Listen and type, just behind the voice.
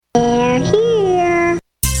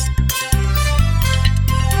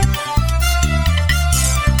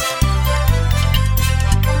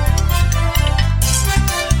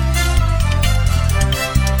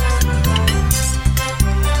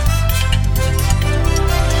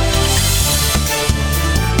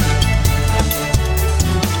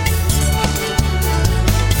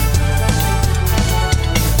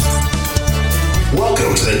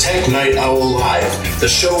Tech Night Owl Live, the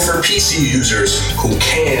show for PC users who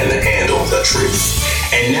can handle the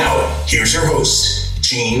truth. And now, here's your host,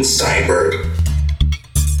 Gene Steinberg.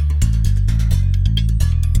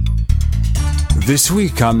 This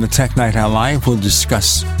week on the Tech Night Owl Live, we'll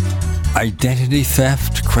discuss identity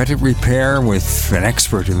theft, credit repair with an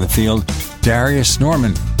expert in the field, Darius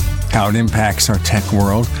Norman, how it impacts our tech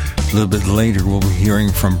world. A little bit later, we'll be hearing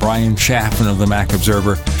from Brian Chaffin of the Mac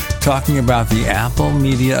Observer, talking about the Apple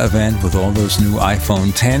Media event with all those new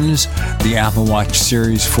iPhone Xs, the Apple Watch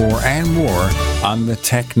Series 4, and more on the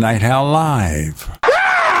Tech Night Owl Live.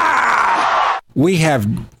 We have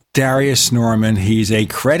Darius Norman. He's a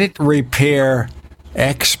credit repair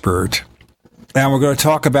expert, and we're going to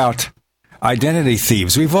talk about identity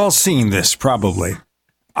thieves. We've all seen this, probably.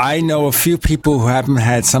 I know a few people who haven't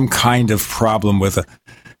had some kind of problem with a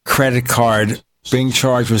credit card being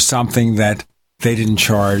charged with something that they didn't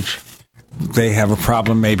charge. They have a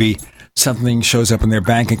problem. Maybe something shows up in their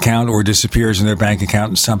bank account or disappears in their bank account,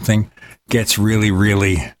 and something gets really,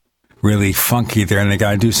 really, really funky there, and they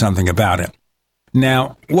got to do something about it.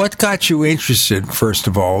 Now, what got you interested, first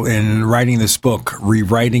of all, in writing this book,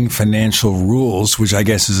 Rewriting Financial Rules, which I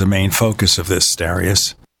guess is the main focus of this,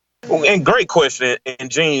 Darius? And great question. And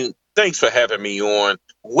Gene, thanks for having me on.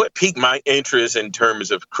 What piqued my interest in terms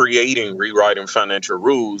of creating Rewriting Financial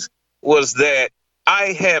Rules was that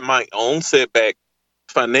I had my own setback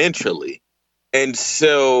financially. And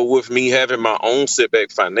so with me having my own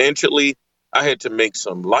setback financially, I had to make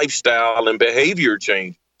some lifestyle and behavior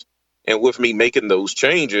changes. And with me making those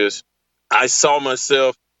changes, I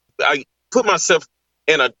put myself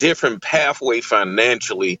in a different pathway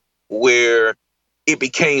financially where it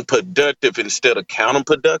became productive instead of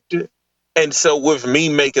counterproductive. And so with me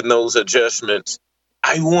making those adjustments,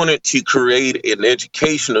 I wanted to create an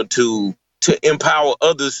educational tool to empower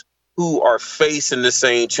others who are facing the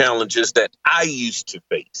same challenges that I used to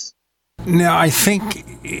face. Now, I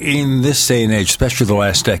think in this day and age, especially the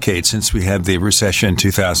last decade since we had the recession in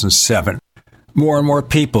 2007, more and more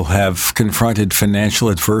people have confronted financial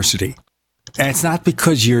adversity. And it's not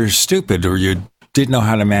because you're stupid or you didn't know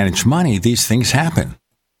how to manage money. These things happen.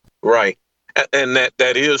 Right. And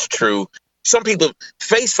that is true. Some people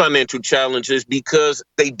face financial challenges because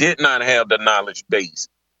they did not have the knowledge base.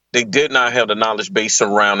 They did not have the knowledge base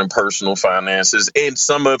surrounding personal finances. And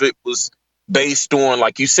some of it was based on,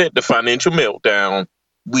 like you said, the financial meltdown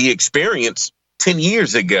we experienced 10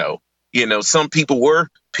 years ago. You know, some people were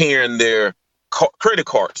paying their credit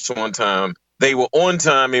cards on time. They were on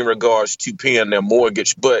time in regards to paying their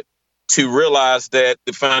mortgage, but to realize that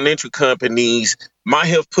the financial companies might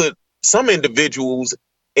have put some individuals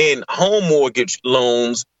in home mortgage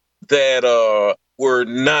loans that were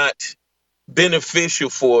not beneficial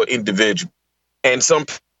for individuals. And some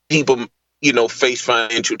people, face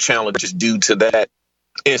financial challenges due to that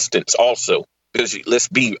instance also. Because let's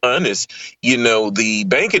be honest, the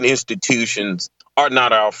banking institutions are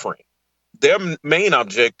not our friend. Their main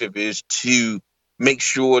objective is to make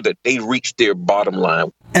sure that they reach their bottom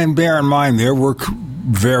line. And bear in mind, there were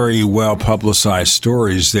very well publicized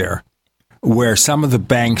stories there where some of the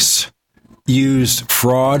banks used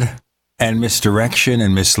fraud and misdirection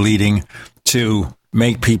and misleading to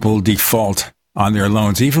make people default on their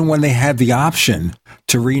loans. Even when they had the option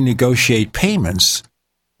to renegotiate payments,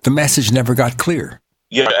 the message never got clear.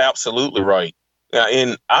 You're absolutely right.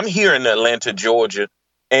 And I'm here in Atlanta, Georgia,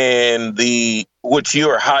 and what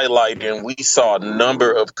you're highlighting, we saw a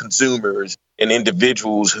number of consumers and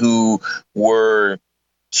individuals who were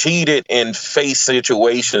cheated and faced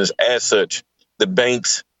situations as such. The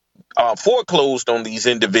banks foreclosed on these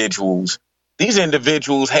individuals. These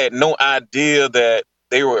individuals had no idea that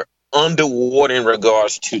they were underwater in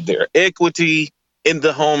regards to their equity in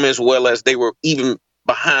the home, as well as they were even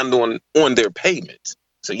behind on their payments.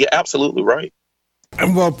 So you're absolutely right.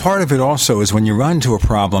 Well, part of it also is when you run into a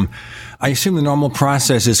problem, I assume the normal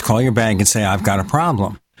process is call your bank and say, I've got a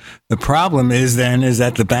problem. The problem is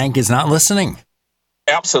that the bank is not listening.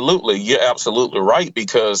 Absolutely. You're absolutely right,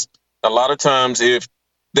 because a lot of times if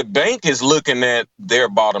the bank is looking at their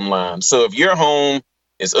bottom line, so if your home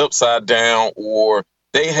is upside down or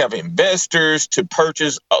they have investors to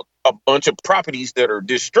purchase a bunch of properties that are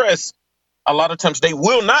distressed, a lot of times they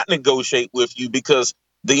will not negotiate with you because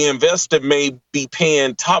the investor may be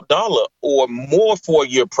paying top dollar or more for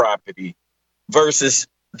your property versus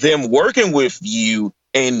them working with you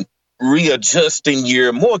and readjusting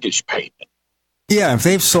your mortgage payment. Yeah, if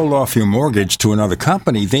they've sold off your mortgage to another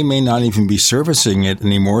company, they may not even be servicing it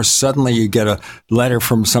anymore. Suddenly you get a letter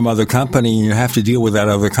from some other company and you have to deal with that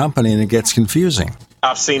other company, and it gets confusing.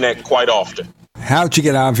 I've seen that quite often. How'd you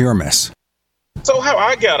get out of your mess? So how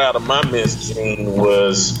I got out of my mess, Gene,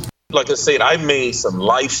 was, like I said, I made some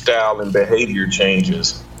lifestyle and behavior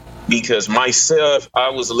changes because myself, I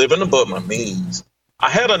was living above my means. I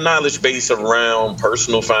had a knowledge base around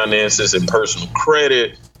personal finances and personal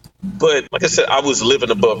credit, but like I said, I was living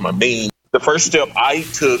above my means. The first step I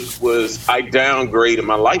took was I downgraded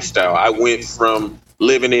my lifestyle. I went from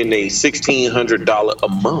living in a $1,600 a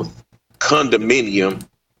month condominium,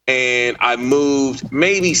 and I moved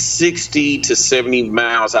maybe 60 to 70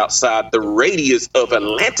 miles outside the radius of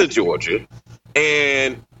Atlanta, Georgia,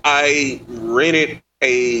 and I rented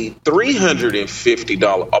a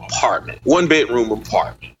 $350 apartment, one bedroom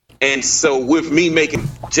apartment. And so with me making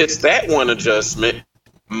just that one adjustment,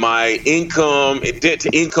 my debt to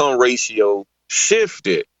income ratio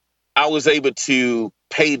shifted. I was able to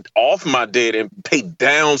pay off my debt and pay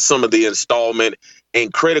down some of the installment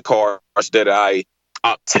and credit cards that I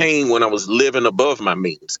obtained when I was living above my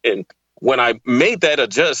means. And when I made that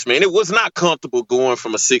adjustment, it was not comfortable going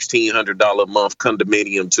from a $1,600 a month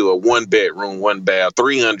condominium to a one bedroom, one bath,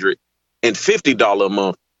 $350 a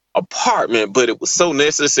month apartment. But it was so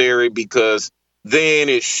necessary because then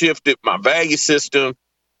it shifted my value system.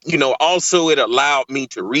 Also it allowed me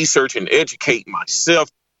to research and educate myself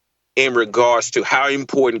in regards to how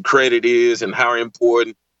important credit is and how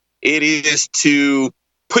important it is to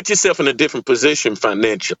put yourself in a different position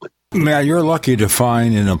financially. Now, you're lucky to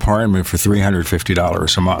find an apartment for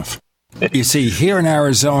 $350 a month. You see, here in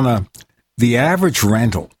Arizona, the average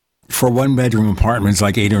rental for one-bedroom apartment is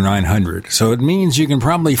like $800 or $900. So it means you can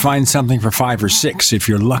probably find something for $500 or $600 if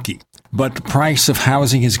you're lucky. But the price of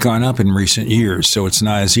housing has gone up in recent years, so it's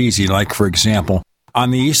not as easy. Like, for example,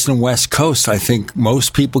 on the East and West Coast, I think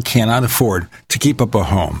most people cannot afford to keep up a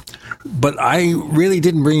home. But I really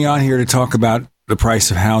didn't bring you on here to talk about the price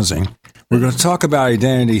of housing. We're going to talk about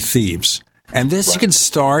identity thieves. And this can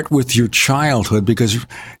start with your childhood because,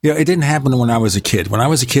 it didn't happen when I was a kid. When I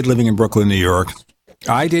was a kid living in Brooklyn, New York,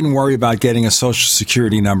 I didn't worry about getting a Social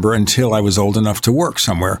Security number until I was old enough to work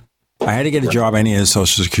somewhere. I had to get a job. I needed a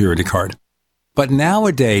Social Security card. But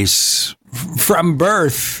nowadays, from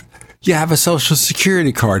birth, you have a Social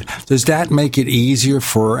Security card. Does that make it easier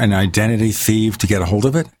for an identity thief to get a hold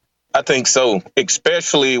of it? I think so,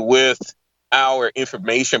 especially with our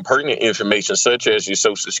information, pertinent information, such as your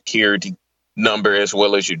Social Security number, as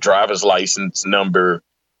well as your driver's license number.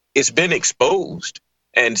 It's been exposed.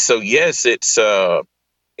 And so, yes, it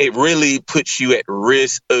really puts you at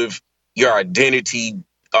risk of your identity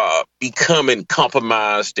becoming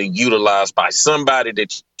compromised and utilized by somebody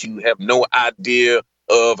that you have no idea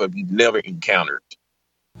of or you've never encountered.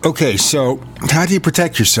 Okay, so how do you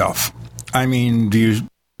protect yourself? I mean, you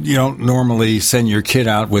don't normally send your kid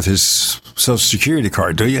out with his Social Security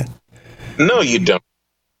card, do you? No, you don't.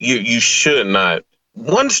 You should not.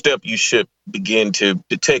 One step you should begin to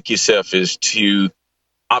protect yourself is to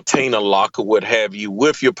obtain a lock or what have you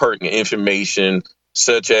with your pertinent information,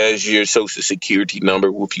 such as your Social Security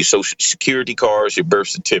number, with your Social Security cards, your birth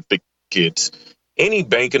certificates, any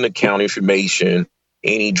banking account information,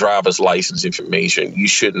 any driver's license information. You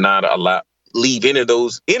should not leave any of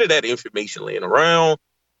that information laying around.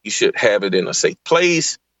 You should have it in a safe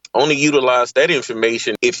place. Only utilize that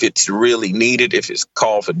information if it's really needed, if it's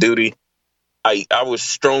called for duty. I would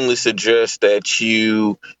strongly suggest that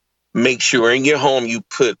you make sure in your home you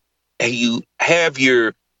have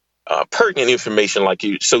your pertinent information like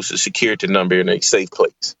your Social Security number in a safe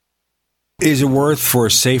place. Is it worth for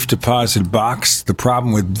a safe deposit box? The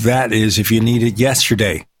problem with that is if you need it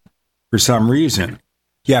yesterday for some reason,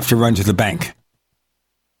 you have to run to the bank.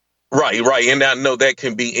 Right. And I know that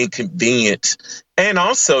can be inconvenient. And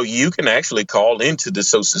also you can actually call into the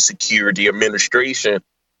Social Security Administration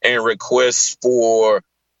and request for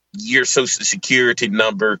your Social Security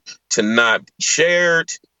number to not be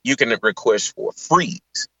shared. You can request for a freeze.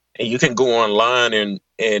 And you can go online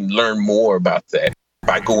and learn more about that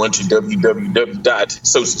by going to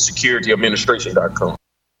www.socialsecurityadministration.com. I'll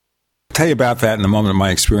tell you about that in a moment of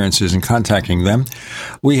my experiences in contacting them.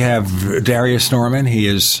 We have Darius Norman. He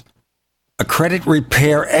is a credit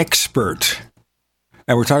repair expert.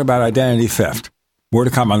 And we're talking about identity theft. More to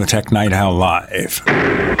come on the Tech Night Owl Live.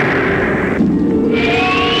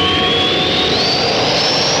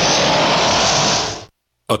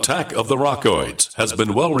 Attack of the Rockoids has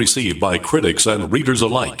been well received by critics and readers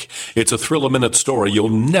alike. It's a thrill-a-minute story you'll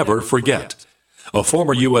never forget. A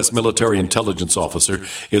former U.S. military intelligence officer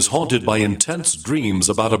is haunted by intense dreams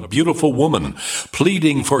about a beautiful woman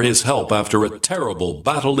pleading for his help after a terrible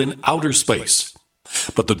battle in outer space.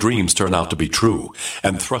 But the dreams turn out to be true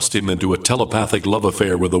and thrust him into a telepathic love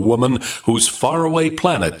affair with a woman whose faraway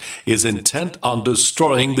planet is intent on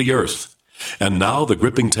destroying the Earth. And now the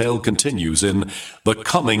gripping tale continues in The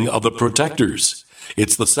Coming of the Protectors.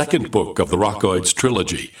 It's the second book of the Rockoids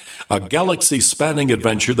trilogy, a galaxy-spanning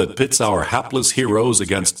adventure that pits our hapless heroes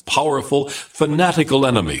against powerful, fanatical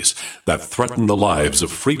enemies that threaten the lives of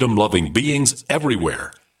freedom-loving beings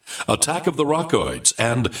everywhere. Attack of the Rockoids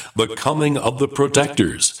and The Coming of the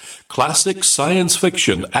Protectors, classic science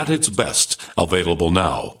fiction at its best, available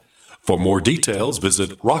now. For more details,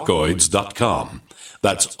 visit rockoids.com.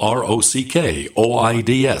 That's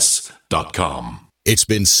ROCKOIDS.com. It's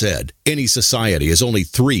been said, any society is only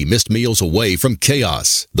 3 missed meals away from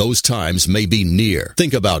chaos. Those times may be near.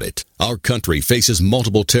 Think about it. Our country faces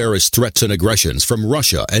multiple terrorist threats and aggressions from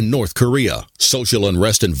Russia and North Korea. Social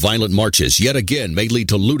unrest and violent marches yet again may lead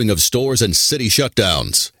to looting of stores and city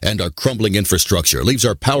shutdowns. And our crumbling infrastructure leaves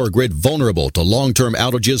our power grid vulnerable to long-term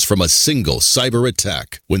outages from a single cyber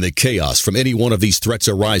attack. When the chaos from any one of these threats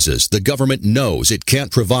arises, the government knows it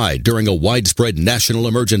can't provide during a widespread national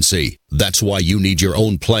emergency. That's why you need your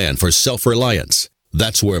own plan for self-reliance.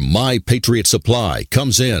 That's where My Patriot Supply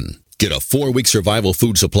comes in. Get a 4-week survival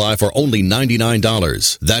food supply for only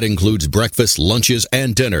 $99. That includes breakfast, lunches,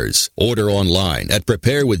 and dinners. Order online at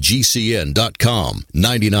preparewithgcn.com.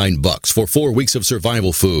 $99 for 4 weeks of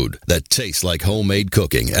survival food that tastes like homemade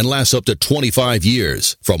cooking and lasts up to 25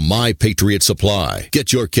 years. From My Patriot Supply.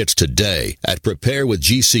 Get your kits today at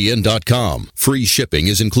preparewithgcn.com. Free shipping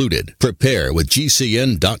is included.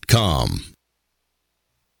 Preparewithgcn.com.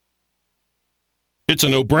 It's a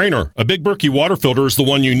no-brainer. A Big Berkey water filter is the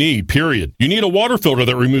one you need, period. You need a water filter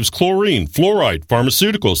that removes chlorine, fluoride,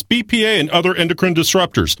 pharmaceuticals, BPA, and other endocrine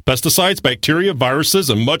disruptors, pesticides, bacteria, viruses,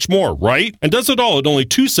 and much more, right? And does it all at only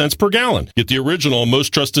 2 cents per gallon. Get the original and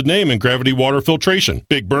most trusted name in gravity water filtration,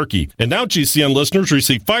 Big Berkey. And now GCN listeners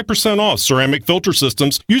receive 5% off ceramic filter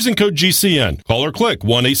systems using code GCN. Call or click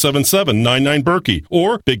 1-877-99-BERKEY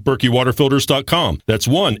or BigBerkeyWaterFilters.com. That's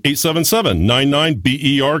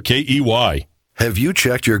 1-877-99-BERKEY. Have you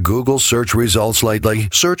checked your Google search results lately?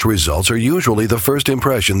 Search results are usually the first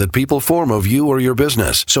impression that people form of you or your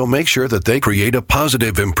business, so make sure that they create a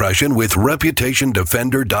positive impression with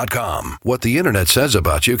ReputationDefender.com. What the internet says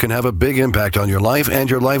about you can have a big impact on your life and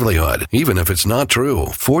your livelihood, even if it's not true.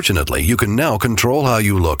 Fortunately, you can now control how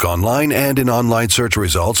you look online and in online search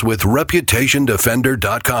results with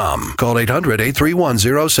ReputationDefender.com. Call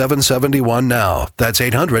 800-831-0771 now. That's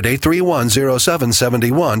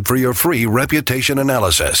 800-831-0771 for your free reputation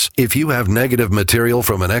analysis. If you have negative material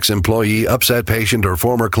from an ex-employee, upset patient, or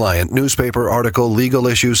former client, newspaper article, legal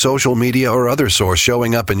issue, social media, or other source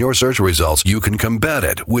showing up in your search results, you can combat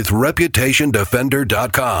it with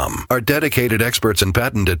ReputationDefender.com. Our dedicated experts in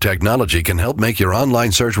patented technology can help make your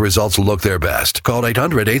online search results look their best. Call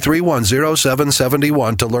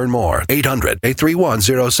 800-831-0771 to learn more.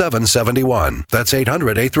 800-831-0771. That's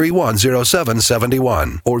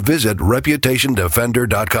 800-831-0771. Or visit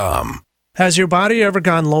ReputationDefender.com. Has your body ever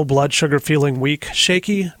gone low blood sugar, feeling weak,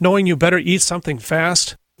 shaky, knowing you better eat something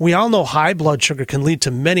fast? We all know high blood sugar can lead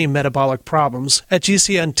to many metabolic problems. At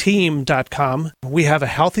GCNteam.com, we have a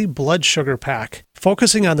healthy blood sugar pack,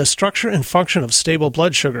 focusing on the structure and function of stable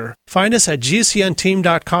blood sugar. Find us at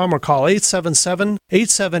GCNteam.com or call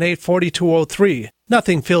 877-878-4203.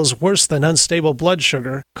 Nothing feels worse than unstable blood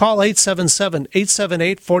sugar. Call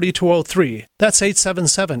 877-878-4203. That's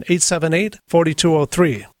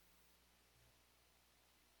 877-878-4203.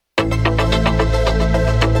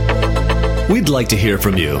 We'd like to hear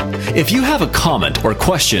from you. If you have a comment or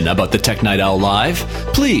question about the Tech Night Owl Live,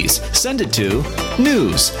 please send it to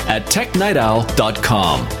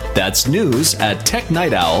news@technightowl.com. That's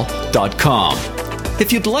news@technightowl.com.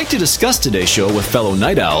 If you'd like to discuss today's show with fellow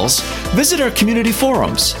night owls, visit our community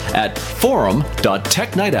forums at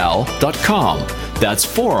forum.technightowl.com. That's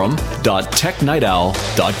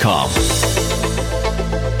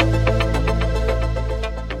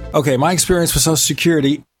forum.technightowl.com. Okay, my experience with Social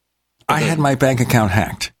Security, I had my bank account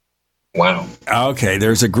hacked. Wow. Okay,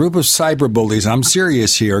 there's a group of cyber bullies. I'm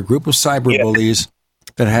serious here. A group of cyber bullies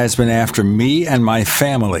that has been after me and my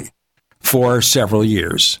family for several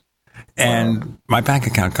years. And my bank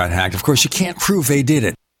account got hacked. Of course, you can't prove they did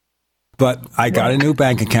it. But I got a new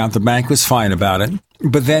bank account. The bank was fine about it.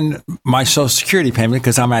 But then my Social Security payment,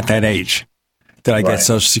 because I'm at that age that I get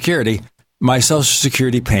Social Security, my Social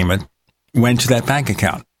Security payment went to that bank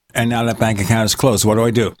account. And now that bank account is closed. What do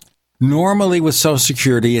I do? Normally with Social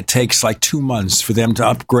Security, it takes like 2 months for them to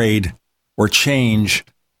upgrade or change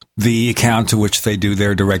the account to which they do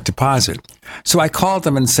their direct deposit. So I called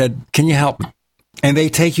them and said, can you help me? And they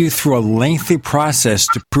take you through a lengthy process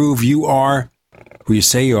to prove you are who you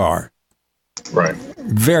say you are. Right.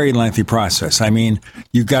 Very lengthy process. I mean,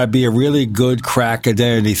 you've got to be a really good crack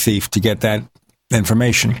identity thief to get that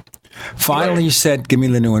information. Finally, he said, give me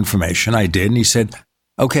the new information. I did. And he said,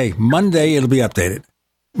 okay, Monday it'll be updated,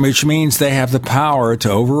 which means they have the power to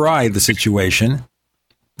override the situation.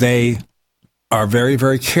 They are very,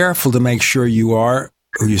 very careful to make sure you are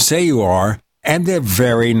who you say you are, and they're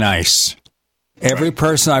very nice. Every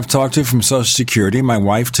person I've talked to from Social Security, my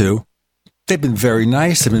wife too, they've been very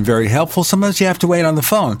nice. They've been very helpful. Sometimes you have to wait on the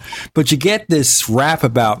phone. But you get this rap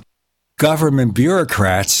about government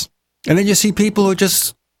bureaucrats, and then you see people who are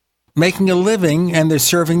just making a living, and they're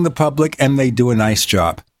serving the public, and they do a nice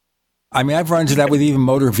job. I mean, I've run into that with even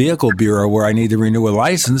Motor Vehicle Bureau where I need to renew a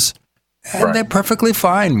license, and they're perfectly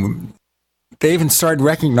fine. They even started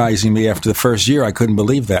recognizing me after the first year. I couldn't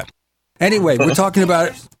believe that. Anyway, we're talking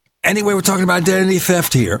about identity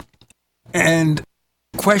theft here. And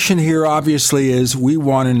the question here, obviously, is we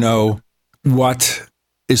want to know what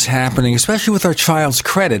is happening, especially with our child's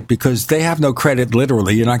credit, because they have no credit,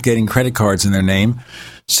 literally. You're not getting credit cards in their name.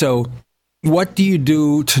 So what do you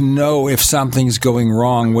do to know if something's going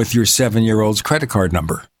wrong with your 7-year-old's credit card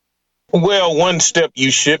number? Well, one step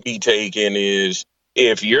you should be taking is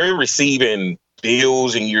if you're receiving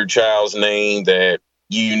bills in your child's name that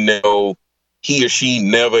you know he or she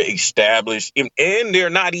never established, and they're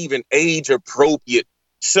not even age appropriate.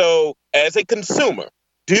 So as a consumer,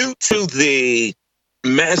 due to the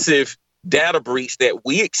massive data breach that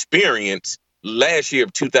we experienced last year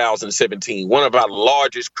of 2017, one of our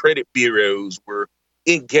largest credit bureaus were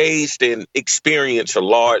engaged and experienced a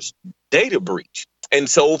large data breach. And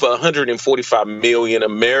so over 145 million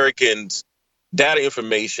Americans' data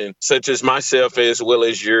information, such as myself, as well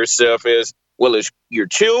as yourself, as well as your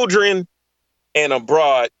children and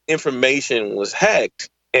abroad, information was hacked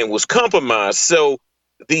and was compromised. So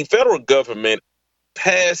the federal government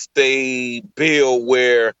passed a bill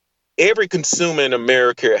where every consumer in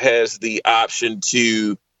America has the option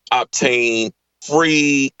to obtain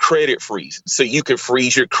free credit freeze. So you can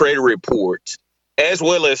freeze your credit reports as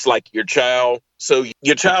well as like your child. So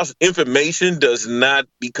your child's information does not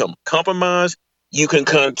become compromised. You can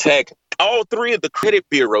contact all three of the credit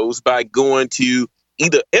bureaus by going to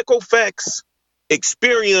either Equifax,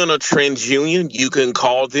 Experian, or TransUnion. You can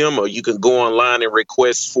call them or you can go online and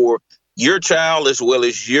request for your child as well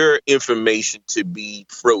as your information to be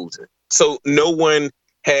frozen. So no one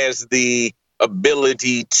has the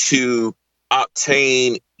ability to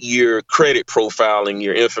obtain your credit profile and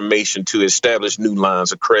your information to establish new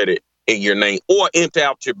lines of credit in your name or empty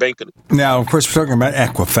out your bank account. Now, of course, we're talking about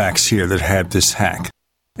Equifax here that had this hack.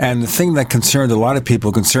 And the thing that concerned a lot of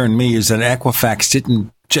people, concerned me, is that Equifax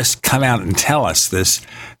didn't just come out and tell us this.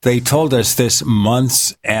 They told us this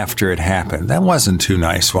months after it happened. That wasn't too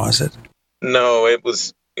nice, was it? No, it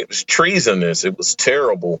was treasonous. It was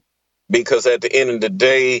terrible because at the end of the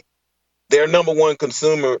day, their number one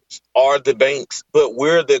consumers are the banks, but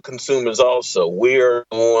we're the consumers also. We're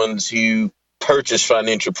the ones who purchase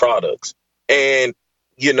financial products. And,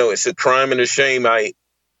 you know, it's a crime and a shame. I'm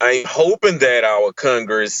hoping that our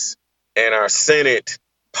Congress and our Senate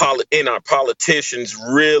and our politicians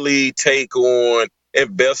really take on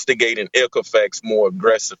investigating Equifax more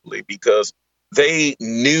aggressively because they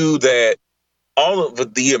knew that all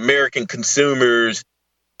of the American consumers'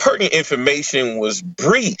 pertinent information was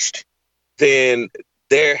breached. Then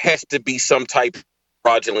there has to be some type of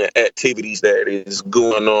fraudulent activities that is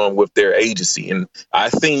going on with their agency. And I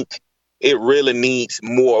think it really needs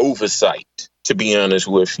more oversight, to be honest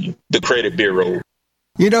with you, the credit bureau.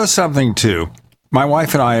 You know something, too. My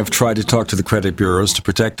wife and I have tried to talk to the credit bureaus to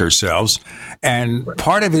protect ourselves. And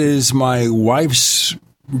part of it is my wife's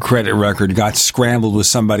credit record got scrambled with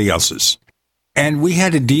somebody else's. And we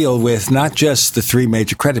had to deal with not just the three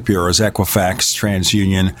major credit bureaus, Equifax,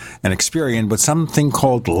 TransUnion, and Experian, but something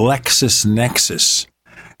called LexisNexis.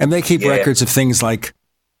 And they keep records of things like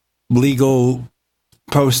legal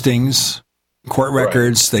postings, court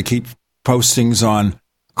records. They keep postings on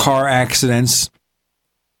car accidents.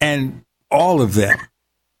 And all of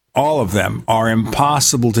them are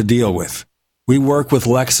impossible to deal with. We worked with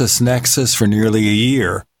LexisNexis for nearly a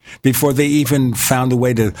year before they even found a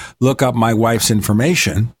way to look up my wife's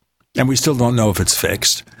information, and we still don't know if it's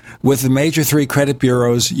fixed. With the major three credit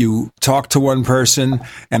bureaus, you talk to one person,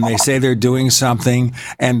 and they say they're doing something,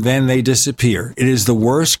 and then they disappear. It is the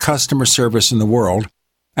worst customer service in the world,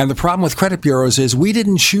 and the problem with credit bureaus is we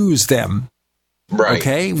didn't choose them. Right.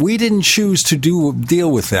 Okay? We didn't choose to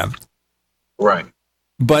deal with them. Right.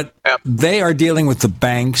 But they are dealing with the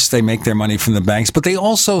banks. They make their money from the banks, but they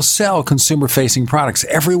also sell consumer-facing products.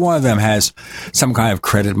 Every one of them has some kind of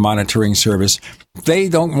credit monitoring service. They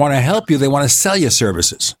don't want to help you. They want to sell you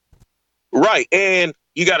services. Right. And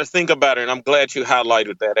you got to think about it. And I'm glad you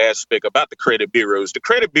highlighted that aspect about the credit bureaus. The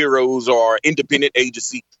credit bureaus are independent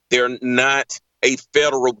agency. They're not a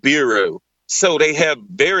federal bureau. So they have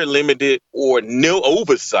very limited or no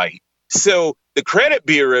oversight. So the credit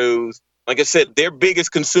bureaus, like I said, their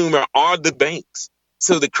biggest consumer are the banks.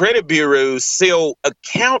 So the credit bureaus sell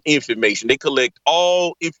account information. They collect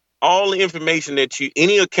all the information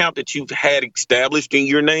any account that you've had established in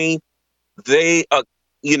your name. They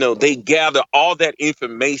gather all that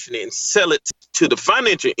information and sell it to the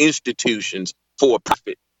financial institutions for a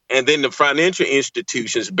profit. And then the financial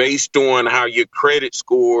institutions, based on how your credit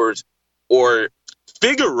scores or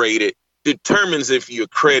figure rated, determines if you're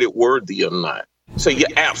credit worthy or not. So you're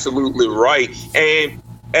absolutely right. And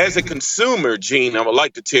as a consumer, Gene, I would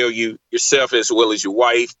like to tell you yourself, as well as your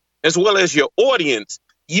wife, as well as your audience,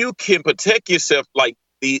 you can protect yourself like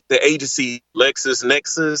the agency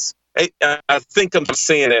LexisNexis. I think I'm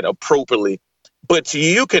saying that appropriately, but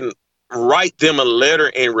you can write them a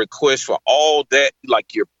letter and request for all that,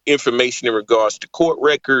 like your information in regards to court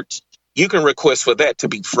records. You can request for that to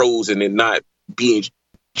be frozen and not being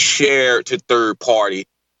shared to third party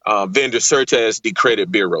vendors such as the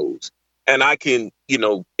credit bureaus. And I can,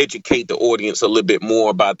 educate the audience a little bit more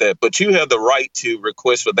about that. But you have the right to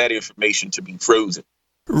request for that information to be frozen.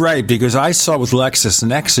 Right, because I saw with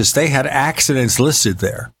LexisNexis, they had accidents listed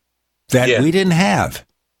there that we didn't have.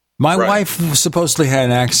 My wife supposedly had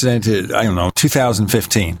an accident in,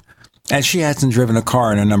 2015, and she hasn't driven a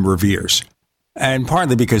car in a number of years. And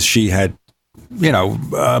partly because she had,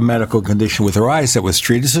 a medical condition with her eyes that was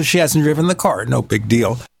treated, so she hasn't driven the car. No big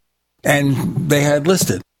deal. And they had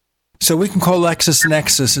listed. So we can call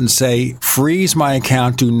LexisNexis and say, freeze my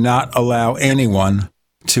account, do not allow anyone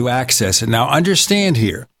to access it. Now, understand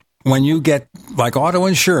here, when you get like auto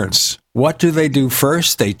insurance, what do they do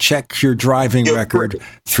first? They check your driving record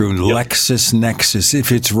through LexisNexis.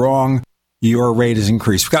 If it's wrong, your rate is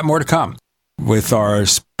increased. We've got more to come with our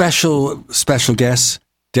special guest,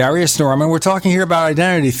 Darius Norman. We're talking here about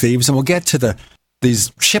identity thieves, and we'll get to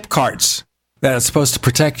these chip cards that are supposed to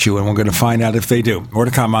protect you, and we're going to find out if they do. More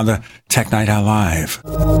to come on the Tech Night Owl Live.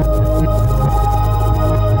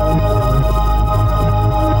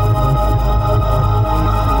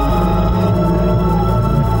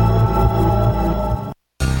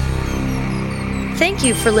 Thank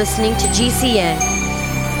you for listening to GCN.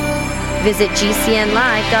 Visit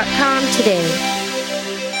GCNlive.com today.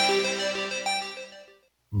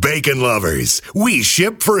 Bacon lovers, we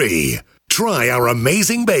ship free. Try our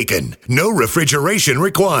amazing bacon. No refrigeration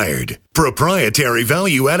required. Proprietary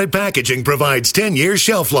value-added packaging provides 10 years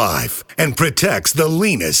shelf life and protects the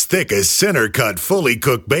leanest, thickest, center-cut, fully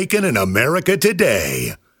cooked bacon in America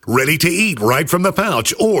today. Ready to eat right from the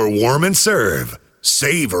pouch or warm and serve.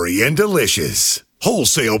 Savory and delicious.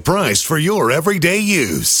 Wholesale priced for your everyday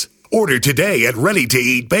use. Order today at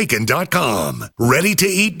readytoeatbacon.com.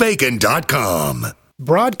 readytoeatbacon.com.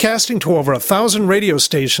 Broadcasting to over 1,000 radio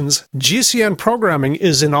stations, GCN programming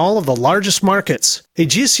is in all of the largest markets. A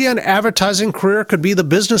GCN advertising career could be the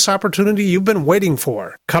business opportunity you've been waiting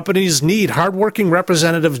for. Companies need hardworking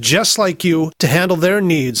representatives just like you to handle their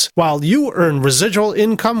needs, while you earn residual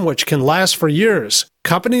income which can last for years.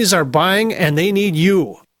 Companies are buying and they need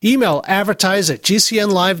you. Email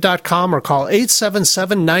advertise@gcnlive.com or call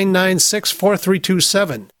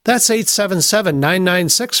 877-996-4327. That's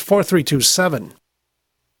 877-996-4327.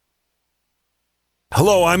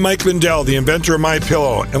 Hello, I'm Mike Lindell, the inventor of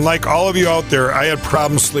MyPillow, and like all of you out there, I had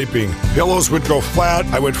problems sleeping. Pillows would go flat,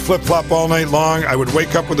 I would flip-flop all night long, I would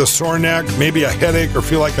wake up with a sore neck, maybe a headache, or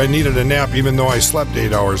feel like I needed a nap even though I slept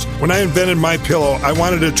 8 hours. When I invented MyPillow, I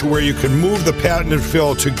wanted it to where you can move the patented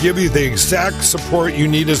fill to give you the exact support you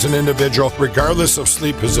need as an individual, regardless of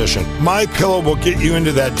sleep position. MyPillow will get you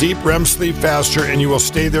into that deep REM sleep faster, and you will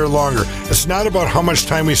stay there longer. It's not about how much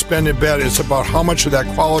time we spend in bed, it's about how much of that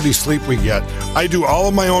quality sleep we get. I do all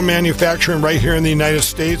of my own manufacturing right here in the United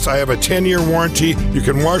States. I have a 10-year warranty. You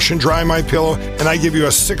can wash and dry MyPillow, and I give you a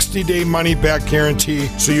 60-day money-back guarantee,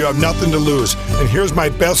 so you have nothing to lose. And here's my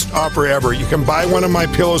best offer ever. You can buy one of my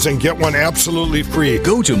pillows and get one absolutely free.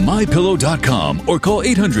 Go to MyPillow.com or call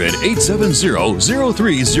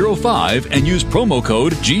 800-870-0305 and use promo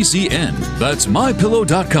code GCN. That's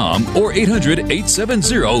MyPillow.com or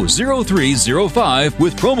 800-870-0305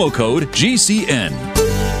 with promo code GCN.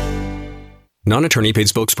 Non-attorney paid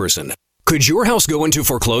spokesperson. Could your house go into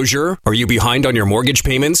foreclosure? Are you behind on your mortgage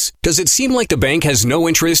payments? Does it seem like the bank has no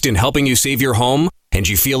interest in helping you save your home? And and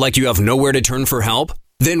you feel like you have nowhere to turn for help?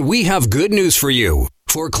 Then we have good news for you.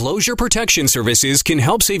 Foreclosure Protection Services can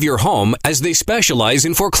help save your home as they specialize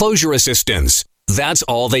in foreclosure assistance. That's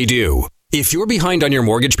all they do. If you're behind on your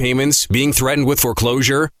mortgage payments, being threatened with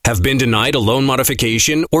foreclosure, have been denied a loan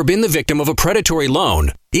modification, or been the victim of a predatory loan,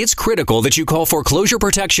 it's critical that you call Foreclosure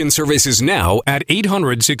Protection Services now at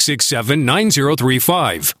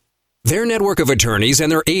 800-667-9035. Their network of attorneys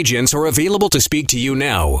and their agents are available to speak to you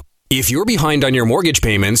now. If you're behind on your mortgage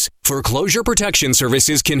payments, Foreclosure Protection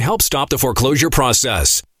Services can help stop the foreclosure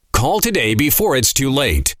process. Call today before it's too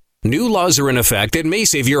late. New laws are in effect that may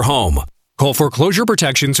save your home. Call Foreclosure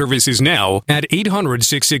Protection Services now at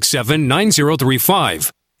 800-667-9035.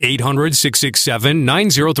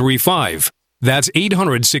 800-667-9035. That's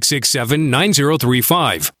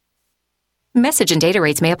 800-667-9035. Message and data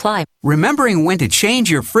rates may apply. Remembering when to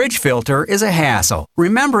change your fridge filter is a hassle.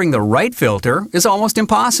 Remembering the right filter is almost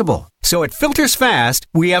impossible. So at Filters Fast,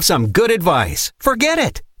 we have some good advice. Forget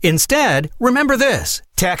it. Instead, remember this.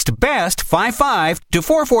 Text BEST55 to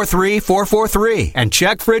 443-443 and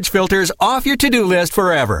check fridge filters off your to-do list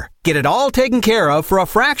forever. Get it all taken care of for a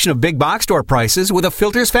fraction of big box store prices with a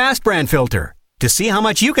Filters Fast brand filter. To see how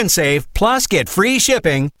much you can save, plus get free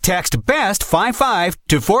shipping, text BEST55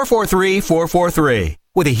 to 443-443.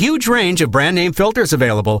 With a huge range of brand name filters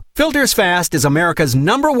available, Filters Fast is America's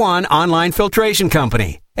 #1 online filtration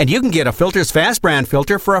company. And you can get a Filters Fast brand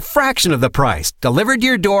filter for a fraction of the price, delivered to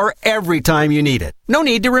your door every time you need it. No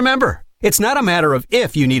need to remember. It's not a matter of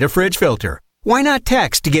if you need a fridge filter. Why not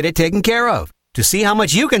text to get it taken care of? To see how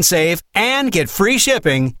much you can save and get free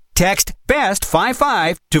shipping, text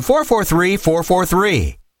BEST55 to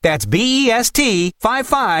 443-443. That's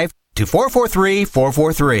BEST55 to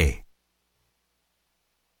 443-443.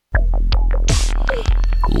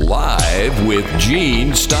 Live with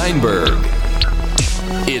Gene Steinberg.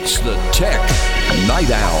 It's the Tech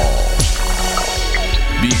Night Owl.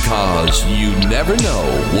 Because you never know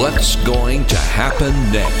what's going to happen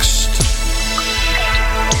next.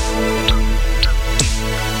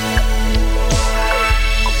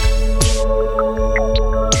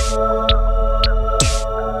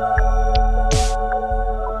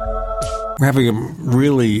 We're having a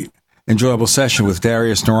really enjoyable session with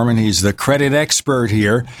Darius Norman. He's the credit expert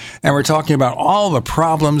here, and we're talking about all the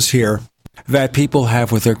problems here that people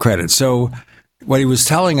have with their credit. So what he was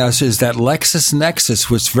telling us is that LexisNexis,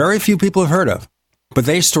 which very few people have heard of, but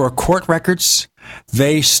they store court records.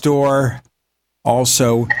 They store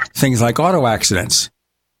also things like auto accidents.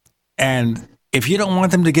 And if you don't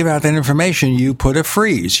want them to give out that information, you put a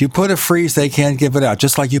freeze. You put a freeze, they can't give it out.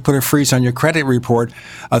 Just like you put a freeze on your credit report,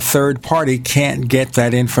 a third party can't get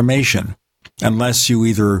that information unless you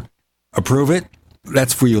either approve it,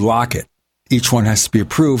 that's where you lock it. Each one has to be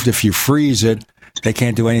approved. If you freeze it, they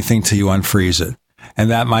can't do anything till you unfreeze it. And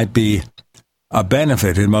that might be a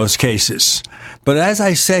benefit in most cases. But as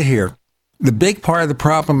I said here, the big part of the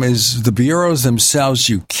problem is the bureaus themselves,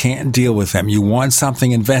 you can't deal with them. You want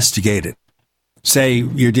something investigated. Say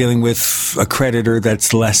you're dealing with a creditor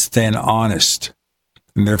that's less than honest,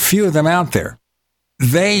 and there are few of them out there.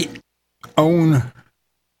 They own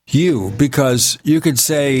you because you could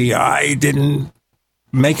say, I didn't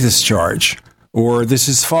make this charge, or this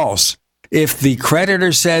is false. If the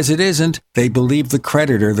creditor says it isn't, they believe the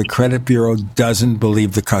creditor. The credit bureau doesn't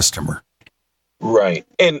believe the customer. Right.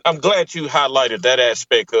 And I'm glad you highlighted that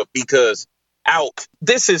aspect of, because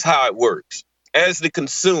this is how it works. As the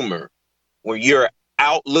consumer, when you're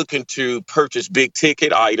out looking to purchase big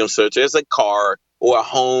ticket items such as a car or a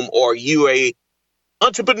home, or you a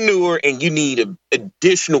entrepreneur and you need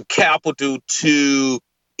additional capital to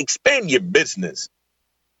expand your business,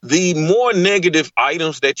 the more negative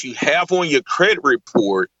items that you have on your credit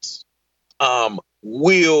reports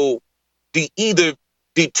will either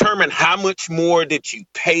determine how much more that you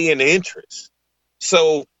pay in interest.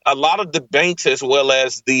 So a lot of the banks as well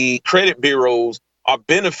as the credit bureaus are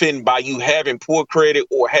benefiting by you having poor credit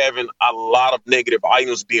or having a lot of negative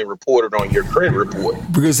items being reported on your credit report.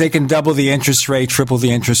 Because they can double the interest rate, triple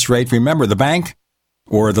the interest rate. Remember, the bank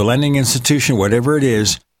or the lending institution, whatever it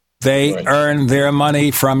is, they earn their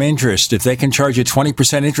money from interest. If they can charge you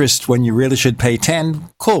 20% interest when you really should pay 10,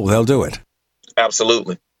 cool, they'll do it.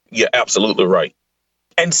 Absolutely. You're absolutely right.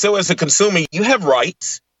 And so as a consumer, you have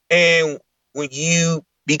rights. And when you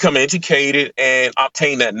become educated and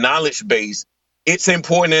obtain that knowledge base, it's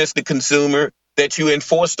important as the consumer that you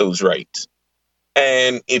enforce those rights.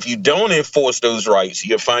 And if you don't enforce those rights,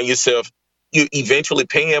 you'll find yourself, you eventually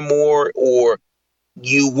paying more, or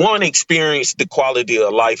you won't experience the quality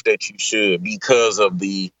of life that you should because of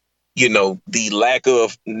the lack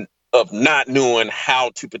of of not knowing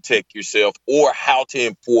how to protect yourself or how to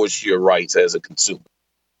enforce your rights as a consumer.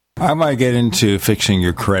 I might get into fixing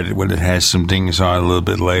your credit when it has some dings on it a little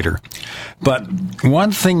bit later. But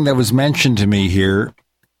one thing that was mentioned to me here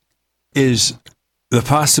is the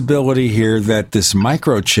possibility here that this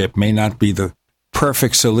microchip may not be the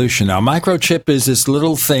perfect solution. Now, microchip is this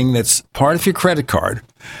little thing that's part of your credit card.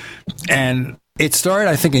 And it started,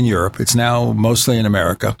 I think, in Europe. It's now mostly in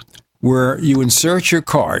America, where you insert your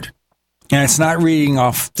card. And it's not reading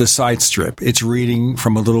off the side strip. It's reading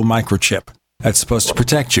from a little microchip that's supposed to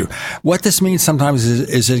protect you. What this means sometimes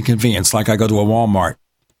is inconvenience. Like I go to a Walmart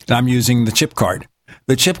and I'm using the chip card.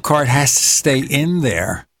 The chip card has to stay in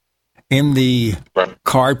there in the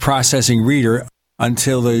card processing reader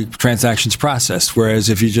until the transaction's processed. Whereas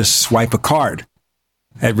if you just swipe a card,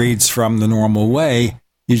 it reads from the normal way.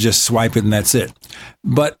 You just swipe it and that's it.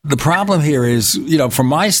 But the problem here is, from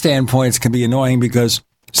my standpoint, it can be annoying because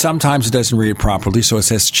sometimes it doesn't read it properly. So it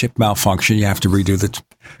says chip malfunction. You have to redo the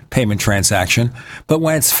payment transaction. But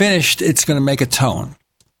when it's finished, it's going to make a tone.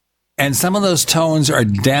 And some of those tones are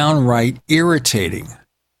downright irritating.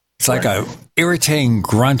 It's like a irritating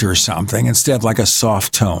grunt or something instead of like a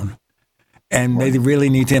soft tone. And they really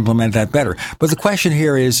need to implement that better. But the question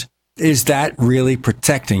here is that really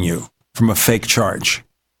protecting you from a fake charge?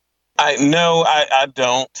 I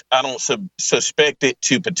don't. I don't suspect it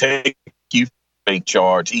to protect you from a fake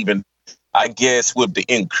charge. Even, I guess, with the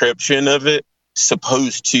encryption of it,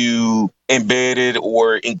 supposed to embed it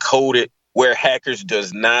or encode it where hackers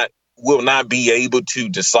will not be able to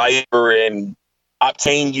decipher and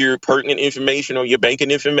obtain your pertinent information or your banking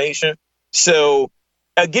information. So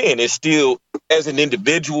again, it's still, as an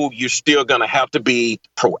individual, you're still going to have to be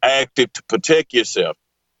proactive to protect yourself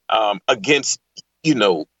against,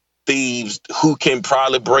 thieves who can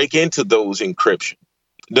probably break into those encryption.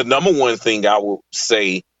 The number one thing I will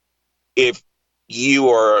say, if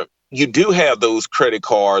you do have those credit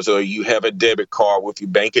cards or you have a debit card with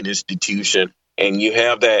your banking institution and you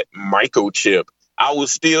have that microchip, I would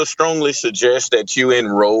still strongly suggest that you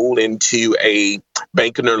enroll into a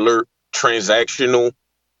banking alert transactional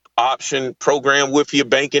option program with your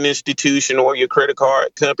banking institution or your credit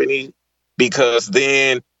card company, because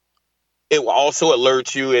then it will also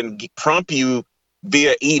alert you and prompt you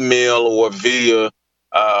via email or via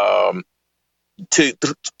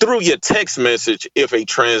through your text message if a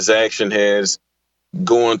transaction has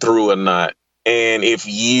gone through or not, and if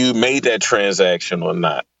you made that transaction or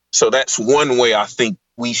not. So that's one way I think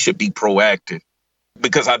we should be proactive,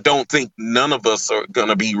 because I don't think none of us are going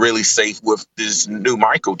to be really safe with this new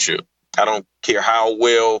microchip. I don't care how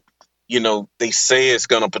well, they say it's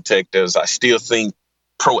going to protect us. I still think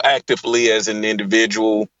proactively as an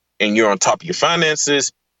individual and you're on top of your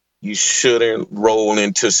finances, you should enroll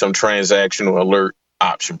into some transactional alert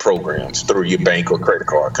option programs through your bank or credit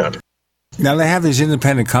card company. Now, they have these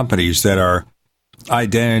independent companies that are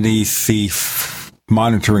identity thief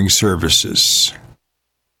monitoring services.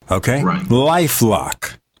 Okay? Right.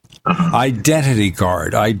 LifeLock, Identity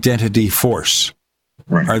Guard, Identity Force.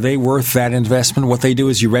 Right. Are they worth that investment? What they do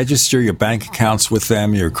is you register your bank accounts with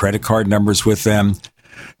them, your credit card numbers with them,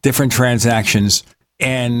 different transactions.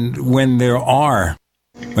 And when there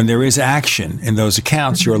is action in those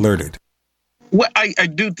accounts, you're alerted. Well, I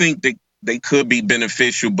do think that they could be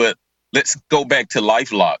beneficial, but let's go back to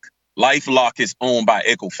LifeLock. LifeLock is owned by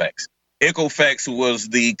Equifax. Equifax was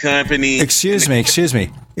the company. Excuse me.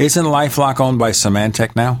 Isn't LifeLock owned by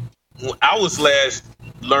Symantec now? I was last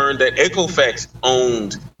learned that Equifax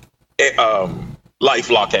owned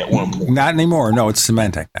LifeLock at one point. Not anymore. No, it's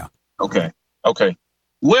Symantec now. Okay.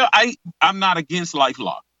 Well, I'm not against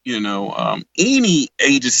LifeLock. Any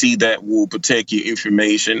agency that will protect your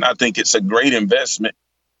information, I think it's a great investment.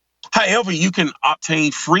 However, you can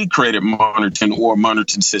obtain free credit monitoring or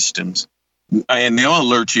monitoring systems, and they'll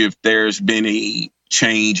alert you if there's been a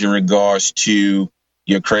change in regards to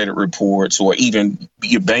your credit reports or even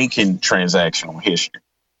your banking transactional history.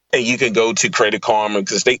 And you can go to Credit Karma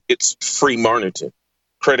because it's free monitoring.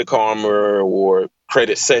 Credit Karma or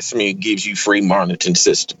Credit Sesame gives you free monitoring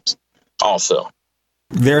systems also.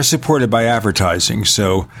 They're supported by advertising,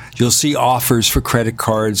 so you'll see offers for credit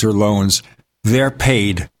cards or loans. They're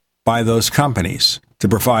paid by those companies to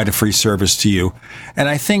provide a free service to you. And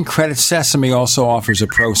I think Credit Sesame also offers a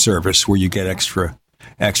pro service where you get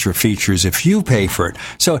extra features if you pay for it.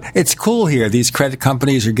 So it's cool here. These credit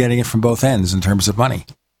companies are getting it from both ends in terms of money.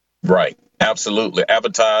 Right. Absolutely.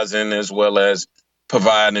 Advertising as well as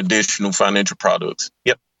providing additional financial products.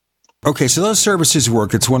 Yep. Okay, so those services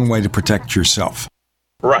work. It's one way to protect yourself.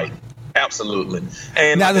 Right. Absolutely.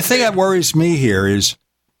 And now, the thing that worries me here is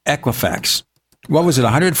Equifax. what was it,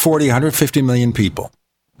 140, 150 million people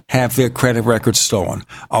have their credit records stolen.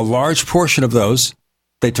 A large portion of those,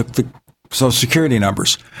 they took the Social Security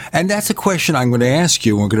numbers. And that's a question I'm going to ask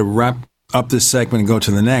you. We're going to wrap up this segment and go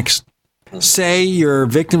to the next. Say you're a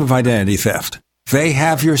victim of identity theft. They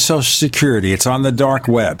have your Social Security. It's on the dark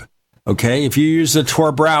web. Okay? If you use the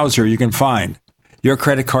Tor browser, you can find your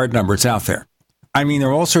credit card number. It's out there. I mean, there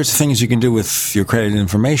are all sorts of things you can do with your credit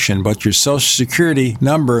information, but your Social Security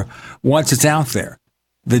number, once it's out there,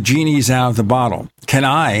 the genie's out of the bottle. Can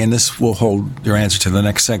I, and this will hold your answer to the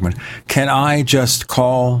next segment, can I just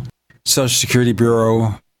call Social Security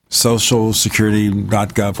Bureau,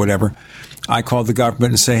 socialsecurity.gov, whatever? I call the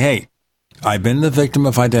government and say, hey, I've been the victim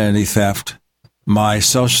of identity theft. My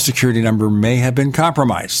Social Security number may have been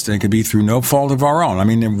compromised. It could be through no fault of our own. I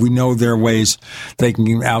mean, we know there are ways they can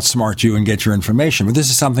outsmart you and get your information, but this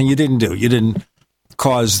is something you didn't do. You didn't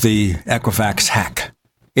cause the Equifax hack.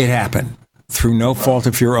 It happened through no fault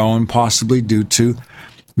of your own, possibly due to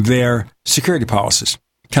their security policies.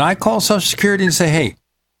 Can I call Social Security and say, hey,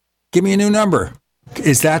 give me a new number?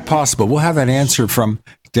 Is that possible? We'll have that answer from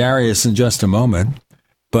Darius in just a moment.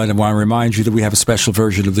 But I want to remind you that we have a special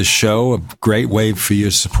version of this show, a great way for you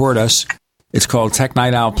to support us. It's called Tech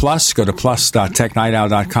Night Owl Plus. Go to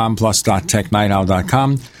plus.technightowl.com,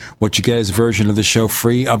 plus.technightowl.com. What you get is a version of the show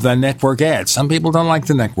free of the network ads. Some people don't like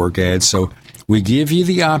the network ads, so we give you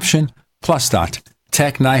the option,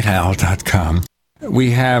 plus.technightowl.com.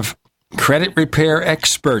 We have credit repair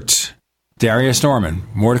expert Darius Norman.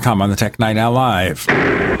 More to come on the Tech Night Owl Live.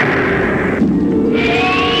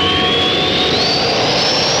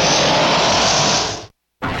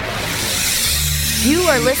 You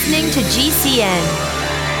are listening to GCN.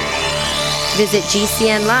 Visit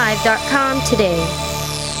GCNlive.com today.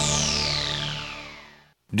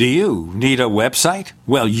 Do you need a website?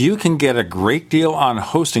 Well, you can get a great deal on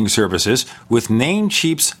hosting services with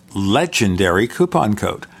Namecheap's legendary coupon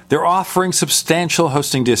code. They're offering substantial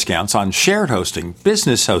hosting discounts on shared hosting,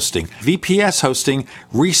 business hosting, VPS hosting,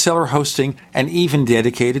 reseller hosting, and even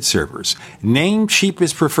dedicated servers. Namecheap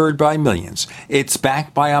is preferred by millions. It's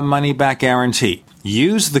backed by a money-back guarantee.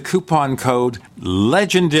 Use the coupon code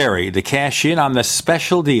LEGENDARY to cash in on the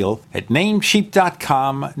special deal at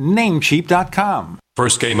Namecheap.com, Namecheap.com.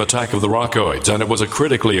 First came Attack of the Rockoids, and it was a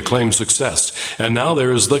critically acclaimed success. And now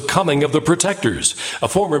there's The Coming of the Protectors. A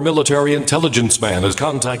former military intelligence man is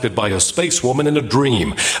contacted by a space woman in a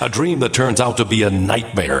dream that turns out to be a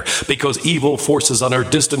nightmare because evil forces on her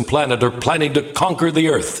distant planet are planning to conquer the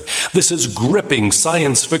Earth. This is gripping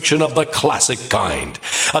science fiction of the classic kind.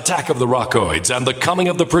 Attack of the Rockoids and The Coming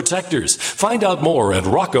of the Protectors. Find out more at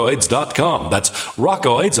rockoids.com. That's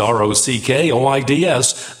Rockoids,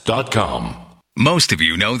 ROCKOIDS.com. Most of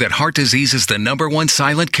you know that heart disease is the #1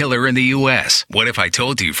 silent killer in the U.S. What if I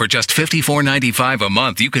told you for just $54.95 a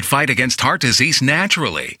month you could fight against heart disease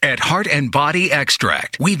naturally? At Heart and Body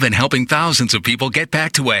Extract, we've been helping thousands of people get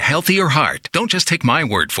back to a healthier heart. Don't just take my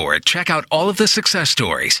word for it. Check out all of the success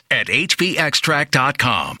stories at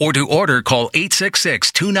hbextract.com. Or to order, call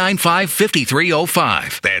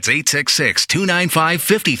 866-295-5305. That's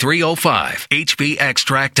 866-295-5305.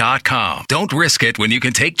 hbextract.com. Don't risk it when you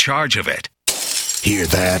can take charge of it. Hear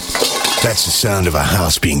that? That's the sound of a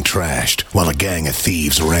house being trashed while a gang of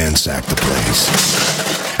thieves ransack the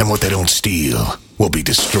place. And what they don't steal will be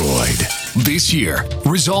destroyed. This year,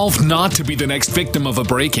 resolve not to be the next victim of a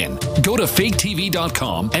break-in. Go to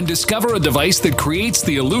faketv.com and discover a device that creates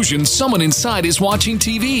the illusion someone inside is watching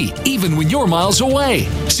TV, even when you're miles away.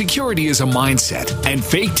 Security is a mindset, and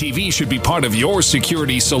Fake TV should be part of your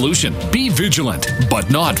security solution. Be vigilant,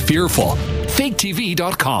 but not fearful.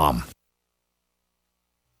 faketv.com.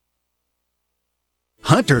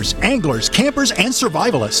 Hunters, anglers, campers, and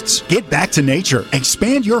survivalists. Get back to nature.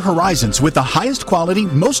 Expand your horizons with the highest quality,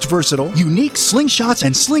 most versatile, unique slingshots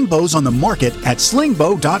and sling bows on the market at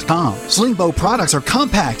slingbow.com. Slingbow products are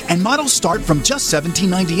compact and models start from just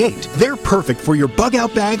 $17.98. They're perfect for your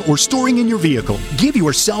bug-out bag or storing in your vehicle. Give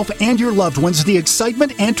yourself and your loved ones the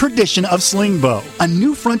excitement and tradition of Slingbow, a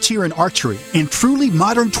new frontier in archery and truly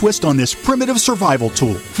modern twist on this primitive survival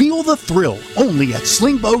tool. Feel the thrill only at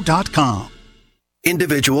slingbow.com.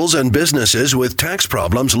 Individuals and businesses with tax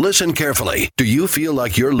problems, listen carefully. Do you feel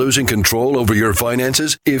like you're losing control over your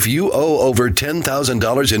finances? If you owe over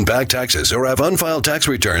 $10,000 in back taxes or have unfiled tax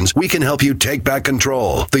returns, we can help you take back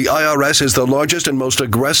control. The IRS is the largest and most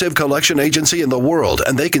aggressive collection agency in the world,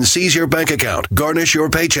 and they can seize your bank account, garnish your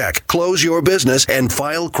paycheck, close your business, and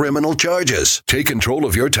file criminal charges. Take control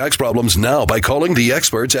of your tax problems now by calling the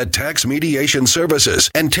experts at Tax Mediation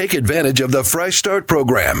Services and take advantage of the Fresh Start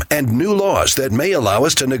program and new laws that may They allow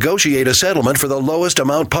us to negotiate a settlement for the lowest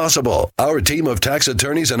amount possible. Our team of tax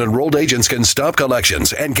attorneys and enrolled agents can stop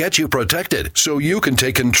collections and get you protected so you can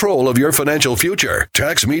take control of your financial future.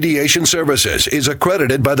 Tax Mediation Services is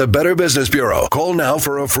accredited by the Better Business Bureau. Call now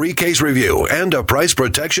for a free case review and a price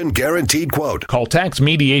protection guaranteed quote. Call Tax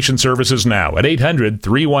Mediation Services now at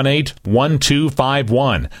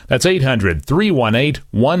 800-318-1251. That's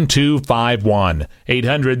 800-318-1251.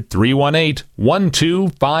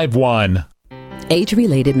 800-318-1251.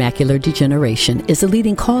 Age-related macular degeneration is the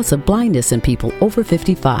leading cause of blindness in people over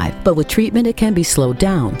 55. But with treatment, it can be slowed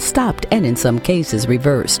down, stopped, and in some cases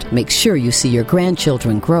reversed. Make sure you see your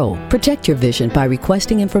grandchildren grow. Protect your vision by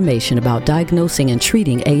requesting information about diagnosing and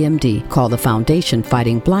treating AMD. Call the Foundation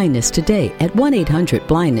Fighting Blindness today at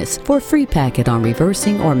 1-800-BLINDNESS for a free packet on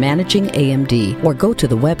reversing or managing AMD. Or go to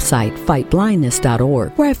the website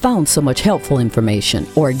fightblindness.org, where I found so much helpful information.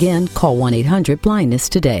 Or again, call 1-800-BLINDNESS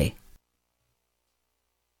today.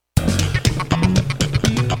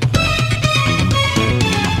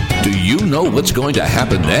 Do you know what's going to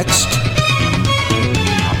happen next?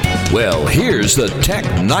 Well, here's the Tech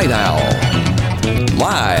Night Owl.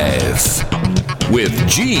 Live with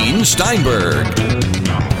Gene Steinberg.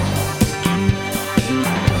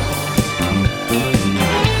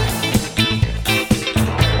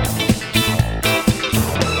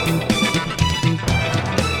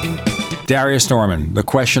 Darius Norman, the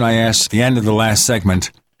question I asked at the end of the last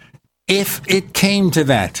segment, if it came to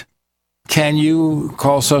that, can you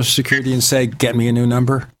call Social Security and say, get me a new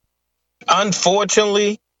number?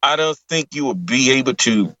 Unfortunately, I don't think you will be able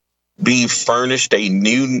to be furnished a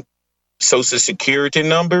new Social Security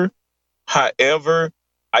number. However,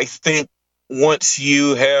 I think once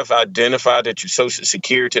you have identified that your Social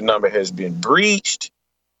Security number has been breached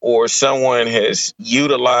or someone has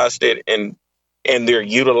utilized it and they're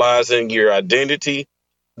utilizing your identity,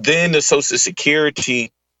 then the Social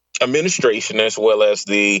Security Administration, as well as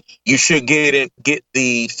you should get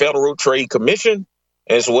the Federal Trade Commission,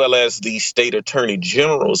 as well as the State Attorney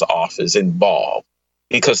General's office involved,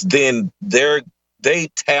 because then they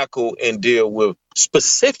tackle and deal with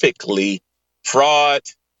specifically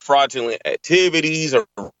fraudulent activities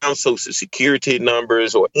around Social Security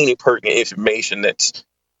numbers or any pertinent information that's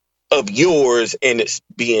of yours and it's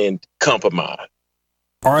being compromised.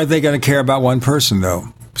 Are they going to care about one person,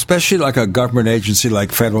 though? Especially like a government agency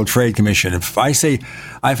like Federal Trade Commission. If I say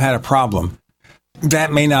I've had a problem,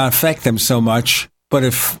 that may not affect them so much. But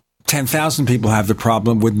if 10,000 people have the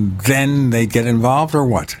problem, would then they get involved or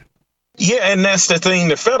what? Yeah, and that's the thing.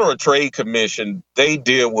 The Federal Trade Commission, they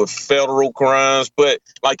deal with federal crimes. But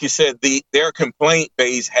like you said, their complaint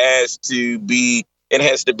base has to be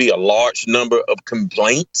a large number of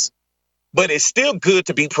complaints. But it's still good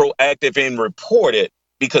to be proactive and report it.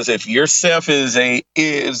 Because if yourself if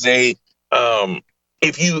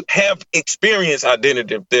you have experienced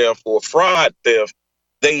identity theft or fraud theft,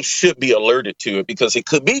 they should be alerted to it, because it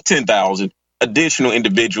could be 10,000 additional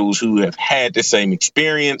individuals who have had the same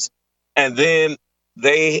experience. And then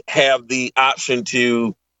they have the option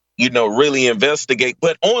to, really investigate.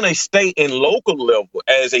 But on a state and local level,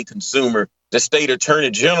 as a consumer, the State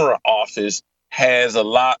Attorney General office has a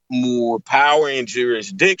lot more power and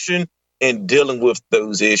jurisdiction in dealing with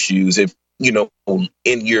those issues, if in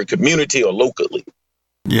your community or locally.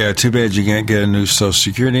 Yeah, too bad you can't get a new Social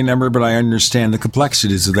Security number, but I understand the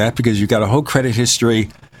complexities of that, because you've got a whole credit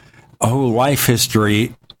history, a whole life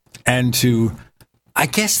history, and I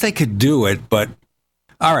guess they could do it, but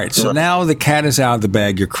all right, so now the cat is out of the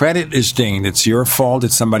bag. Your credit is dinged. It's your fault.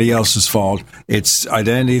 It's somebody else's fault. It's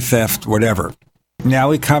identity theft, whatever.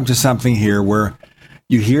 Now we come to something here where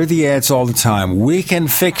you hear the ads all the time. We can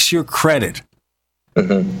fix your credit.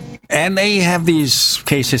 Mm-hmm. And they have these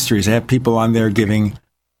case histories. They have people on there giving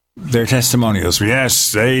their testimonials.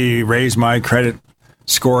 Yes, they raised my credit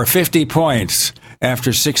score 50 points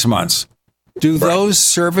after 6 months. Do those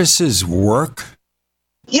services work?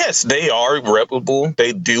 Yes, they are reputable.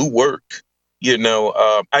 They do work.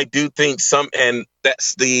 I do think and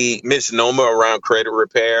that's the misnomer around credit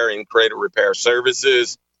repair and credit repair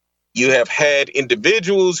services. You have had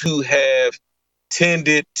individuals who have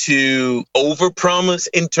tended to overpromise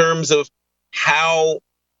in terms of how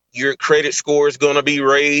your credit score is going to be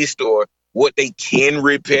raised or what they can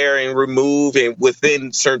repair and remove, and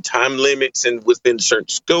within certain time limits and within certain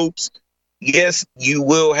scopes. Yes, you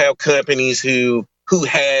will have companies who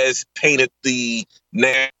has painted the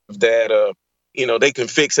narrative that they can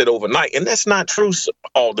fix it overnight, and that's not true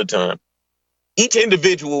all the time. Each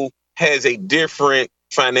individual has a different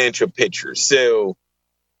financial picture. So,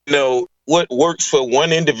 what works for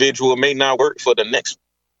one individual may not work for the next.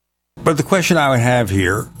 But the question I would have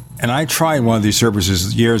here, And I tried one of these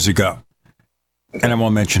services years ago. And I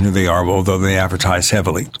won't mention who they are, although they advertise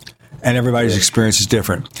heavily. And everybody's experience is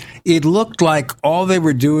different. It looked like all they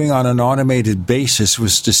were doing on an automated basis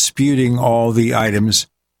was disputing all the items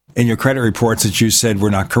in your credit reports that you said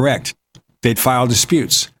were not correct. They'd file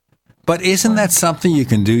disputes. But isn't that something you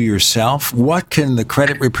can do yourself? What can the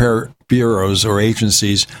credit repair bureaus or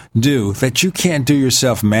agencies do that you can't do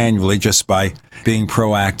yourself manually just by being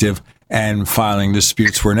proactive and filing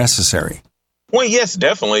disputes where necessary? Well, yes,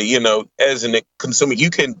 definitely. You know, as a consumer, you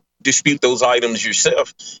can dispute those items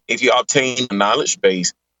yourself if you obtain a knowledge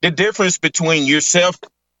base. The difference between yourself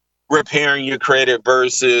repairing your credit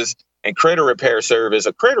versus a credit repair service,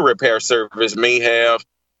 a credit repair service may have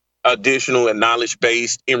additional and knowledge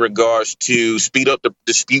base in regards to speed up the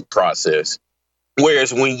dispute process.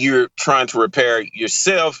 Whereas when you're trying to repair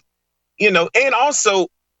yourself, you know, and also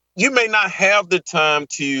you may not have the time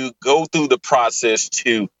to go through the process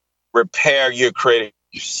to repair your credit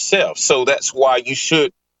yourself. So that's why you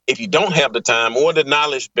should, if you don't have the time or the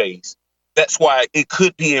knowledge base, that's why it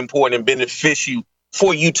could be important and beneficial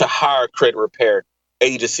for you to hire a credit repair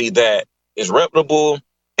agency that is reputable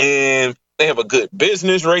and they have a good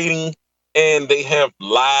business rating and they have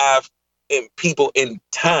live and people in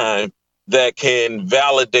time that can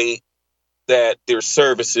validate that their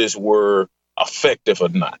services were effective or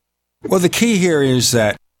not. Well, the key here is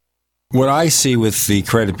that what I see with the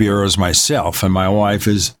credit bureaus myself and my wife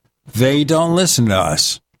is they don't listen to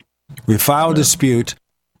us. We file a dispute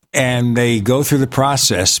and they go through the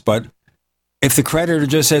process, but if the creditor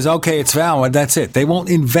just says, okay, it's valid, that's it. They won't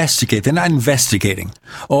investigate. They're not investigating.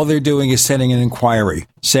 All they're doing is sending an inquiry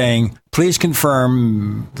saying, please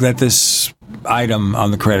confirm that this item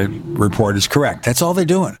on the credit report is correct. That's all they're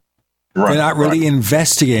doing. Right, they're not really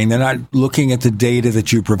investigating. They're not looking at the data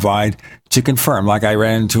that you provide to confirm. Like I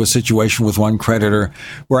ran into a situation with one creditor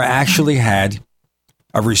where I actually had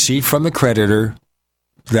a receipt from the creditor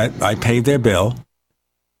that I paid their bill.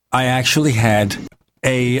 I actually had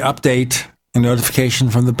a update, a notification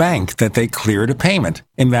from the bank that they cleared a payment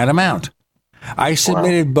in that amount. I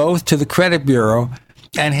submitted both to the credit bureau,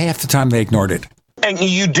 and half the time they ignored it. And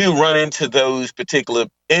you do run into those particular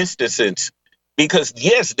instances because,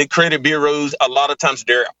 yes, the credit bureaus, a lot of times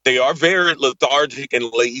they are very lethargic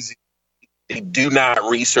and lazy. They do not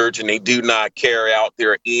research and they do not carry out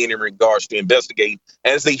their end in regards to investigating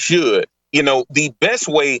as they should. You know, the best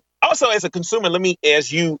way, also as a consumer,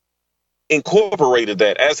 as you incorporated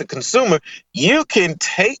that, as a consumer, you can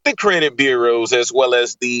take the credit bureaus as well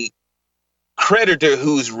as the creditor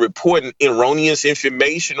who's reporting erroneous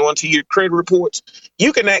information onto your credit reports.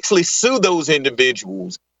 You can actually sue those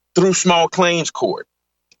individuals through small claims court,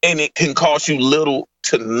 and it can cost you little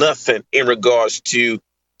to nothing in regards to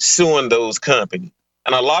suing those companies.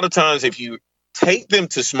 And a lot of times, if you take them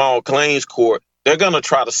to small claims court, they're going to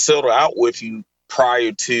try to settle out with you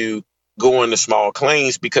prior to going to small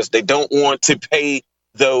claims because they don't want to pay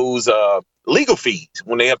those legal fees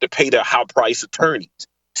when they have to pay their high price attorneys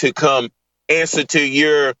to come answer to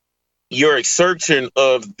your assertion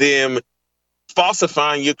of them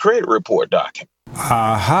falsifying your credit report document.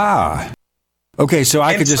 Aha. Okay, so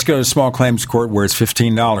I could just go to small claims court where it's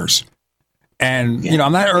 $15. And, you know,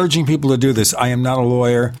 I'm not urging people to do this. I am not a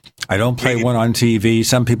lawyer. I don't play one on TV.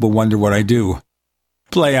 Some people wonder what I do.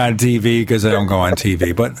 Play on TV because I don't go on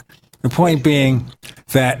TV. But the point being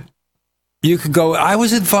that you could go, I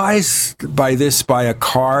was advised by a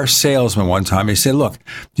car salesman one time. He said, look,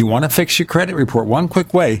 you want to fix your credit report? One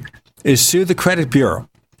quick way is sue the credit bureau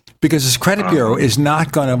because this credit bureau is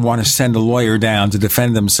not going to want to send a lawyer down to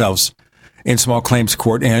defend themselves in small claims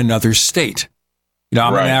court in another state. You know,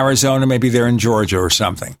 I'm in Arizona, maybe they're in Georgia or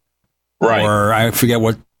something. Right. Or I forget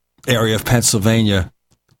what area of Pennsylvania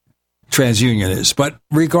TransUnion is. But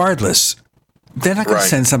regardless, they're not going to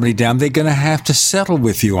send somebody down. They're going to have to settle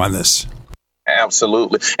with you on this.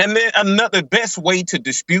 Absolutely. And then another best way to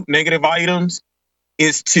dispute negative items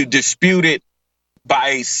is to dispute it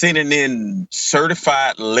by sending in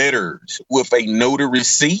certified letters with a notary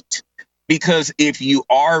receipt. Because if you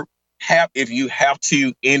have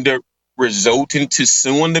to end up resulting to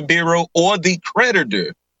suing the bureau or the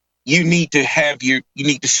creditor, you need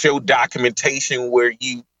to show documentation where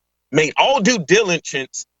you made all due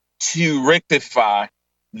diligence to rectify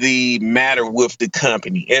the matter with the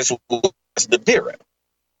company as well as the bureau.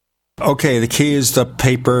 Okay, the key is the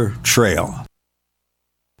paper trail.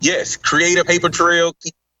 Yes, create a paper trail,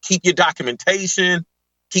 keep your documentation,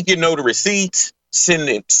 keep your notary receipts,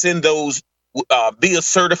 send those via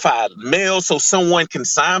certified mail so someone can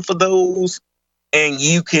sign for those, and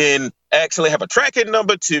you can actually have a tracking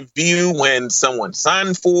number to view when someone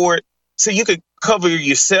signed for it. So you could cover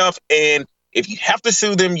yourself. And if you have to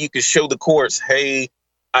sue them, you can show the courts, hey,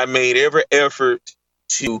 I made every effort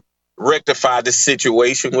to rectify the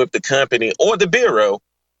situation with the company or the bureau,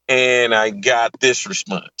 and I got this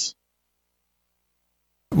response.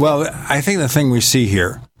 Well, I think the thing we see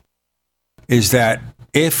here is that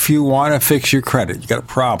if you want to fix your credit, you got a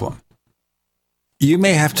problem, you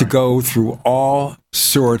may have to go through all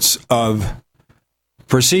sorts of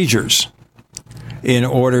procedures in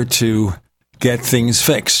order to get things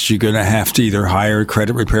fixed. You're going to have to either hire a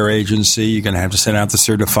credit repair agency. You're going to have to send out the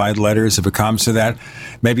certified letters if it comes to that.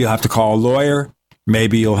 Maybe you'll have to call a lawyer.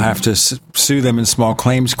 Maybe you'll have to sue them in small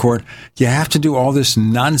claims court. You have to do all this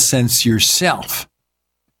nonsense yourself.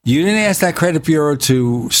 You didn't ask that credit bureau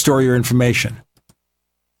to store your information.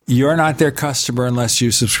 You're not their customer unless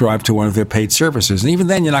you subscribe to one of their paid services. And even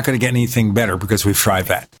then, you're not going to get anything better because we've tried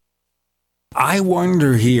that. I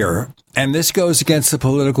wonder here, and this goes against the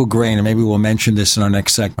political grain, and maybe we'll mention this in our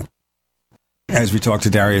next segment as we talk to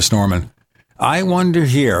Darius Norman. I wonder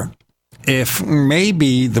here if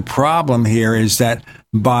maybe the problem here is that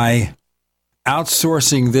by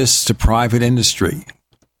outsourcing this to private industry,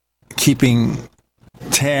 keeping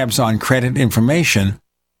tabs on credit information,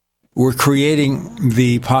 we're creating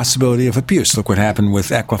the possibility of abuse. Look what happened with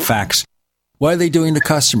Equifax. What are they doing to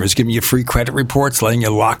customers? Giving you free credit reports, letting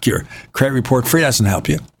you lock your credit report free doesn't help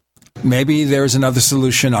you. Maybe there's another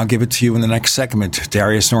solution. I'll give it to you in the next segment.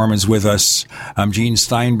 Darius Norman's with us. I'm Gene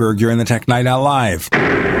Steinberg. You're in the Tech Night Owl Live.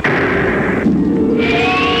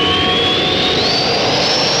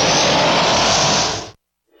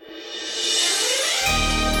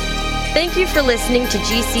 Thank you for listening to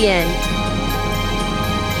GCN.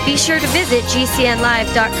 Be sure to visit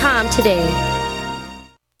GCNlive.com today.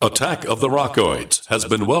 Attack of the Rockoids has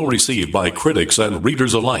been well received by critics and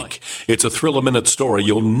readers alike. It's a thrill-a-minute story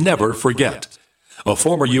you'll never forget. A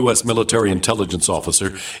former U.S. military intelligence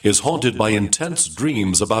officer is haunted by intense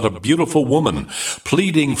dreams about a beautiful woman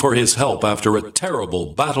pleading for his help after a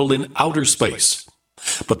terrible battle in outer space.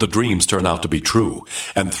 But the dreams turn out to be true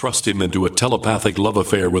and thrust him into a telepathic love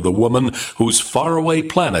affair with a woman whose faraway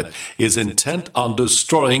planet is intent on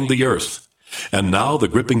destroying the Earth. And now the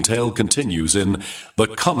gripping tale continues in The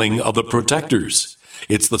Coming of the Protectors.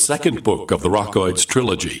 It's the second book of the Rockoids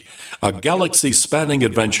trilogy, a galaxy-spanning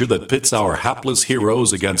adventure that pits our hapless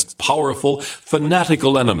heroes against powerful,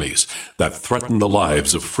 fanatical enemies that threaten the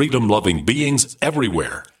lives of freedom-loving beings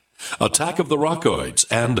everywhere. Attack of the Rockoids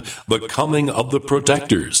and The Coming of the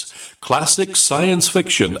Protectors. Classic science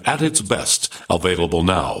fiction at its best, available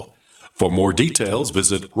now. For more details,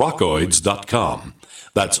 visit rockoids.com.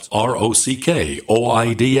 That's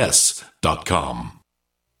ROCKOIDS.com.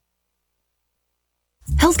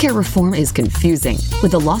 Healthcare reform is confusing.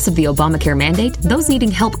 With the loss of the Obamacare mandate, those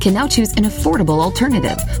needing help can now choose an affordable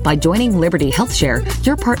alternative. By joining Liberty HealthShare,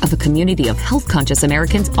 you're part of a community of health-conscious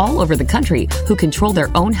Americans all over the country who control their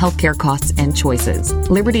own healthcare costs and choices.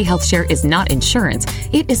 Liberty HealthShare is not insurance.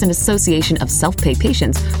 It is an association of self-pay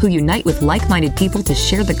patients who unite with like-minded people to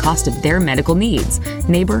share the cost of their medical needs.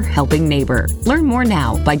 Neighbor helping neighbor. Learn more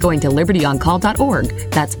now by going to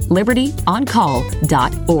libertyoncall.org. That's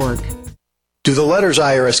libertyoncall.org. Do the letters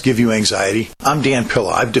IRS give you anxiety? I'm Dan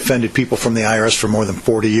Pilla. I've defended people from the IRS for more than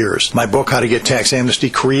 40 years. My book, How to Get Tax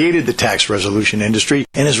Amnesty, created the tax resolution industry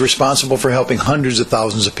and is responsible for helping hundreds of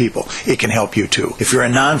thousands of people. It can help you too. If you're a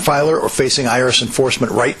non-filer or facing IRS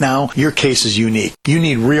enforcement right now, your case is unique. You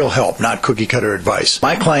need real help, not cookie-cutter advice.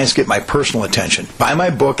 My clients get my personal attention. Buy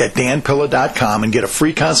my book at danpilla.com and get a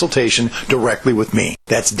free consultation directly with me.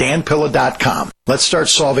 That's danpilla.com. Let's start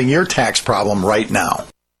solving your tax problem right now.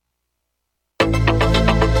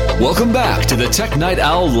 Welcome back to the Tech Night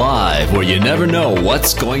Owl Live, where you never know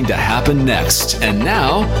what's going to happen next. And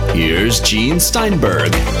now, here's Gene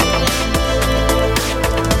Steinberg.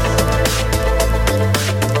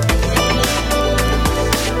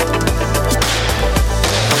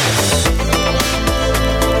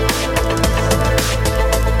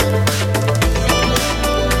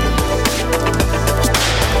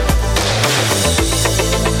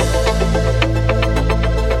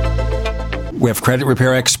 We have credit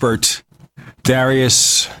repair expert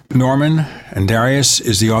Darius Norman, and Darius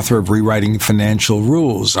is the author of Rewriting Financial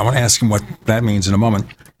Rules. I want to ask him what that means in a moment.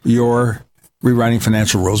 You're rewriting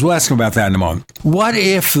financial rules. We'll ask him about that in a moment. What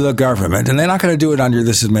if the government, and they're not going to do it under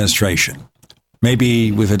this administration,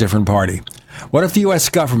 maybe with a different party, what if the U.S.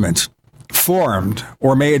 government formed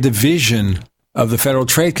or made a division of the Federal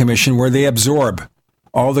Trade Commission where they absorb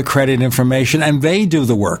all the credit information and they do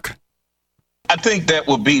the work? I think that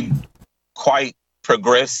would be quite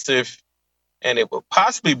progressive, and it will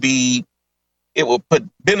possibly be, it will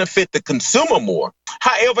benefit the consumer more.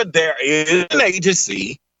 However, there is an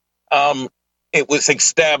agency. It was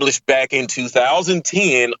established back in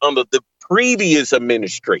 2010 under the previous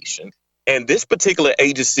administration. And this particular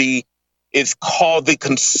agency is called the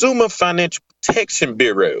Consumer Financial Protection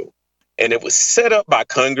Bureau. And it was set up by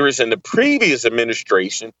Congress and the previous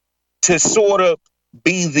administration to sort of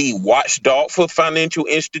be the watchdog for financial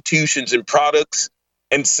institutions and products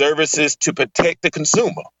and services to protect the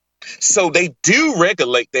consumer. So they do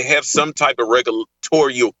regulate. They have some type of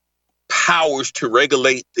regulatory powers to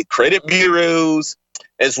regulate the credit bureaus,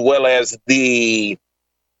 as well as the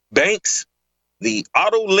banks, the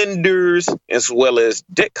auto lenders, as well as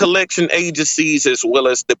debt collection agencies, as well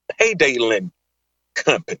as the payday lending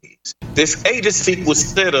companies. This agency was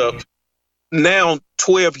set up now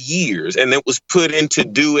 12 years, and it was put in to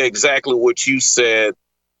do exactly what you said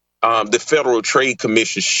the Federal Trade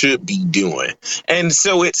Commission should be doing. And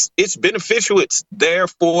so it's beneficial. It's there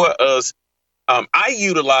for us. I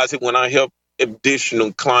utilize it when I help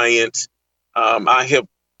additional clients. I help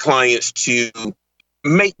clients to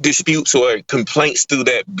make disputes or complaints through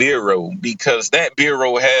that bureau, because that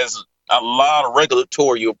bureau has a lot of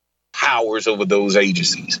regulatory powers over those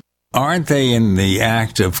agencies. Aren't they in the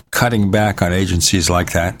act of cutting back on agencies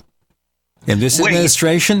like that in this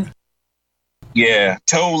administration? Yeah,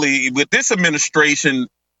 totally. With this administration,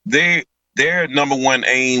 their number one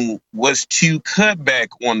aim was to cut back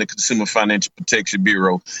on the Consumer Financial Protection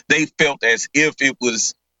Bureau. They felt as if it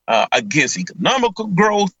was against economical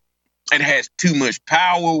growth and has too much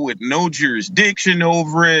power with no jurisdiction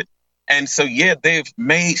over it. And so, yeah, they've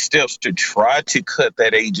made steps to try to cut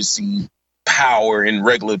that agency power and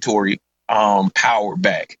regulatory power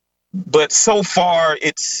back. But so far,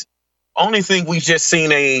 it's only thing we've just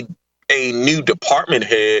seen a new department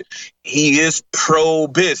head. He is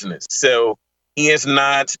pro-business. So he has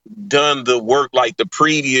not done the work like the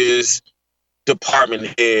previous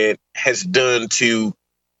department head has done to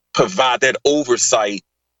provide that oversight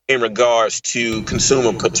in regards to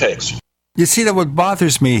consumer protection. You see, that what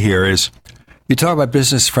bothers me here is you talk about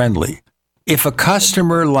business friendly. If a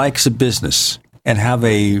customer likes a business and how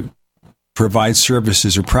they provide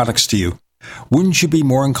services or products to you, wouldn't you be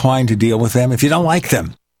more inclined to deal with them? If you don't like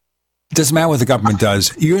them, it doesn't matter what the government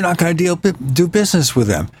does, you're not going to do business with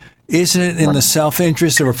them. Isn't it in the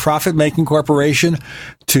self-interest of a profit-making corporation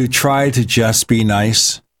to try to just be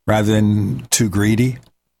nice rather than too greedy?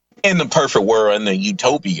 In the perfect world, in the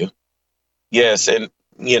utopia, yes, and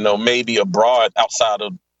maybe abroad outside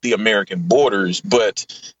of the American borders, but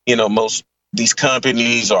most these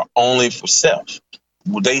companies are only for self.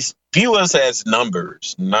 They view us as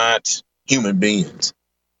numbers, not human beings.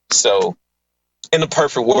 So, in the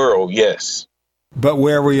perfect world, yes. But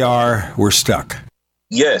where we are, we're stuck.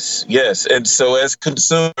 Yes. And so as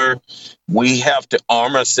consumer, we have to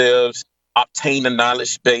arm ourselves, obtain a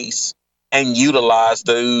knowledge base, and utilize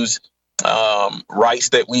those rights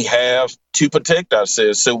that we have to protect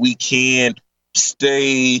ourselves so we can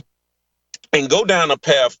stay and go down a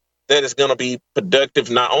path that is going to be productive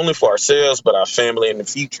not only for ourselves, but our family in the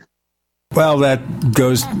future. Well, that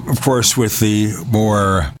goes, of course, with the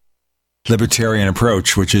more libertarian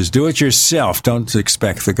approach, which is do it yourself. Don't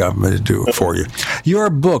expect the government to do it for you. Your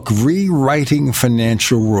book, Rewriting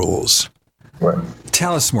Financial Rules. Right.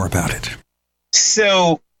 Tell us more about it.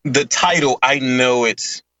 So the title, I know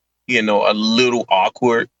it's, a little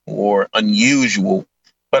awkward or unusual,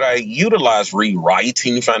 but I utilize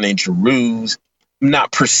rewriting financial rules,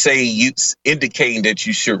 not per se indicating that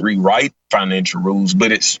you should rewrite financial rules,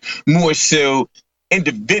 but it's more so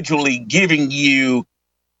individually giving you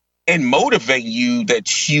and motivate you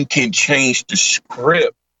that you can change the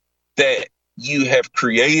script that you have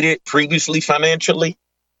created previously financially.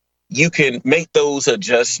 You can make those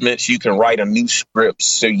adjustments. You can write a new script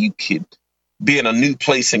so you can be in a new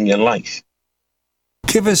place in your life.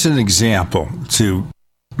 Give us an example to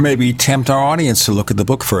maybe tempt our audience to look at the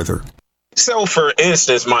book further. So, for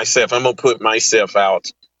instance, myself, I'm going to put myself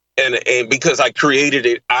out, and because I created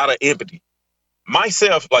it out of empathy.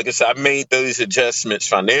 Myself, like I said, I made those adjustments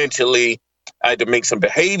financially. I had to make some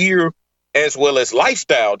behavior as well as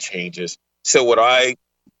lifestyle changes. So like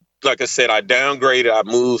I said, I downgraded. I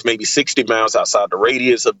moved maybe 60 miles outside the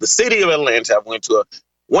radius of the city of Atlanta. I went to a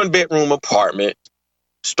one-bedroom apartment,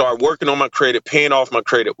 started working on my credit, paying off my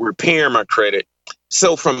credit, repairing my credit.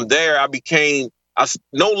 So from there, I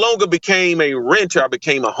no longer became a renter. I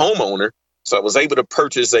became a homeowner. So I was able to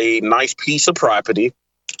purchase a nice piece of property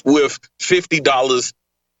with $50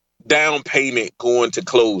 down payment going to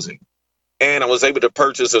closing. And I was able to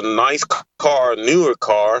purchase a nice car, a newer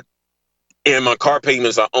car, and my car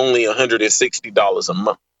payments are only $160 a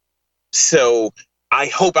month. So I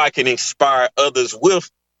hope I can inspire others with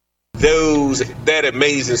that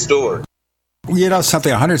amazing story. You know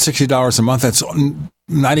something, $160 a month, that's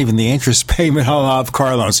not even the interest payment on a lot of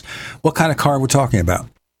car loans. What kind of car are we talking about?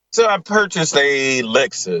 So I purchased a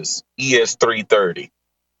Lexus ES330.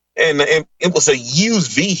 And it was a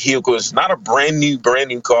used vehicle. It's not a brand new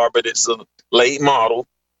car, but it's a late model,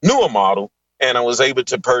 newer model. And I was able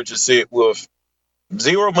to purchase it with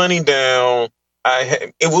zero money down.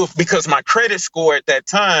 It was because my credit score at that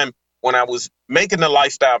time, when I was making the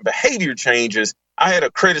lifestyle behavior changes, I had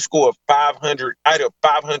a credit score of 500. I had a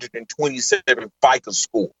 527 FICO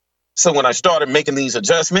score. So when I started making these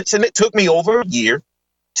adjustments, and it took me over a year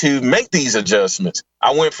to make these adjustments,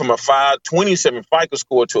 I went from a 527 FICO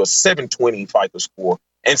score to a 720 FICO score.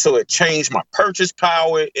 And so it changed my purchase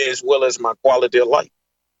power as well as my quality of life.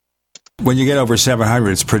 When you get over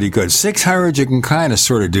 700, it's pretty good. 600, you can kind of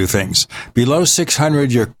sort of do things. Below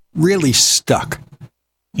 600, you're really stuck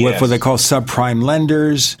with what they call subprime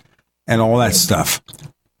lenders and all that stuff.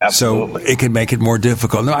 Absolutely. So it can make it more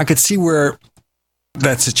difficult. Now, I could see where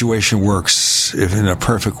that situation works if in a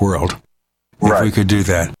perfect world, if we could do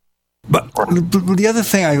that. But the other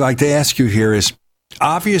thing I'd like to ask you here is,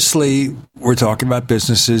 obviously, we're talking about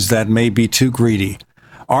businesses that may be too greedy.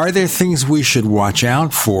 Are there things we should watch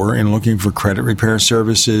out for in looking for credit repair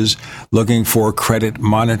services, looking for credit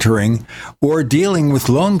monitoring, or dealing with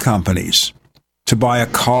loan companies to buy a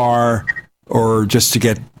car or just to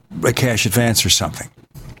get a cash advance or something?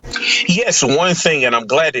 Yes, one thing, and I'm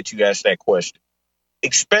glad that you asked that question,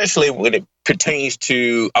 especially when it pertains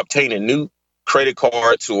to obtaining new credit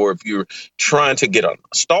cards, or if you're trying to get an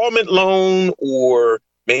installment loan or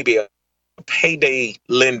maybe a payday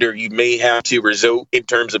lender, you may have to resort in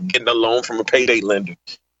terms of getting a loan from a payday lender.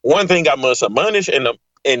 One thing I must admonish and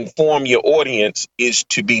inform your audience is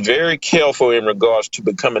to be very careful in regards to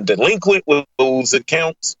becoming delinquent with those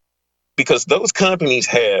accounts, because those companies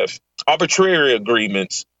have arbitrary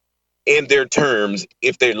agreements in their terms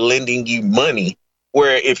if they're lending you money,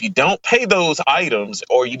 where if you don't pay those items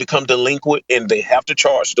or you become delinquent and they have to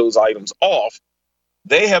charge those items off,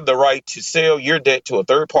 they have the right to sell your debt to a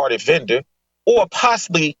third-party vendor or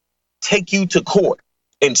possibly take you to court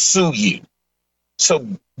and sue you. So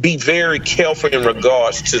be very careful in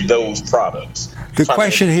regards to those products. The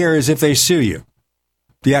question here is, if they sue you,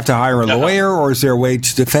 do you have to hire a lawyer, or is there a way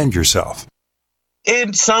to defend yourself?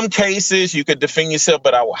 In some cases, you could defend yourself,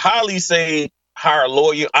 but I would highly say hire a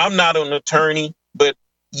lawyer. I'm not an attorney, but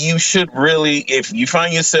you should really, if you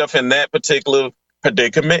find yourself in that particular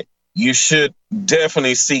predicament, you should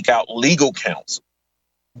definitely seek out legal counsel.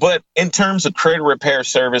 But in terms of credit repair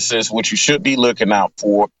services, what you should be looking out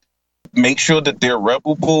for, make sure that they're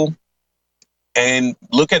reputable and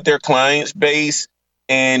look at their clients base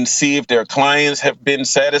and see if their clients have been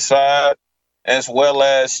satisfied, as well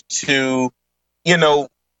as to, you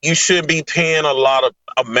should be paying a lot of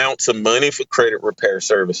amounts of money for credit repair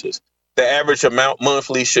services. The average amount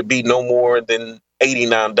monthly should be no more than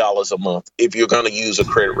 $89 a month if you're going to use a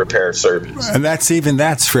credit repair service. And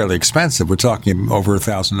that's fairly expensive. We're talking over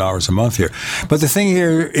 $1,000 a month here. But the thing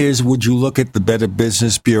here is, would you look at the Better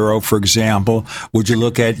Business Bureau, for example? Would you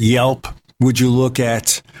look at Yelp? Would you look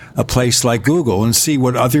at a place like Google and see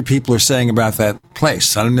what other people are saying about that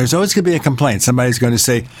place? I mean, there's always going to be a complaint. Somebody's going to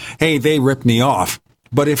say, hey, they ripped me off.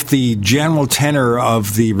 But if the general tenor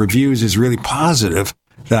of the reviews is really positive,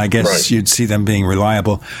 then I guess you'd see them being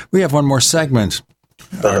reliable. We have one more segment.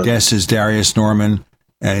 Our guest is Darius Norman,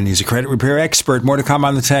 and he's a credit repair expert. More to come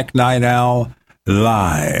on the Tech Night Owl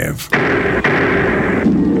Live.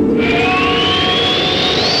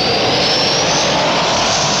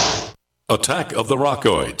 Attack of the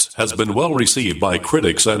Rockoids has been well received by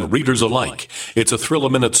critics and readers alike. It's a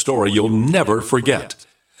thrill-a-minute story you'll never forget.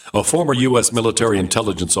 A former U.S. military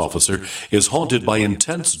intelligence officer is haunted by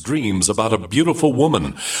intense dreams about a beautiful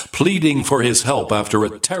woman pleading for his help after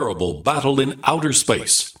a terrible battle in outer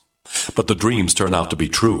space. But the dreams turn out to be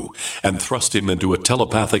true and thrust him into a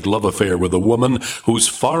telepathic love affair with a woman whose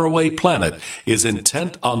faraway planet is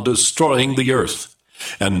intent on destroying the Earth.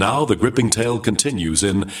 And now the gripping tale continues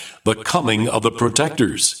in The Coming of the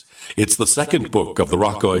Protectors. It's the second book of the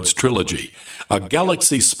Rockoids trilogy, a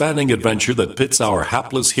galaxy-spanning adventure that pits our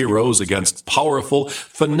hapless heroes against powerful,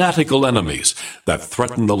 fanatical enemies that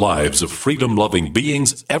threaten the lives of freedom-loving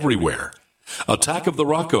beings everywhere. Attack of the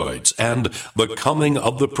Rockoids and The Coming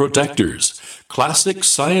of the Protectors, classic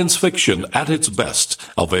science fiction at its best,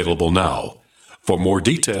 available now. For more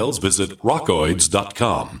details, visit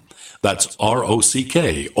rockoids.com. That's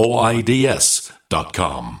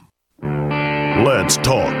ROCKOIDS.com. Let's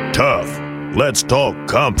talk tough. Let's talk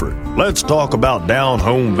comfort. Let's talk about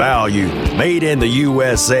down-home value. Made in the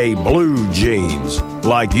USA blue jeans,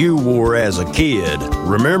 like you wore as a kid.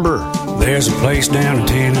 Remember? There's a place down in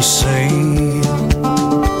Tennessee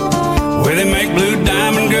where they make blue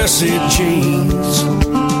diamond gusset jeans.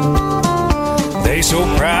 They so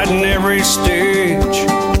pride in every stitch.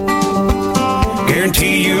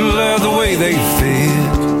 Guarantee you love the way they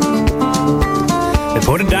fit. They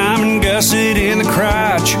put a diamond gusset in the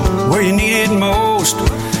crotch where you need it most.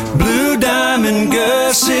 Blue diamond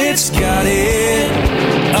gussets got it,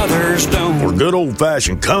 others don't. For good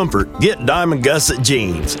old-fashioned comfort, get Diamond Gusset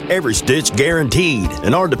jeans. Every stitch guaranteed.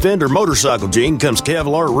 And our Defender motorcycle jean comes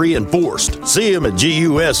Kevlar reinforced. See them at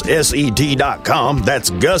GUSSET.com. That's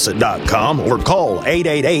gusset.com. Or call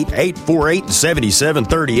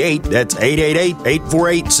 888-848-7738. That's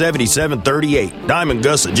 888-848-7738. Diamond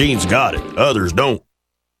Gusset jeans got it, others don't.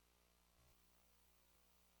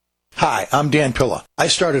 Hi, I'm Dan Pilla. I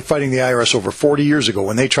started fighting the IRS over 40 years ago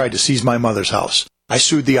when they tried to seize my mother's house. I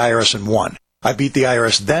sued the IRS and won. I beat the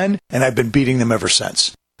IRS then, and I've been beating them ever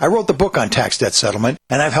since. I wrote the book on tax debt settlement,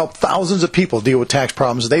 and I've helped thousands of people deal with tax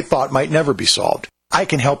problems they thought might never be solved. I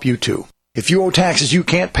can help you too. If you owe taxes you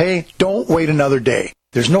can't pay, don't wait another day.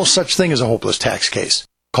 There's no such thing as a hopeless tax case.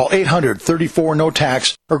 Call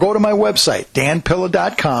 800-34-NO-TAX or go to my website,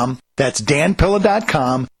 danpilla.com. That's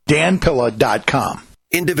danpilla.com, danpilla.com.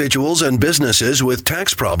 Individuals and businesses with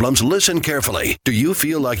tax problems, listen carefully. Do you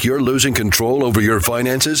feel like you're losing control over your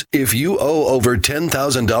finances? If you owe over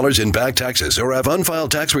 $10,000 in back taxes or have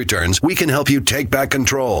unfiled tax returns, we can help you take back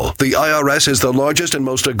control. The IRS is the largest and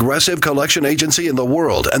most aggressive collection agency in the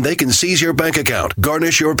world, and they can seize your bank account,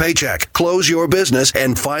 garnish your paycheck, close your business,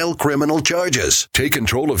 and file criminal charges. Take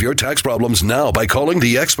control of your tax problems now by calling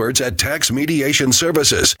the experts at Tax Mediation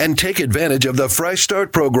Services and take advantage of the Fresh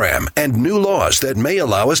Start program and new laws that may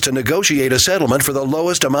allow us to negotiate a settlement for the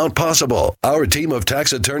lowest amount possible. Our team of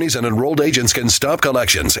tax attorneys and enrolled agents can stop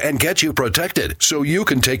collections and get you protected so you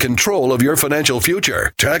can take control of your financial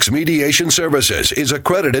future. Tax Mediation Services is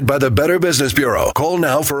accredited by the Better Business Bureau. Call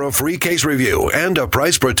now for a free case review and a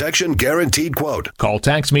price protection guaranteed quote. Call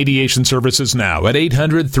Tax Mediation Services now at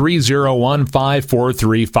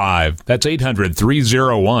 800-301-5435. That's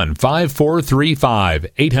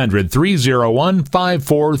 800-301-5435.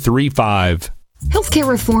 800-301-5435. Healthcare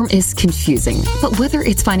reform is confusing, but whether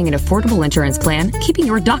it's finding an affordable insurance plan, keeping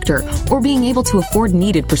your doctor, or being able to afford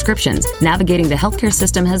needed prescriptions, navigating the healthcare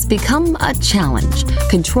system has become a challenge.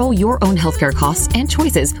 Control your own healthcare costs and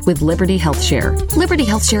choices with Liberty HealthShare. Liberty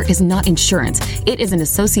HealthShare is not insurance. It is an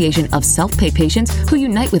association of self-pay patients who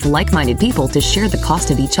unite with like-minded people to share the cost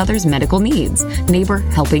of each other's medical needs. Neighbor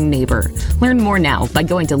helping neighbor. Learn more now by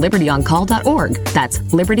going to libertyoncall.org. That's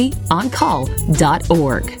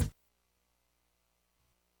libertyoncall.org.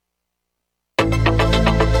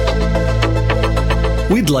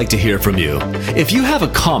 We'd like to hear from you. If you have a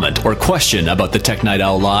comment or question about the Tech Night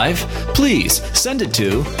Owl Live, please send it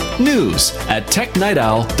to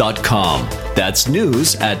news@technightowl.com. That's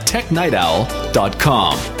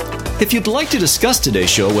news@technightowl.com. If you'd like to discuss today's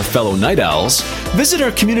show with fellow night owls, visit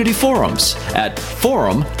our community forums at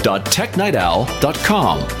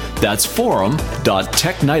forum.technightowl.com. That's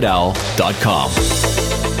forum.technightowl.com.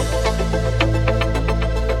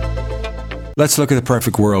 Let's look at the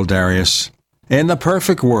perfect world, Darius. In the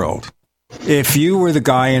perfect world, if you were the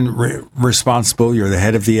guy responsible, you're the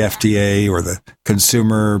head of the FDA or the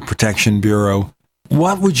Consumer Protection Bureau,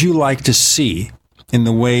 what would you like to see in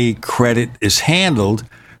the way credit is handled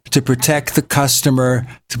to protect the customer,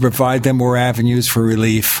 to provide them more avenues for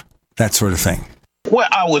relief, that sort of thing? Well,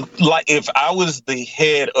 I would like, if I was the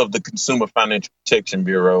head of the Consumer Financial Protection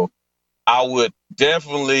Bureau, I would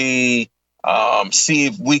definitely see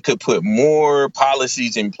if we could put more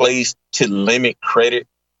policies in place to limit credit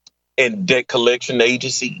and debt collection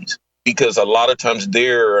agencies, because a lot of times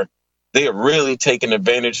they're really taking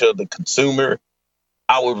advantage of the consumer.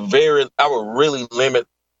 I would really limit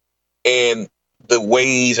and the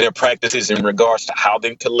ways and practices in regards to how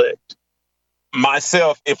they collect.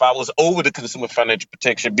 Myself, if I was over the Consumer Financial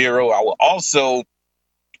Protection Bureau, I would also,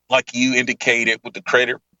 like you indicated with the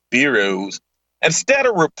credit bureaus, instead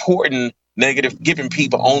of reporting negative, giving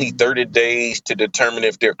people only 30 days to determine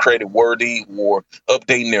if they're credit worthy or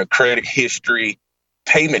updating their credit history,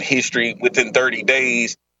 payment history within 30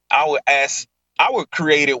 days, I would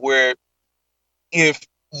create it where a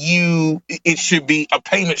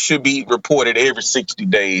payment should be reported every 60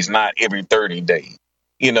 days, not every 30 days,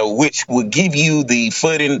 which would give you the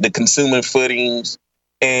footing, the consumer footings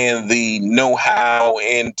and the know-how,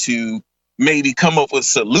 and to maybe come up with a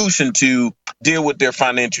solution to deal with their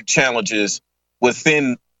financial challenges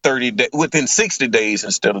within within 60 days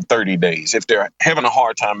instead of 30 days if they're having a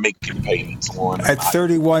hard time making payments. At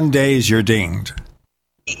 31 days, you're dinged.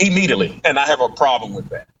 Immediately, and I have a problem with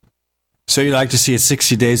that. So you like to see it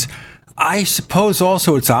 60 days. I suppose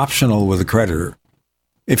also it's optional with a creditor.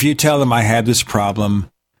 If you tell them I had this problem,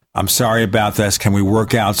 I'm sorry about this, can we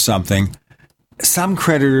work out something? Some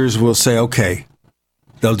creditors will say, okay,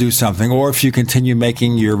 they'll do something. Or if you continue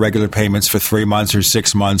making your regular payments for 3 months or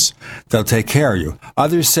 6 months, they'll take care of you.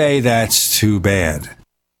 Others say that's too bad.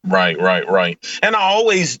 Right. And I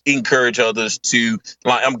always encourage others to,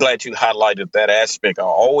 I'm glad you highlighted that aspect. I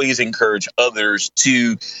always encourage others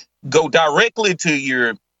to go directly to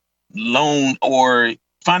your loan or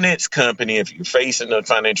finance company if you're facing a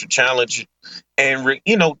financial challenge and,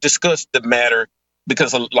 discuss the matter.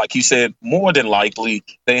 Because like you said, more than likely,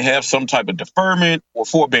 they have some type of deferment or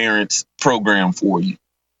forbearance program for you.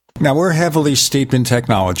 Now, we're heavily steeped in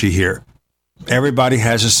technology here. Everybody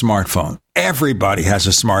has a smartphone. Everybody has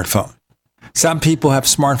a smartphone. Some people have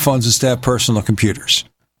smartphones instead of personal computers.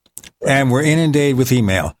 And we're inundated with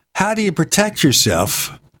email. How do you protect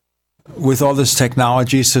yourself with all this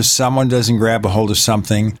technology so someone doesn't grab a hold of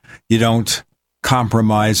something, you don't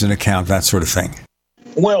compromise an account, that sort of thing?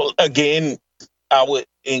 Well, again, I would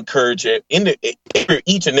encourage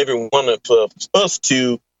each and every one of us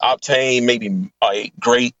to obtain maybe a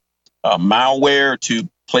great malware to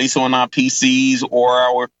place on our PCs or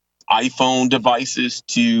our iPhone devices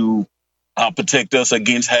to protect us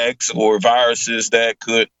against hacks or viruses that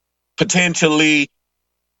could potentially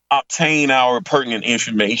obtain our pertinent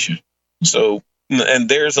information. So, and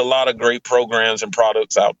there's a lot of great programs and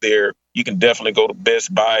products out there. You can definitely go to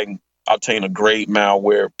Best Buy and obtain a great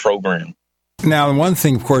malware program. Now, one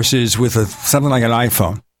thing, of course, is with something like an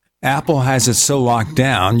iPhone, Apple has it so locked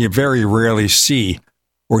down, you very rarely see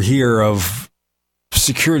or hear of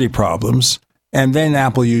security problems, and then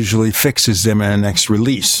Apple usually fixes them in the next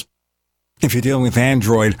release. If you're dealing with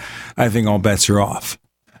Android, I think all bets are off.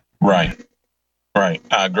 Right. I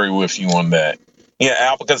agree with you on that. Yeah,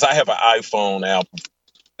 Apple, because I have an iPhone,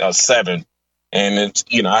 Apple 7, and it's,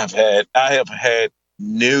 I have had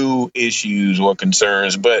new issues or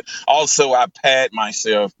concerns, but also I pad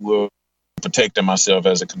myself with protecting myself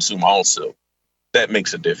as a consumer also. That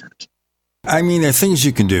makes a difference. I mean, there are things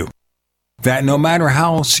you can do that no matter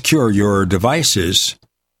how secure your device is,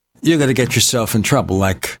 you're going to get yourself in trouble,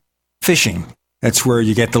 like phishing. That's where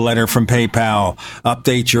you get the letter from PayPal,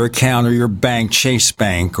 update your account or your bank, Chase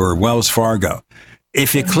Bank or Wells Fargo.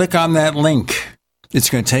 If you click on that link, it's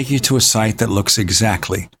going to take you to a site that looks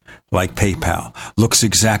exactly like PayPal, looks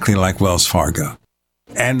exactly like Wells Fargo.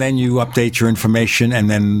 And then you update your information and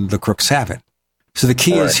then the crooks have it. So the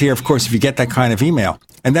key is here, of course, if you get that kind of email.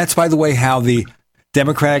 And that's, by the way, how the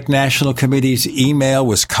Democratic National Committee's email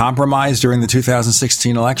was compromised during the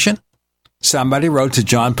 2016 election. Somebody wrote to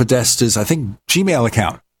John Podesta's, I think, Gmail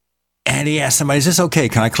account. And he asked somebody, is this okay?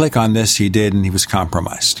 Can I click on this? He did, and he was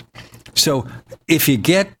compromised. So if you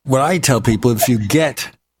get, what I tell people, if you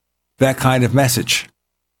get that kind of message,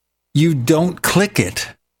 you don't click it.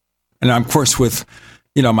 And of course, with,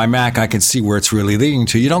 my Mac, I can see where it's really leading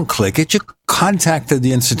to. You don't click it. You contact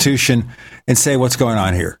the institution and say, what's going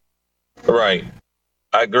on here? Right.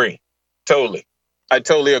 I agree. Totally. I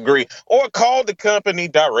totally agree. Or call the company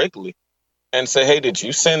directly and say, hey, did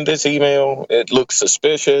you send this email? It looks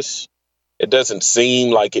suspicious. It doesn't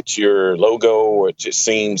seem like it's your logo, or it just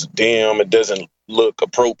seems dim. It doesn't look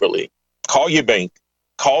appropriately. Call your bank,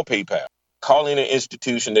 call PayPal, call in an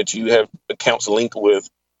institution that you have accounts linked with,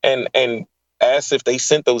 and ask if they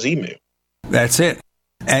sent those emails. That's it.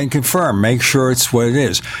 And confirm, make sure it's what it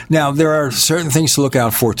is. Now, there are certain things to look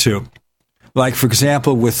out for, too. Like, for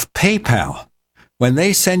example, with PayPal, when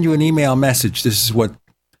they send you an email message, this is what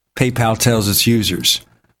PayPal tells its users.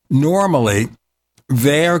 Normally,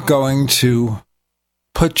 they're going to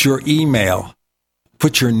put your email,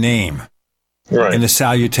 put your name in the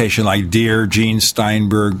salutation, like Dear Gene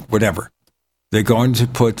Steinberg, whatever. They're going to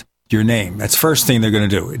put your name. That's the first thing they're going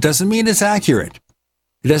to do. It doesn't mean it's accurate.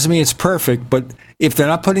 It doesn't mean it's perfect, but if they're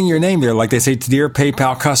not putting your name there, like they say, Dear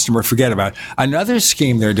PayPal customer, forget about it. Another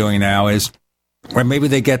scheme they're doing now is where maybe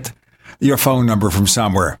they get your phone number from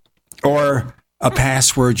somewhere or a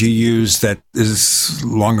password you use that is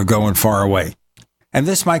long ago and far away. And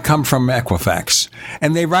this might come from Equifax.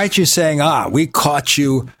 And they write you saying, we caught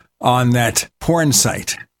you on that porn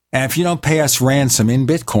site. And if you don't pay us ransom in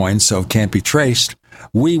Bitcoin, so it can't be traced,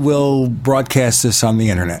 we will broadcast this on the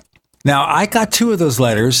internet. Now, I got 2 of those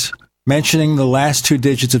letters mentioning the last 2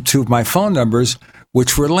 digits of 2 of my phone numbers,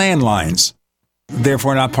 which were landlines,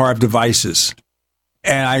 therefore not part of devices.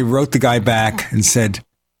 And I wrote the guy back and said,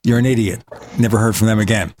 you're an idiot. Never heard from them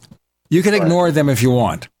again. You can ignore them if you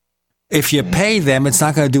want. If you pay them, it's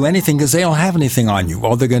not going to do anything because they don't have anything on you.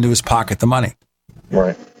 All they're going to do is pocket the money.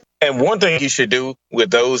 Right. And one thing you should do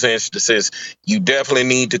with those instances, you definitely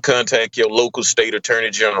need to contact your local state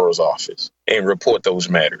attorney general's office and report those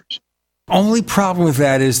matters. Only problem with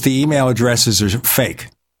that is the email addresses are fake.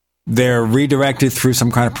 They're redirected through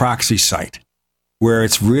some kind of proxy site where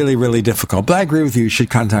it's really, really difficult. But I agree with you. You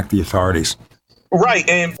should contact the authorities. Right.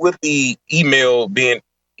 And with the email being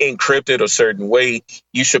encrypted a certain way,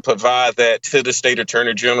 you should provide that to the state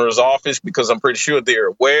attorney general's office because I'm pretty sure they're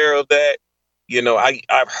aware of that. You know,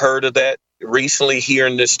 I've heard of that recently here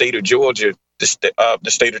in the state of Georgia. The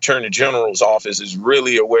state attorney general's office is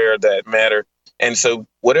really aware of that matter. And so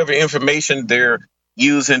whatever information they're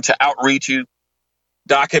using to outreach you,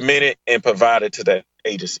 document it and provide it to that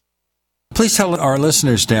agency. Please tell our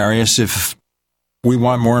listeners, Darius, if we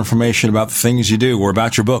want more information about the things you do or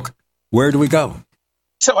about your book, where do we go?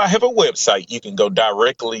 So I have a website you can go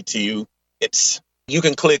directly to. You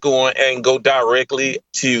can click on and go directly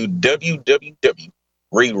to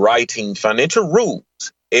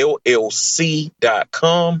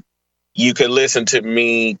www.rewritingfinancialrules.llc.com. You can listen to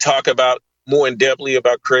me talk about more in depthly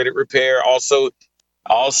about credit repair. Also,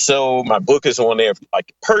 my book is on there if you'd like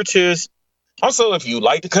to purchase. Also, if you'd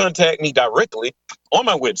like to contact me directly on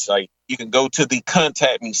my website, you can go to the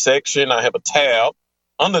Contact Me section. I have a tab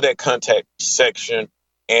under that Contact section,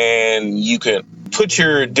 and you can put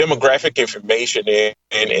your demographic information in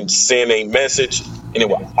and send a message, and it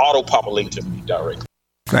will auto-populate to me directly.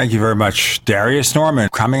 Thank you very much, Darius Norman,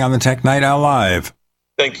 coming on the Tech Night Owl Live.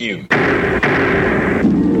 Thank you.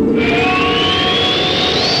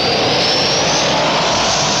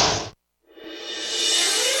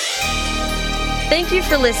 Thank you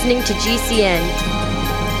for listening to GCN.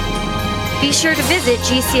 Be sure to visit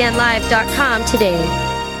GCNlive.com today.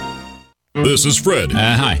 This is Fred.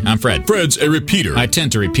 Hi, I'm Fred. Fred's a repeater. I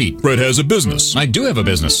tend to repeat. Fred has a business. I do have a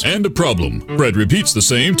business. And a problem. Fred repeats the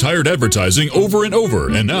same tired advertising over and over,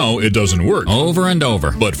 and now it doesn't work. Over and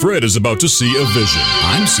over. But Fred is about to see a vision.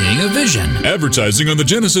 I'm seeing a vision. Advertising on the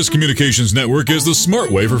Genesis Communications Network is the smart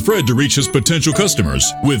way for Fred to reach his potential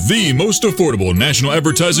customers with the most affordable national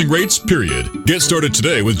advertising rates, period. Get started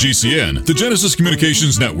today with GCN, the Genesis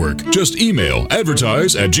Communications Network. Just email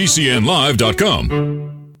advertise@gcnlive.com.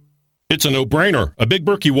 It's a no-brainer. A Big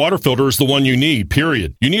Berkey water filter is the one you need,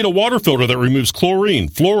 period. You need a water filter that removes chlorine,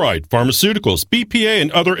 fluoride, pharmaceuticals, BPA,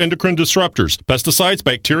 and other endocrine disruptors, pesticides,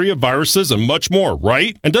 bacteria, viruses, and much more,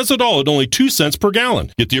 right? And does it all at only 2 cents per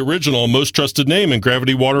gallon. Get the original and most trusted name in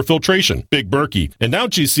gravity water filtration, Big Berkey. And now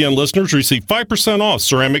GCN listeners receive 5% off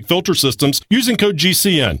ceramic filter systems using code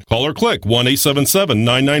GCN. Call or click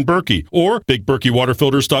 1-877-99-BERKEY or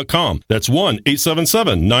BigBerkeyWaterFilters.com. That's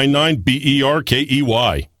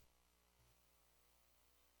 1-877-99-BERKEY.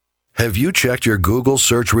 Have you checked your Google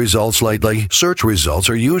search results lately? Search results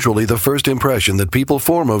are usually the first impression that people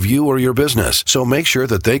form of you or your business, so make sure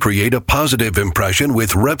that they create a positive impression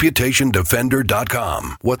with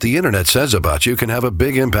ReputationDefender.com. What the internet says about you can have a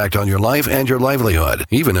big impact on your life and your livelihood,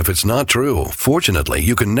 even if it's not true. Fortunately,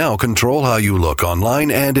 you can now control how you look online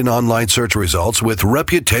and in online search results with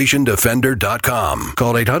ReputationDefender.com.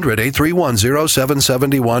 Call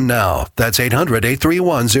 800-831-0771 now. That's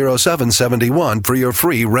 800-831-0771 for your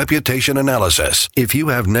free reputation analysis. If you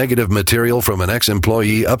have negative material from an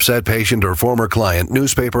ex-employee, upset patient, or former client,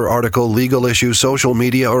 newspaper article, legal issue, social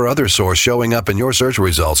media, or other source showing up in your search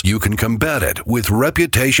results, you can combat it with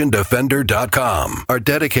ReputationDefender.com. Our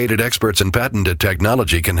dedicated experts in patented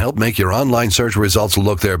technology can help make your online search results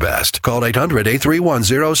look their best. Call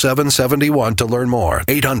 800-831-0771 to learn more.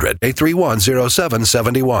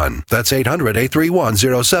 800-831-0771. That's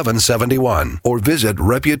 800-831-0771. Or visit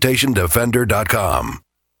ReputationDefender.com.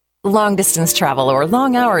 Long-distance travel or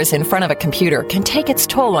long hours in front of a computer can take its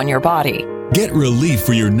toll on your body. Get relief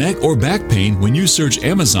for your neck or back pain when you search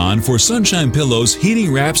Amazon for Sunshine Pillows,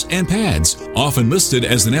 heating wraps, and pads, often listed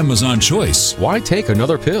as an Amazon choice. Why take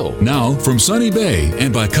another pill? Now, from Sunny Bay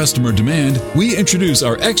and by customer demand, we introduce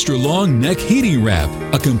our extra long neck heating wrap,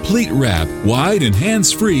 a complete wrap, wide and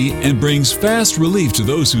hands-free, and brings fast relief to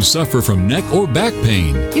those who suffer from neck or back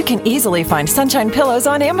pain. You can easily find Sunshine Pillows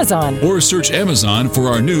on Amazon. Or search Amazon for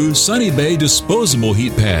our new Sunny Bay disposable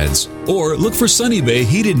heat pads. Or look for Sunny Bay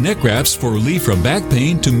heated neck wraps for relief from back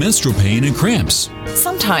pain to menstrual pain and cramps.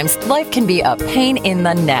 Sometimes life can be a pain in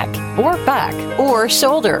the neck, or back, or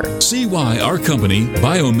shoulder. See why our company,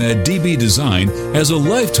 Biomed DB Design, has a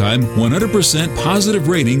lifetime 100% positive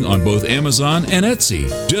rating on both Amazon and Etsy.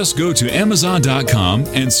 Just go to Amazon.com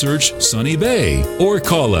and search Sunny Bay, or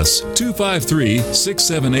call us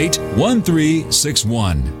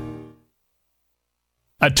 253-678-1361.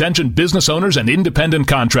 Attention business owners and independent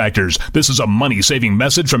contractors. This is a money-saving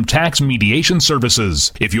message from Tax Mediation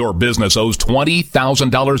Services. If your business owes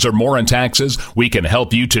 $20,000 or more in taxes, we can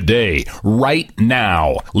help you today, right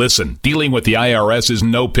now. Listen, dealing with the IRS is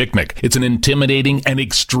no picnic. It's an intimidating and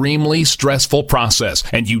extremely stressful process,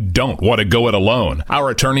 and you don't want to go it alone.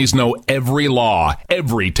 Our attorneys know every law,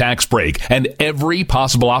 every tax break, and every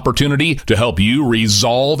possible opportunity to help you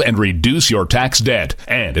resolve and reduce your tax debt.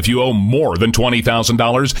 And if you owe more than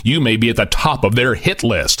 $20,000, you may be at the top of their hit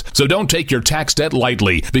list. So don't take your tax debt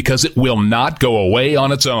lightly, because it will not go away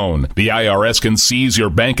on its own. The IRS can seize your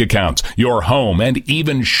bank accounts, your home, and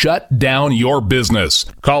even shut down your business.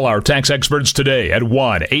 Call our tax experts today at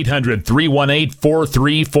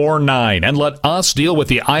 1-800-318-4349 and let us deal with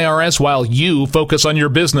the IRS while you focus on your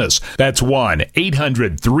business. That's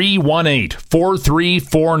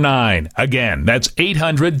 1-800-318-4349. Again, that's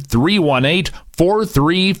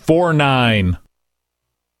 800-318-4349.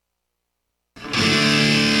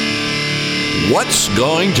 What's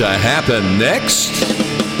going to happen next?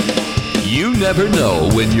 You never know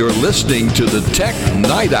when you're listening to the Tech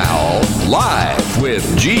Night Owl live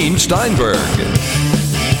with Gene Steinberg.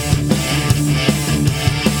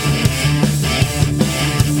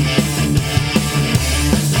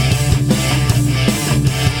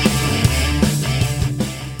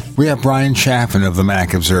 We have Brian Chaffin of the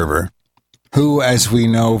Mac Observer, who, as we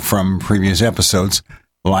know from previous episodes,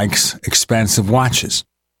 likes expensive watches.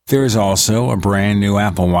 There is also a brand new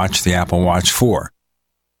Apple Watch, the Apple Watch 4,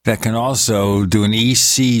 that can also do an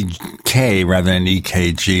ECG rather than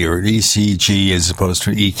EKG, or ECG as opposed to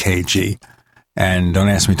an EKG. And don't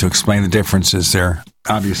ask me to explain the differences. They're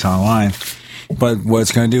obvious online. But what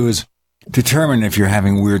it's going to do is determine if you're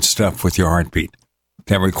having weird stuff with your heartbeat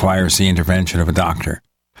that requires the intervention of a doctor.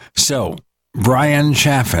 So, Brian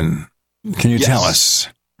Chaffin, can you tell us,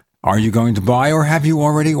 are you going to buy or have you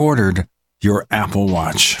already ordered your Apple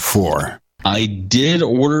Watch 4? I did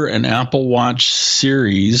order an Apple Watch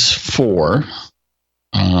Series 4.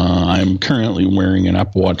 I'm currently wearing an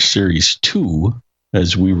Apple Watch Series 2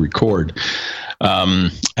 as we record. I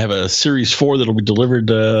have a Series 4 that'll be delivered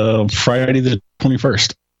Friday the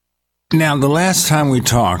 21st. Now, the last time we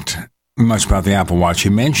talked much about the Apple Watch, you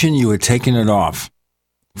mentioned you had taken it off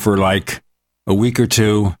for like a week or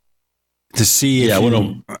two to see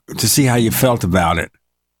to see how you felt about it.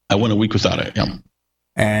 I went a week without it. Yeah.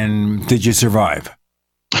 And did you survive?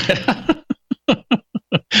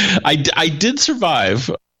 I did survive.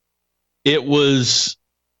 It was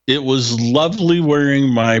lovely wearing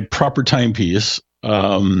my proper timepiece.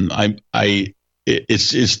 It's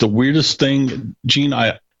the weirdest thing, Gene.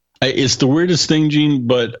 It's the weirdest thing, Gene.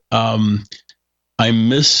 But I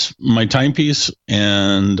miss my timepiece,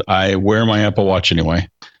 and I wear my Apple Watch anyway.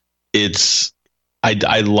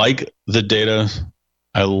 I like the data.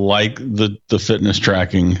 I like the fitness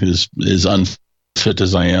tracking, is unfit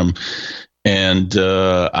as I am, and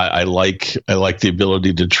I like the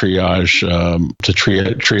ability to triage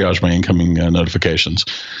my incoming notifications.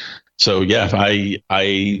 So yeah,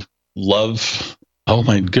 I love. Oh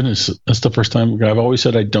my goodness, that's the first time I've always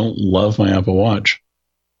said I don't love my Apple Watch.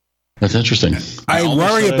 That's interesting. I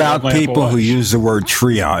worry about people who use the word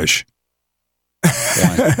triage.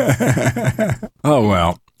 Oh,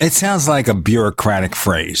 well, it sounds like a bureaucratic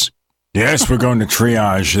phrase. Yes, we're going to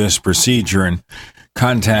triage this procedure and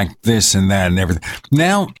contact this and that and everything.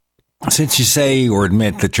 Now, since you say or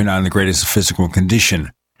admit that you're not in the greatest physical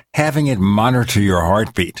condition, having it monitor your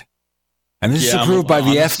heartbeat. And this is approved by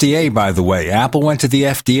the FDA, by the way. Apple went to the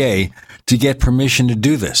FDA to get permission to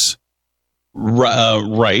do this.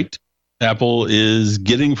 Right. Apple is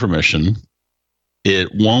getting permission. It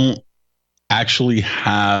won't actually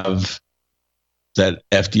have that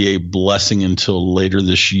FDA blessing until later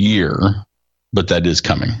this year, but that is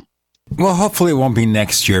coming. Well, hopefully it won't be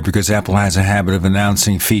next year, because Apple has a habit of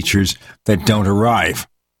announcing features that don't arrive,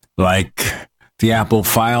 like the Apple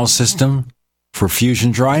file system for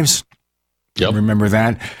Fusion drives. Yep. Remember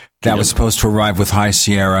that? That was supposed to arrive with High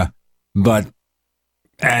Sierra, but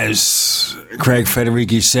as Craig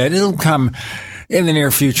Federighi said, it'll come in the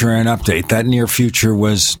near future, an update. That near future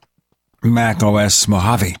was Mac OS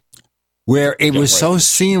Mojave, where it was so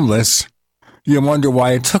seamless, you wonder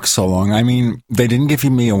why it took so long. I mean, they didn't give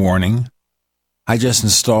me a warning. I just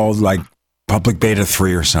installed like Public Beta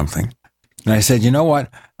 3 or something. And I said, you know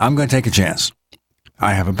what? I'm going to take a chance.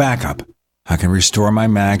 I have a backup. I can restore my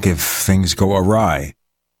Mac if things go awry.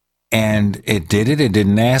 And it did it. It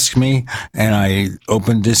didn't ask me. And I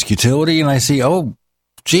opened Disk Utility and I see, oh,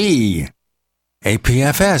 gee,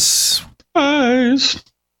 APFS. Nice.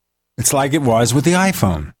 It's like it was with the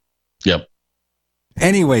iPhone. Yep.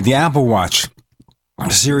 Anyway, the Apple Watch.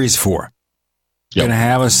 Series 4. Going to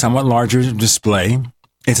have a somewhat larger display.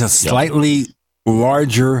 It's a slightly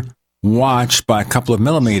larger watch by a couple of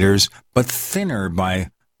millimeters, but thinner by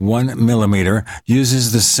 1 millimeter.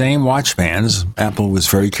 Uses the same watch bands. Apple was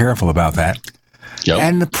very careful about that.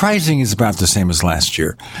 And the pricing is about the same as last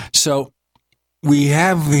year. So we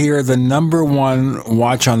have here the number one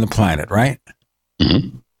watch on the planet, right?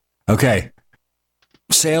 Mm-hmm. Okay.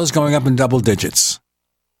 Sales going up in double digits.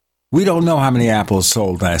 We don't know how many Apples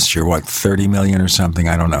sold last year. What, 30 million or something?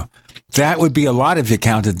 I don't know. That would be a lot if you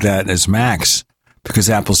counted that as Macs, because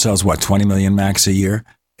Apple sells, 20 million Macs a year?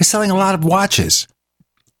 They're selling a lot of watches.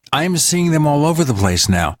 I'm seeing them all over the place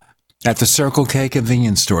now. At the Circle K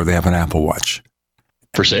convenience store, they have an Apple Watch.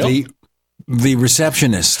 For sale? The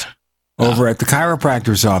receptionist over at the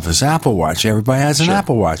chiropractor's office, Apple Watch. Everybody has an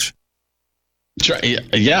Apple Watch. Sure.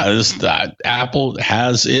 Yeah, Apple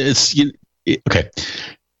has... okay.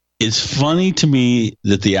 It's funny to me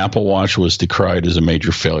that the Apple Watch was decried as a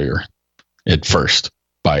major failure at first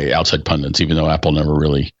by outside pundits, even though Apple never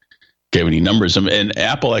really gave any numbers. And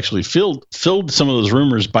Apple actually filled some of those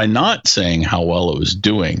rumors by not saying how well it was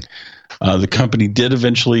doing. The company did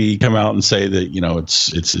eventually come out and say that,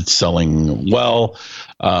 it's selling well.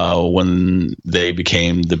 When they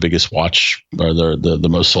became the biggest watch, or the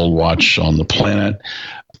most sold watch on the planet,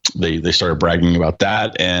 they started bragging about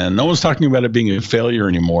that, and no one's talking about it being a failure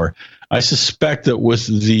anymore. I suspect that with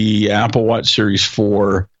the Apple Watch Series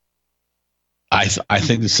 4, I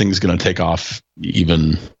think this thing's going to take off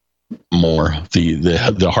even more.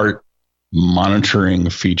 The heart monitoring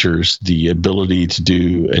features, the ability to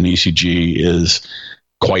do an ECG is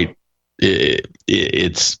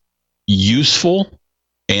it's useful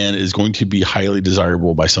and is going to be highly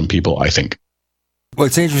desirable by some people, I think.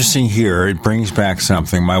 What's interesting here, it brings back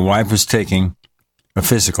something. My wife was taking a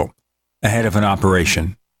physical ahead of an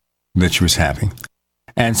operation that she was having.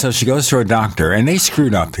 And so she goes to her doctor, and they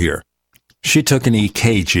screwed up here. She took an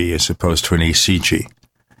EKG as opposed to an ECG.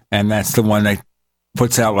 And that's the one that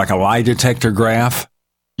puts out like a lie detector graph.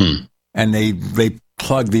 And they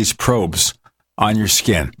plug these probes on your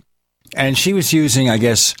skin. And she was using, I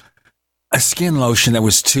guess, a skin lotion that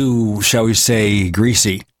was too, shall we say,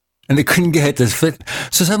 greasy. And they couldn't get it to fit.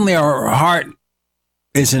 So suddenly our heart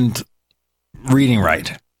isn't reading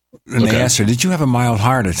right. And they asked her, did you have a mild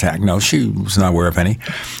heart attack? No, she was not aware of any.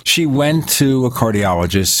 She went to a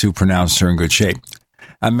cardiologist who pronounced her in good shape.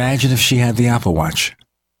 Imagine if she had the Apple Watch.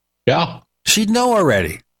 Yeah. She'd know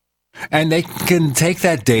already. And they can take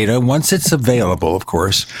that data, once it's available, of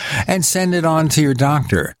course, and send it on to your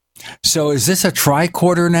doctor. So is this a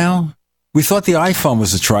tricorder now? We thought the iPhone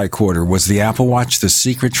was a tricorder. Was the Apple Watch the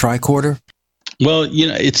secret tricorder? Well,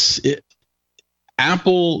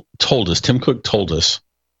 Apple told us, Tim Cook told us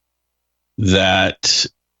that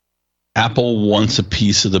Apple wants a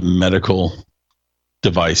piece of the medical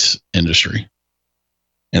device industry.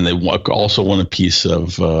 And they also want a piece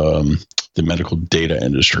of the medical data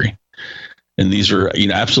industry. And these are,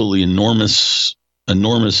 absolutely enormous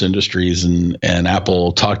industries. And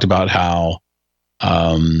Apple talked about how,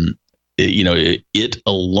 it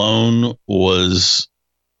alone was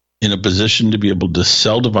in a position to be able to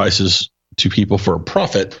sell devices to people for a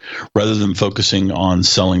profit rather than focusing on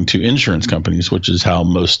selling to insurance companies, which is how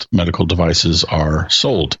most medical devices are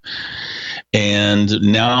sold. And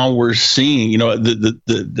now we're seeing,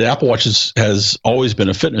 the Apple Watch has always been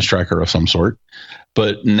a fitness tracker of some sort,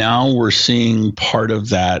 but now we're seeing part of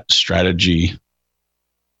that strategy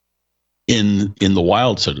in the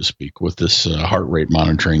wild, so to speak, with this heart rate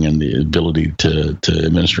monitoring and the ability to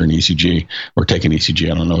administer an ECG or take an ECG.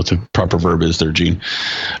 I don't know what the proper verb is there, Gene.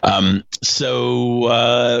 I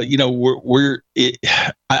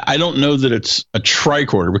don't know that it's a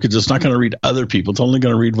tricorder because it's not going to read other people. It's only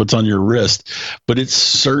going to read what's on your wrist, but it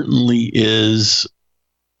certainly is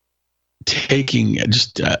taking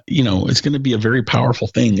it's going to be a very powerful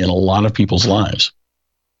thing in a lot of people's lives.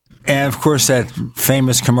 And, of course, that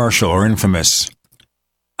famous commercial, or infamous,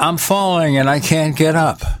 I'm falling and I can't get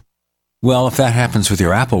up. Well, if that happens with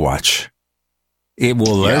your Apple Watch, it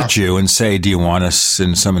will alert you and say, do you want us,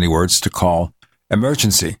 in so many words, to call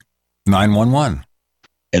emergency 911?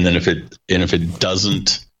 And then if it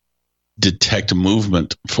doesn't detect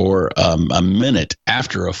movement for a minute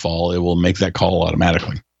after a fall, it will make that call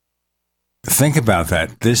automatically. Think about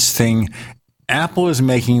that. This thing, Apple is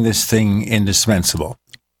making this thing indispensable.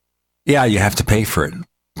 Yeah, you have to pay for it.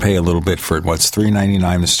 Pay a little bit for it. What's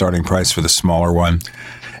 $399 the starting price for the smaller one?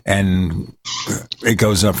 And it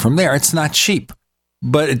goes up from there. It's not cheap,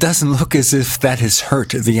 but it doesn't look as if that has hurt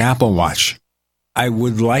the Apple Watch. I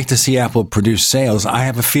would like to see Apple produce sales. I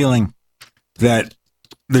have a feeling that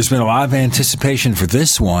There's been a lot of anticipation for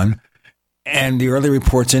this one, and the early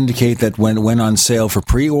reports indicate that when it went on sale for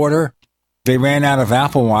pre-order, they ran out of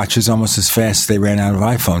Apple Watches almost as fast as they ran out of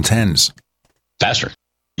iPhone 10s. Faster.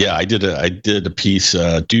 Yeah, I did a piece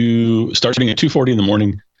starting at 2:40 in the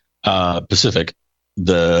morning Pacific.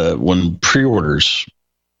 When pre-orders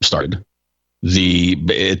started,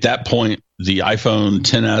 at that point the iPhone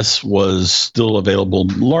XS was still available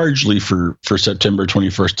largely for September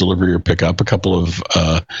 21st delivery or pickup. A couple of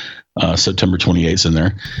September 28th in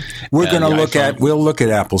there. We'll look at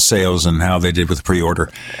Apple sales and how they did with pre-order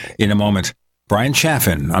in a moment. Brian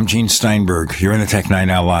Chaffin, I'm Gene Steinberg. You're in the Tech Night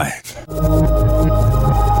Owl Live.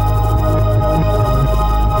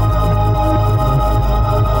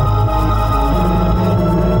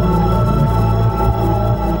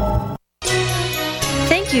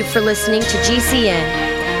 Thank you for listening to GCN.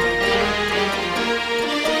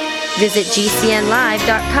 Visit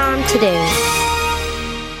GCNlive.com today.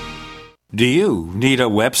 Do you need a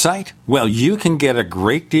website? Well, you can get a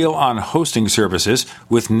great deal on hosting services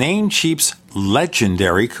with Namecheap's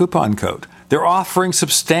legendary coupon code. They're offering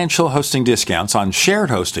substantial hosting discounts on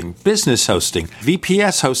shared hosting, business hosting,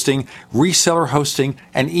 VPS hosting, reseller hosting,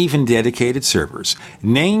 and even dedicated servers.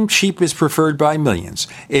 Namecheap is preferred by millions.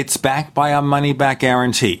 It's backed by a money-back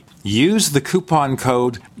guarantee. Use the coupon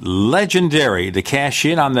code LEGENDARY to cash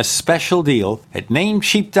in on the special deal at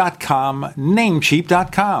Namecheap.com,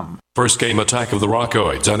 Namecheap.com. First came Attack of the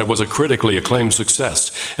Rockoids, and it was a critically acclaimed success.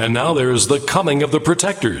 And now there's The Coming of the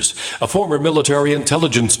Protectors. A former military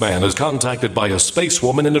intelligence man is contacted by a space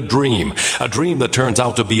woman in a dream that turns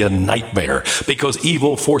out to be a nightmare because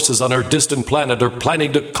evil forces on her distant planet are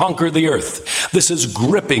planning to conquer the Earth. This is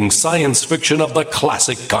gripping science fiction of the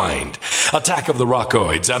classic kind. Attack of the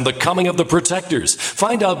Rockoids and The Coming of the Protectors.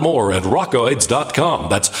 Find out more at rockoids.com.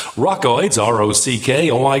 That's Rockoids,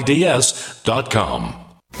 ROCKOIDS.com.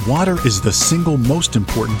 Water is the single most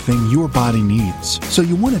important thing your body needs, so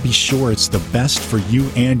you want to be sure it's the best for you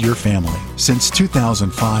and your family. Since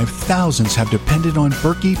 2005, thousands have depended on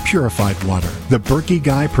Berkey purified water. The Berkey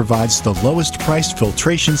Guy provides the lowest priced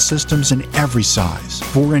filtration systems in every size.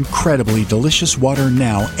 For incredibly delicious water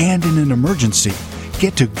now and in an emergency,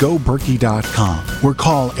 get to GoBerkey.com or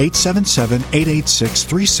call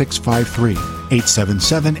 877-886-3653.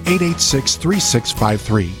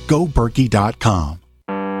 877-886-3653. GoBerkey.com.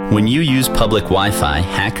 When you use public Wi-Fi,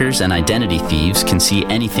 hackers and identity thieves can see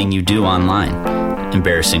anything you do online.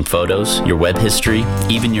 Embarrassing photos, your web history,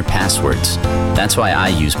 even your passwords. That's why I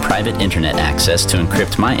use private internet access to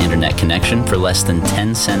encrypt my internet connection for less than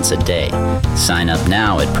 10 cents a day. Sign up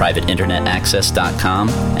now at privateinternetaccess.com,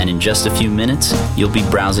 and in just a few minutes, you'll be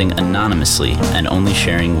browsing anonymously and only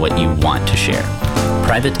sharing what you want to share.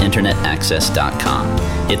 privateinternetaccess.com.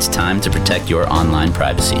 It's time to protect your online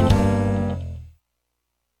privacy.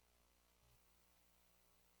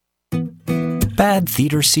 Bad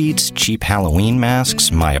theater seats, cheap Halloween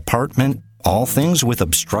masks, my apartment, all things with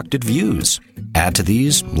obstructed views. Add to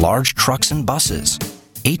these large trucks and buses.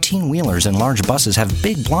 18-wheelers and large buses have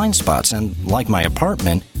big blind spots, and like my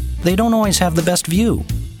apartment, they don't always have the best view.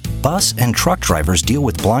 Bus and truck drivers deal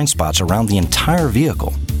with blind spots around the entire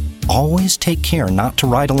vehicle. Always take care not to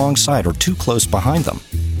ride alongside or too close behind them.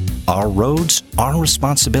 Our roads, our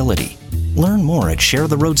responsibility. Learn more at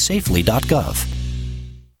sharetheroadsafely.gov.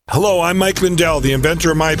 Hello, I'm Mike Lindell, the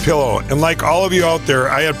inventor of MyPillow, and like all of you out there,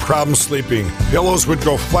 I had problems sleeping. Pillows would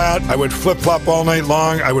go flat, I would flip-flop all night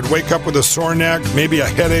long, I would wake up with a sore neck, maybe a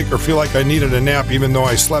headache, or feel like I needed a nap even though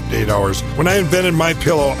I slept 8 hours. When I invented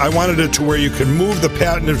MyPillow, I wanted it to where you can move the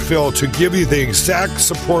patented fill to give you the exact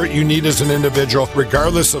support you need as an individual,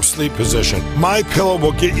 regardless of sleep position. MyPillow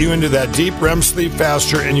will get you into that deep REM sleep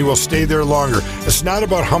faster, and you will stay there longer. It's not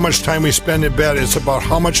about how much time we spend in bed, it's about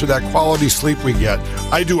how much of that quality sleep we get.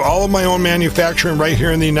 I do all of my own manufacturing right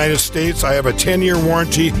here in the United States. I have a 10-year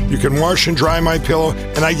warranty. You can wash and dry my pillow,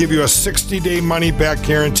 and I give you a 60-day money-back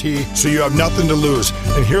guarantee, so you have nothing to lose.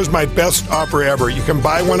 And here's my best offer ever. You can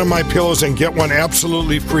buy one of my pillows and get one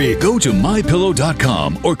absolutely free. Go to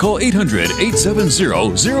MyPillow.com or call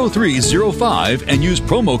 800-870-0305 and use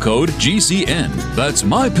promo code GCN. That's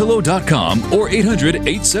MyPillow.com or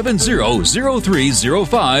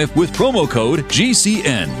 800-870-0305 with promo code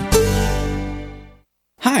GCN.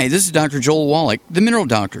 Hi, this is Dr. Joel Wallach, the Mineral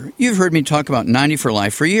Doctor. You've heard me talk about 90 for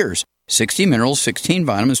Life for years. 60 minerals, 16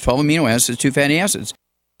 vitamins, 12 amino acids, 2 fatty acids.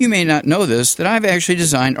 You may not know this, that I've actually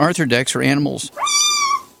designed Arthrodex for animals.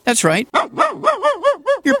 That's right.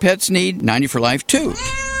 Your pets need 90 for Life too.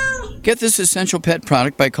 Get this essential pet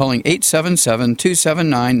product by calling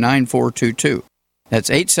 877-279-9422.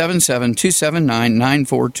 That's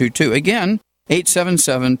 877-279-9422. Again,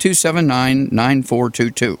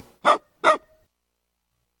 877-279-9422.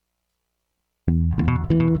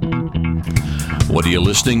 What are you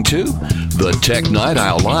listening to? The Tech Night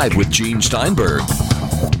Owl Live with Gene Steinberg.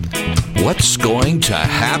 What's going to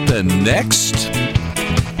happen next?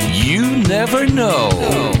 You never know.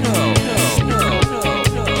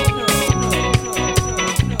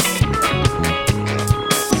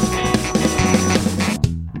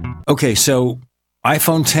 Okay, so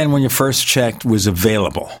iPhone 10, when you first checked, was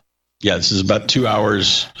available. Yeah, this is about 2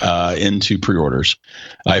 hours into pre-orders.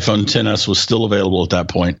 iPhone XS was still available at that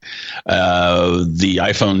point. The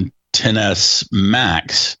iPhone XS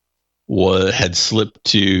Max had slipped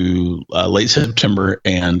to late September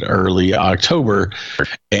and early October,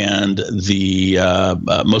 and the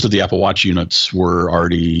most of the Apple Watch units were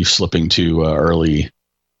already slipping to early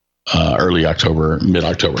October,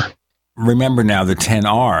 mid-October. Remember now, the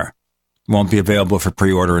 10R won't be available for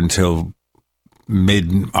pre-order until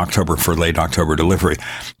mid-October for late October delivery.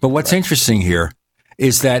 But what's interesting here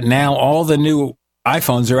is that now all the new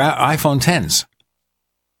iPhones are iPhone 10s.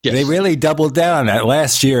 Yes. They really doubled down on that.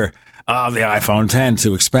 Last year, the iPhone 10,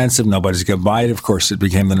 too expensive. Nobody's going to buy it. Of course, it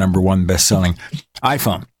became the number one best-selling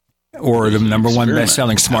iPhone, or the number one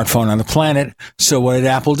best-selling smartphone on the planet. So what did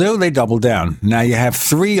Apple do? They doubled down. Now you have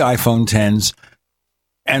 3 iPhone 10s,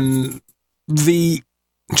 and the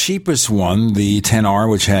cheapest one, the 10R,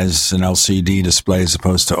 which has an LCD display as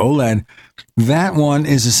opposed to OLED, that one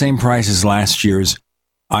is the same price as last year's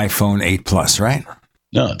iPhone 8 Plus, right?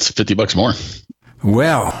 No, it's $50 more.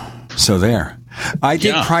 Well, so there. I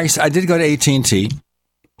did go to AT&T,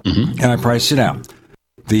 and I priced it out.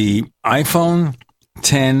 The iPhone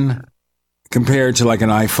 10 compared to like an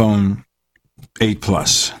iPhone 8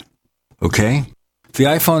 Plus, okay? The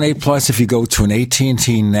iPhone 8 Plus, if you go to an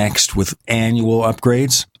AT&T Next with annual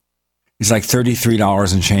upgrades, is like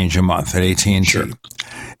 $33 and change a month at AT&T. Sure.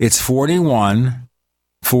 It's $41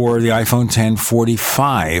 for the iPhone 10,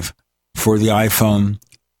 $45 for the iPhone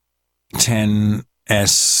 10s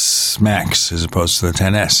Max as opposed to the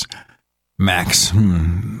 10s Max.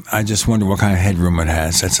 I just wonder what kind of headroom it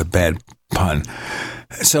has. That's a bad pun.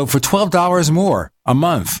 So for $12 more a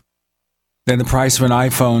month than the price of an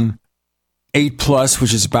iPhone 8 Plus,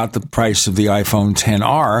 which is about the price of the iPhone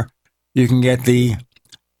 10R, you can get the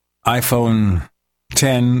iPhone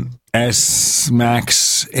 10s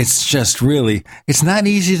Max. It's just really, it's not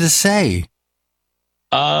easy to say.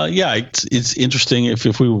 It's interesting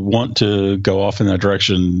if we want to go off in that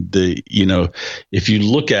direction. If you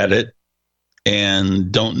look at it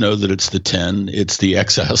and don't know that it's the 10, it's the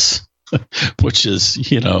XS. Which is,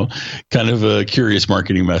 kind of a curious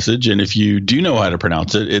marketing message. And if you do know how to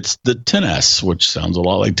pronounce it, it's the 10S, which sounds a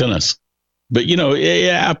lot like tennis. But,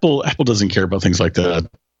 Apple doesn't care about things like that.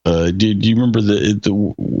 Do you remember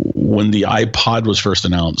when the iPod was first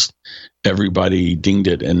announced, everybody dinged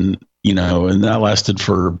it, and that lasted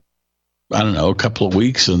for, I don't know, a couple of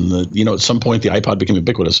weeks. And at some point the iPod became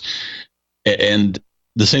ubiquitous, and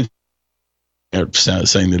the same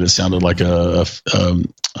saying that it sounded like a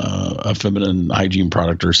feminine hygiene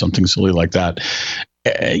product or something silly like that.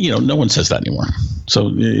 No one says that anymore.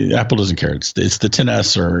 So Apple doesn't care. It's the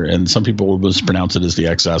 10S, and some people will mispronounce it as the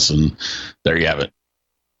XS, and there you have it.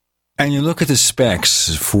 And you look at the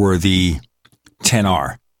specs for the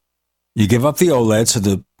 10R. You give up the OLED, so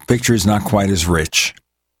the picture is not quite as rich,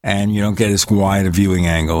 and you don't get as wide a viewing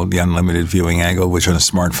angle, the unlimited viewing angle, which on a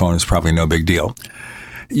smartphone is probably no big deal.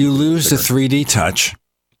 You lose the 3D touch.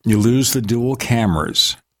 You lose the dual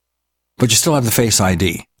cameras, but you still have the Face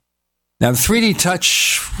ID. Now, the 3D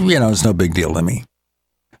touch, is no big deal to me.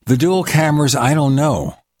 The dual cameras, I don't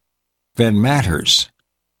know that matters.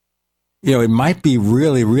 It might be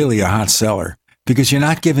really, really a hot seller because you're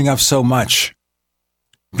not giving up so much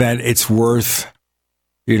that it's worth,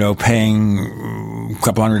 paying a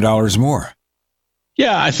couple $100 more.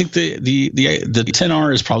 Yeah, I think the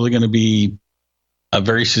 10R is probably going to be a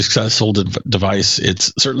very successful device.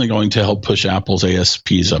 It's certainly going to help push Apple's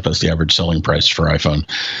ASPs up as the average selling price for iPhone.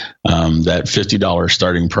 That $50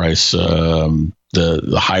 starting price,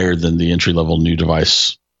 the higher than the entry-level new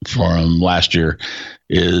device from last year,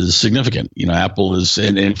 is significant. Apple is,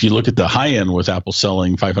 and if you look at the high end with Apple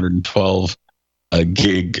selling 512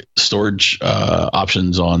 gig storage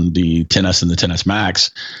options on the 10S and the 10S Max,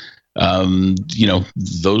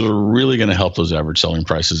 those are really going to help those average selling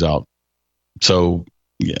prices out. So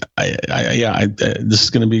this is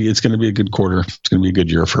going to be a good quarter. It's going to be a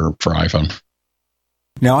good year for iPhone.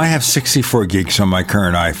 Now I have 64 gigs on my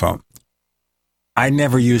current iPhone. I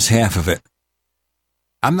never use half of it.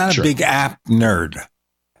 I'm not a big app nerd.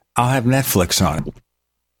 I'll have Netflix on it.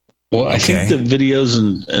 Well, I think that videos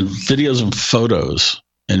and photos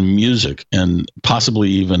and music, and possibly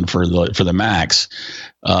even for the Macs,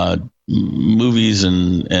 movies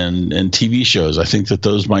and TV shows, I think that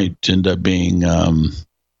those might end up being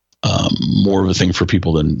more of a thing for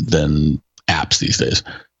people than apps these days.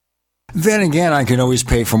 Then again, I can always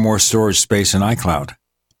pay for more storage space in iCloud.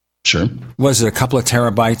 Sure. Was it a couple of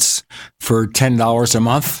terabytes for $10 a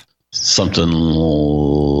month? Something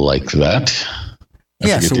like that.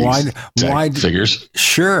 Yeah, so why figures?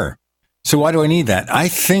 Sure. So why do I need that? I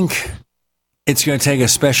think it's going to take a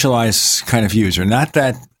specialized kind of user. Not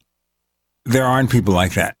that there aren't people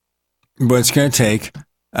like that, but it's going to take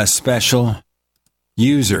a special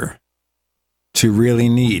user to really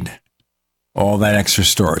need all that extra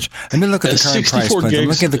storage. Let me look at the current price plans. I'm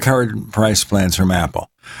looking at the current price plans from Apple.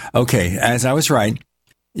 Okay, as I was right,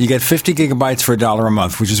 you get 50 gigabytes for $1 a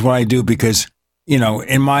month, which is what I do because,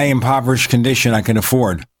 in my impoverished condition, I can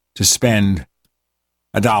afford to spend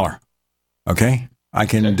 $1. Okay? I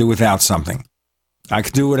can do without something. I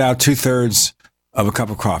can do without 2/3 of a cup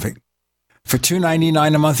of coffee. For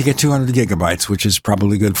 $2.99 a month, you get 200 gigabytes, which is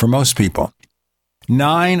probably good for most people.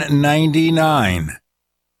 $9.99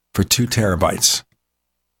 for 2 terabytes.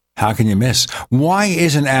 How can you miss? Why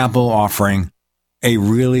isn't Apple offering a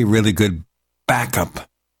really, really good backup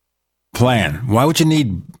plan? Why would you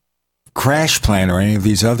need Crash Plan or any of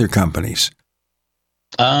these other companies?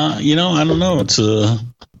 I don't know. It's a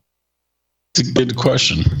good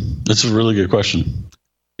question. That's a really good question.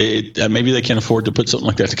 Maybe they can't afford to put something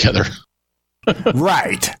like that together.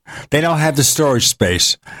 Right. They don't have the storage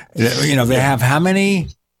space. They have how many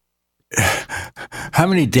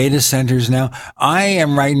data centers now? I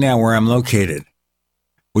am right now where I'm located,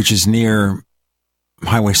 which is near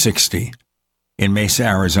Highway 60 in Mesa,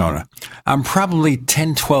 Arizona. I'm probably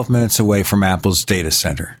 10, 12 minutes away from Apple's data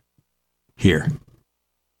center here.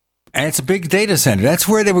 And it's a big data center. That's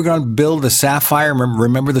where they were going to build the Sapphire.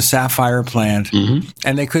 Remember the Sapphire plant? Mm-hmm.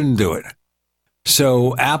 And they couldn't do it.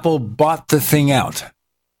 So Apple bought the thing out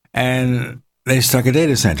and they stuck a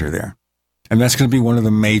data center there. And that's going to be one of the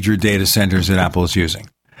major data centers that Apple is using.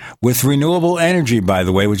 With renewable energy, by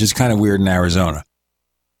the way, which is kind of weird in Arizona.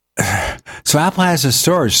 So Apple has a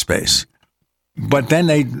storage space. But then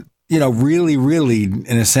they, really, really,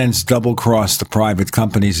 in a sense, double-cross the private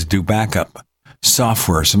companies that do backup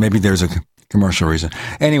software. So maybe there's a commercial reason.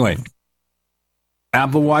 Anyway,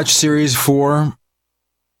 Apple Watch Series 4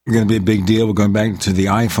 going to be a big deal. We're going back to the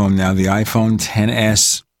iPhone now. The iPhone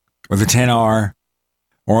XS or the XR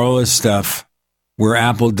or all this stuff where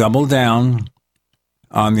Apple doubled down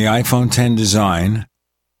on the iPhone X design.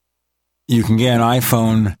 You can get an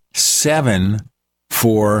iPhone 7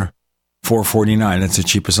 for $449. That's the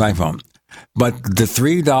cheapest iPhone. But the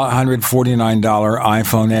 $349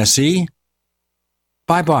 iPhone SE,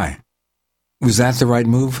 bye-bye. Was that the right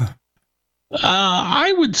move?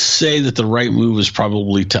 I would say that the right move is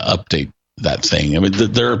probably to update that thing. I mean,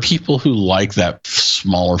 there are people who like that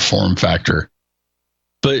smaller form factor.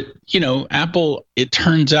 But, Apple, it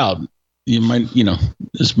turns out, you might,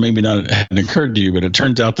 this maybe not hadn't occurred to you, but it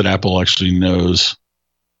turns out that Apple actually knows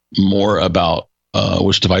more about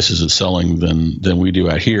which devices it's selling than we do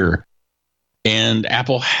out here. And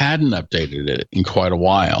Apple hadn't updated it in quite a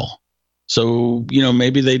while. So,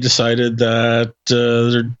 maybe they decided that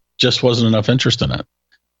there just wasn't enough interest in it.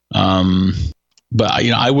 But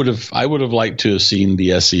I would have liked to have seen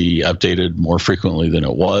the SE updated more frequently than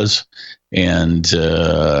it was, and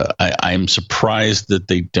I'm surprised that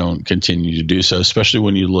they don't continue to do so, especially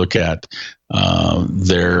when you look at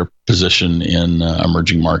their position in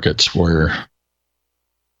emerging markets where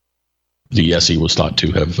the SE was thought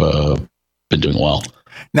to have been doing well.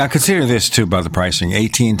 Now, consider this, too, about the pricing.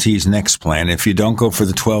 AT&T's next plan, if you don't go for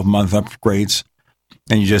the 12-month upgrades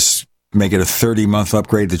and you just make it a 30-month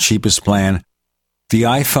upgrade, the cheapest plan, the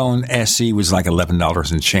iPhone SE was like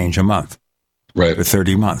 $11 and change a month. Right. For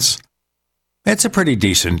 30 months. That's a pretty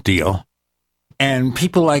decent deal. And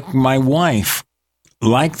people like my wife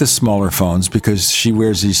like the smaller phones because she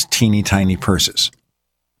wears these teeny tiny purses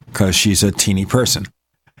because she's a teeny person.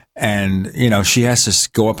 And, she has to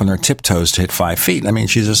go up on her tiptoes to hit 5 feet. I mean,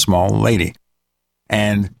 she's a small lady.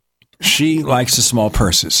 And she likes the small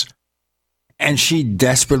purses. And she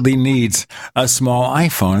desperately needs a small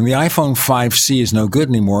iPhone. And the iPhone 5C is no good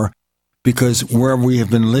anymore because where we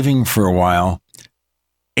have been living for a while,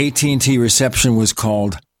 AT&T reception was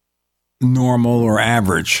called normal or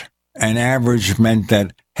average. And average meant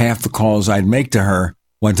that half the calls I'd make to her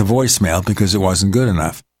went to voicemail because it wasn't good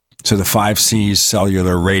enough. So the 5C's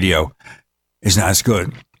cellular radio is not as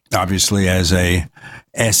good, obviously, as a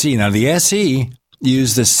SE. Now, the SE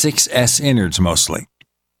used the 6S innards mostly.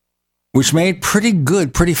 which made pretty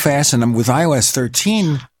good, pretty fast. And with iOS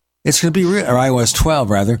 13, it's going to be, or iOS 12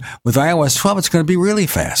 rather, with iOS 12, it's going to be really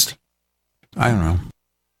fast. I don't know.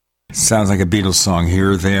 It sounds like a Beatles song,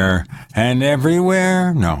 here, there, and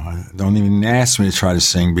everywhere. No, don't even ask me to try to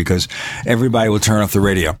sing because everybody will turn off the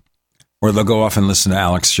radio or they'll go off and listen to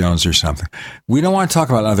Alex Jones or something. We don't want to talk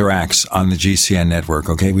about other acts on the GCN network,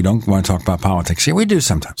 okay? We don't want to talk about politics here. We do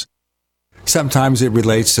sometimes. Sometimes it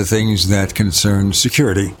relates to things that concern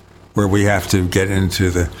security, where we have to get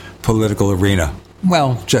into the political arena.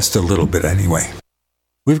 Well, just a little bit anyway.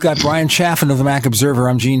 We've got Brian Chaffin of the Mac Observer.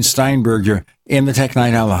 I'm Gene Steinberg. You're in the Tech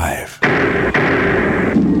Night Owl Live.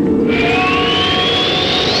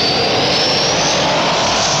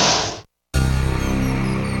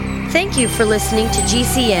 Thank you for listening to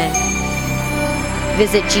GCN.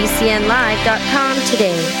 Visit GCNlive.com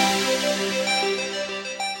today.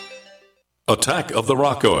 Attack of the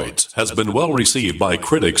Rockoids has been well received by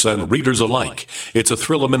critics and readers alike. It's a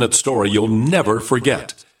thrill-a-minute story you'll never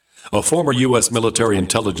forget. A former U.S. military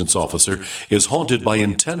intelligence officer is haunted by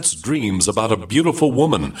intense dreams about a beautiful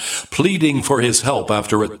woman pleading for his help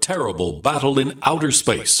after a terrible battle in outer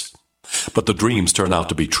space. But the dreams turn out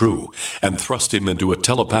to be true and thrust him into a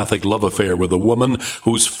telepathic love affair with a woman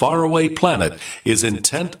whose faraway planet is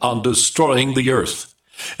intent on destroying the Earth.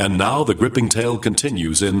 And now the gripping tale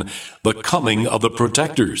continues in The Coming of the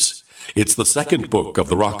Protectors. It's the second book of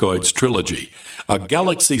the Rockoids trilogy, a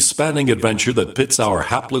galaxy-spanning adventure that pits our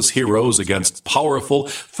hapless heroes against powerful,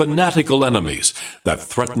 fanatical enemies that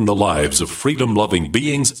threaten the lives of freedom-loving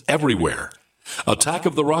beings everywhere. Attack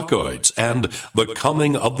of the Rockoids and The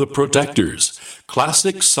Coming of the Protectors,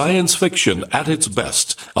 classic science fiction at its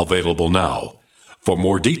best, available now. For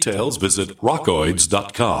more details, visit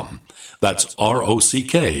rockoids.com. That's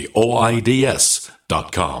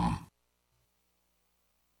ROCKOIDS.com.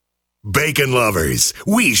 Bacon lovers,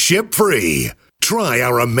 we ship free. Try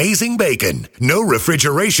our amazing bacon. No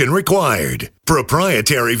refrigeration required.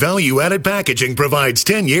 Proprietary value-added packaging provides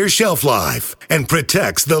 10 years shelf life and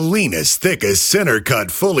protects the leanest, thickest, center-cut,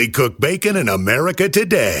 fully cooked bacon in America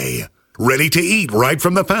today. Ready to eat right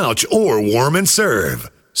from the pouch or warm and serve.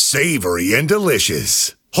 Savory and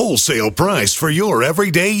delicious. Wholesale price for your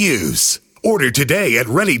everyday use. Order today at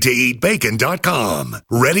ReadyToEatBacon.com.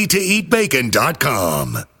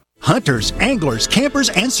 ReadyToEatBacon.com. Hunters, anglers, campers,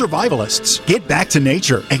 and survivalists. Get back to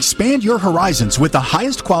nature. Expand your horizons with the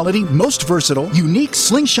highest quality, most versatile, unique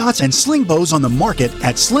slingshots and sling bows on the market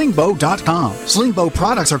at slingbow.com. Sling bow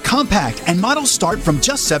products are compact and models start from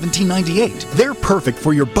just $17.98. They're perfect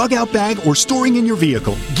for your bug out bag or storing in your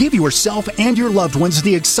vehicle. Give yourself and your loved ones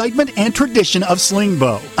the excitement and tradition of sling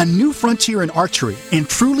bow. A new frontier in archery and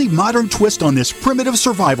truly modern twist on this primitive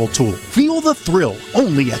survival tool. Feel the thrill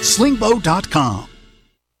only at slingbow.com.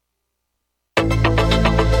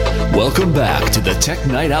 Welcome back to the Tech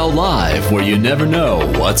Night Owl Live, where you never know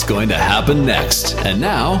what's going to happen next. And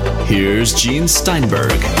now, here's Gene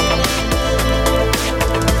Steinberg.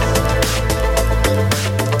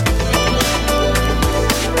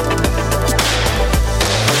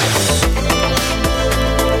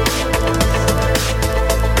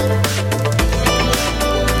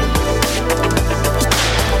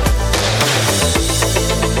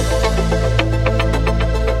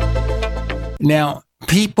 Now,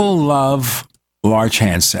 people love large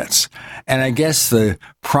handsets. And I guess the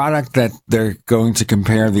product that they're going to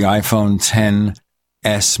compare the iPhone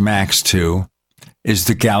XS Max to is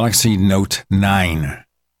the Galaxy Note 9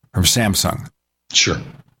 from Samsung. Sure.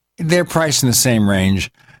 They're priced in the same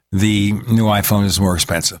range. The new iPhone is more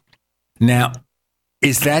expensive. Now,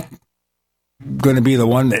 is that going to be the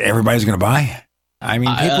one that everybody's going to buy? I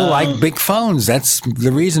mean, people like big phones. That's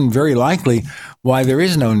the reason, very likely, why there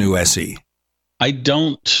is no new SE. I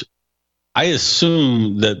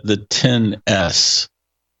assume that the XS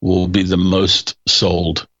will be the most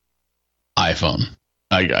sold iPhone.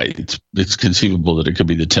 It's conceivable that it could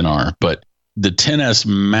be the XR, but the XS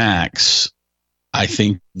Max, I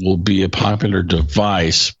think, will be a popular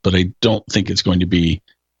device, but I don't think it's going to be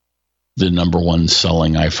the number one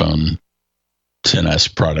selling iPhone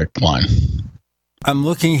XS product line. I'm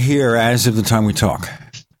looking here as of the time we talk.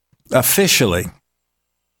 Officially,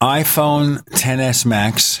 iPhone XS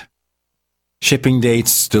Max, shipping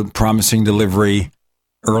dates still promising delivery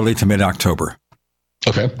early to mid-October.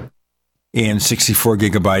 Okay. In 64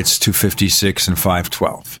 gigabytes, 256 and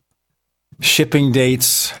 512. Shipping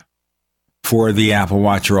dates for the Apple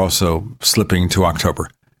Watch are also slipping to October.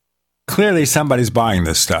 Clearly, somebody's buying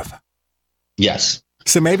this stuff. Yes.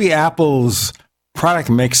 So maybe Apple's product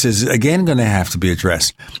mix is, again, going to have to be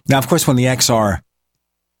addressed. Now, of course, when the XR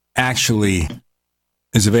actually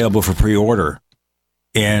is available for pre-order,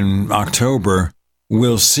 in October,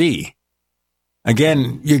 we'll see.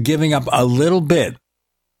 Again, you're giving up a little bit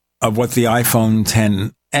of what the iPhone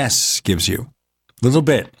XS gives you. A little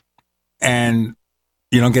bit. And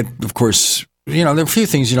you don't get, of course, there are a few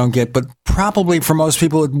things you don't get, but probably for most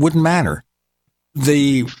people it wouldn't matter.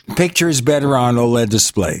 The picture is better on OLED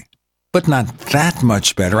display, but not that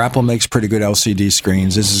much better. Apple makes pretty good LCD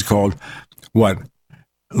screens. This is called, what,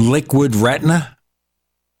 Liquid Retina?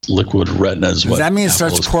 Liquid Retina is what. Does that mean it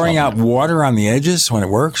starts pouring out water on the edges when it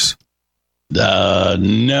works?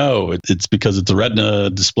 No, it's because it's a Retina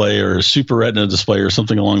display or a Super Retina display or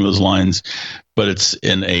something along those lines, but it's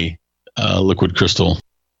in a liquid crystal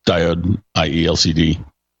diode, i.e. LCD.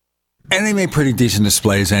 And they make pretty decent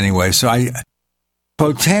displays anyway, so I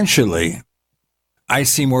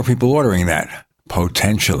see more people ordering that.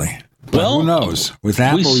 Potentially. But who knows? With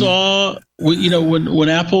Apple, we saw, when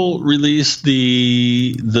Apple released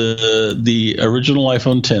the original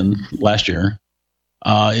iPhone 10 last year,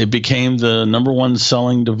 it became the number one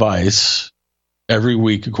selling device every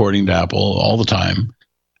week, according to Apple, all the time.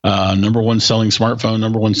 Number one selling smartphone,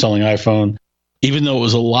 number one selling iPhone. Even though it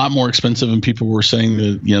was a lot more expensive, and people were saying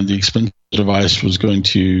that the expensive device was going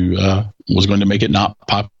to make it not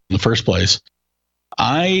pop in the first place.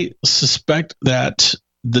 I suspect that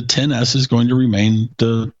the XS is going to remain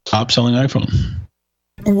the top selling iPhone.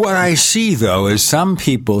 What I see, though, is some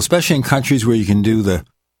people, especially in countries where you can do the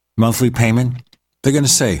monthly payment, they're going to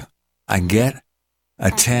say, I get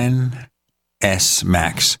a XS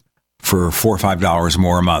Max for $4 or $5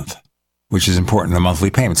 more a month, which is important, the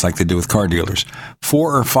monthly payments like they do with car dealers. $4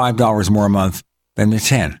 or $5 more a month than the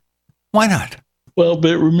 10. Why not? Well,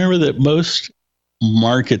 but remember that most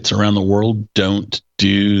markets around the world don't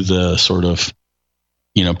do the sort of,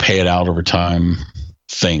 pay it out over time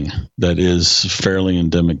thing that is fairly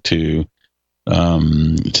endemic to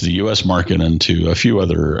the U.S. market and to a few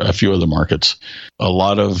other markets. A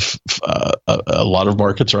lot of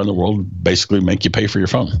markets around the world basically make you pay for your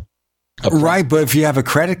phone. Right, but if you have a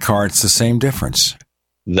credit card, it's the same difference.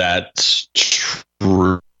 That's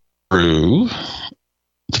true.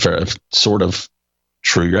 Sort of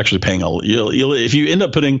true. You're actually paying if you end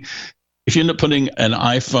up putting an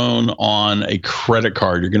iPhone on a credit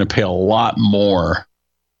card, you're going to pay a lot more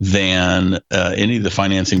than any of the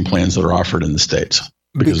financing plans that are offered in the States.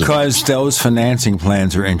 Because those financing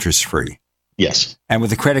plans are interest-free. Yes. And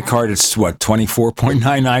with a credit card, it's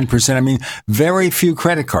 24.99%. I mean, very few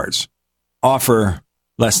credit cards offer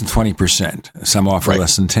less than 20%. Some offer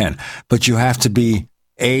less than 10. But you have to be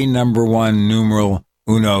a number one numeral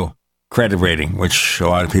uno credit rating, which a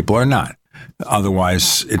lot of people are not.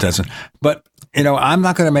 Otherwise, it doesn't. But, I'm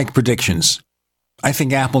not going to make predictions. I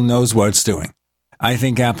think Apple knows what it's doing. I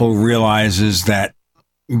think Apple realizes that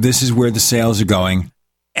this is where the sales are going.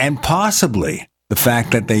 And possibly the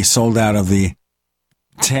fact that they sold out of the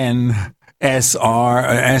 10 S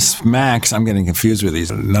Max, I'm getting confused with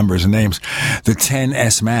these numbers and names, the 10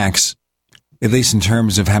 S Max, at least in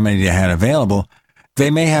terms of how many they had available,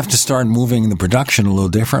 they may have to start moving the production a little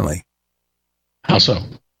differently. How so?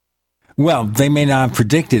 Well, they may not have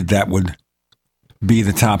predicted that would be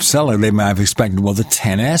the top seller. They might have expected, the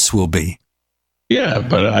XS will be. Yeah,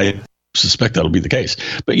 but I suspect that'll be the case.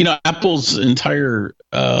 But, Apple's entire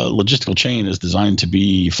logistical chain is designed to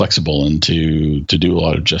be flexible and to do a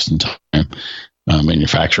lot of just-in-time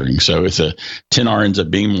manufacturing. So if the 10R ends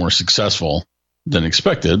up being more successful than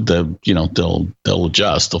expected, they'll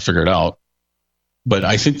adjust, they'll figure it out. But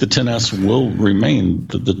I think the XS will remain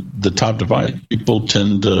the top device. People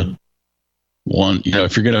tend to want,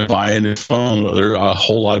 if you're going to buy a new phone, there are a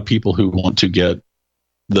whole lot of people who want to get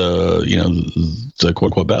the quote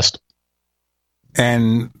unquote best.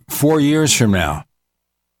 And 4 years from now,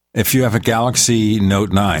 if you have a Galaxy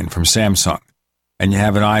Note 9 from Samsung and you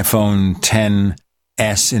have an iPhone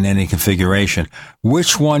XS in any configuration,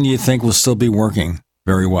 which one do you think will still be working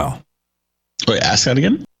very well? Wait, ask that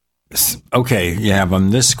again? Okay, you have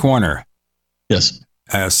on this corner. Yes.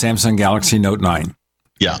 Samsung Galaxy Note 9.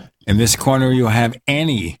 Yeah. In this corner, you'll have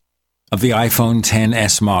any of the iPhone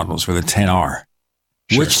XS models or the XR.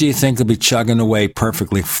 Sure. Which do you think will be chugging away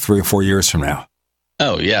perfectly 3 or 4 years from now?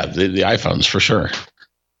 Oh, yeah, the iPhones for sure.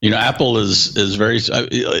 Apple is very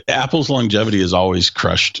Apple's longevity has always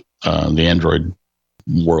crushed the Android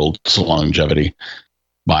world's longevity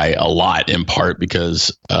by a lot, in part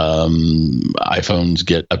because iPhones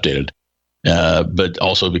get updated, but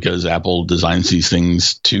also because Apple designs these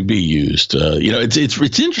things to be used.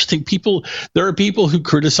 It's interesting. There are people who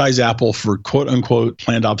criticize Apple for quote unquote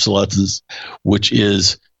planned obsolescence, which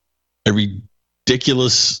is a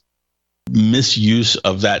ridiculous misuse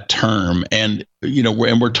of that term. And,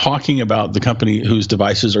 we're talking about the company whose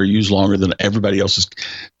devices are used longer than everybody else's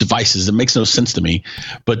devices. It makes no sense to me.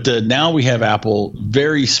 But now we have Apple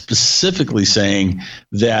very specifically saying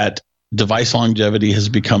that device longevity has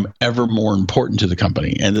become ever more important to the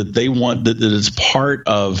company, and that they want that it's part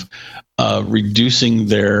of reducing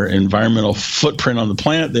their environmental footprint on the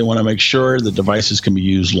planet. They want to make sure that devices can be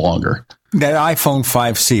used longer. That iPhone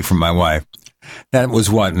 5C from my wife, that was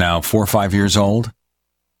what now, 4 or 5 years old?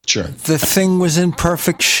 Sure. The thing was in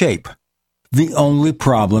perfect shape. The only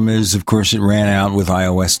problem is, of course, it ran out with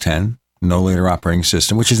iOS 10, no later operating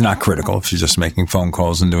system, which is not critical if you're just making phone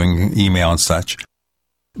calls and doing email and such.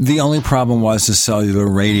 The only problem was the cellular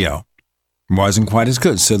radio wasn't quite as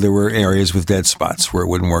good, so there were areas with dead spots where it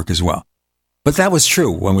wouldn't work as well. But that was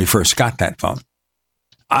true when we first got that phone.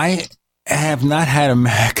 I have not had a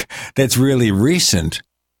Mac that's really recent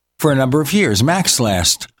for a number of years. Macs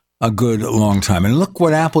last a good long time. And look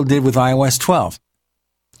what Apple did with iOS 12.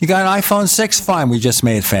 You got an iPhone 6? Fine, we just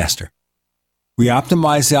made it faster. We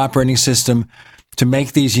optimized the operating system to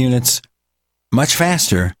make these units much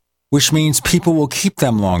faster, which means people will keep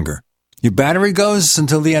them longer. Your battery goes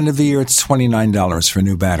until the end of the year. It's $29 for a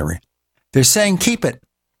new battery. They're saying keep it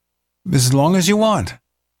as long as you want.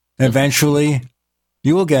 Eventually,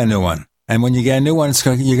 you will get a new one. And when you get a new one,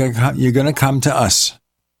 you're going to come to us.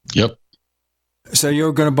 Yep. So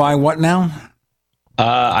you're going to buy what now?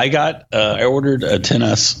 I ordered a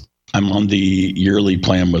 10S. I'm on the yearly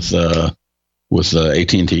plan with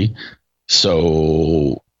AT&T.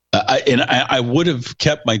 So I would have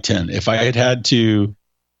kept my 10 if I had to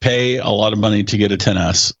pay a lot of money to get a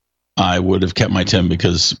 10S. I would have kept my 10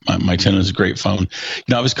 because my 10 is a great phone.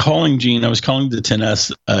 I was calling the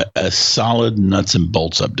 10S a solid nuts and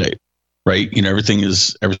bolts update, right?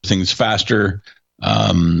 Everything's faster.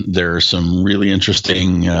 There are some really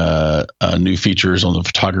interesting new features on the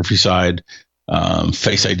photography side.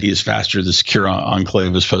 Face ID is faster. The Secure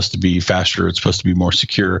Enclave is supposed to be faster. It's supposed to be more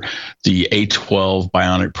secure. The A12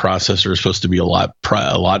 Bionic processor is supposed to be a lot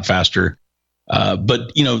faster.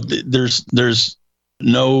 But there's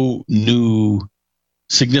no new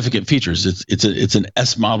significant features. It's an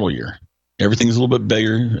S model year. Everything's a little bit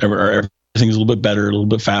bigger. Everything's a little bit better, a little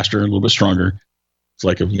bit faster, a little bit stronger. It's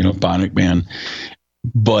like a Bionic Man.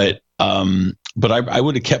 But I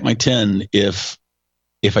would have kept my 10 if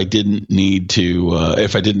I didn't need to,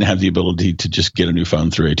 if I didn't have the ability to just get a new phone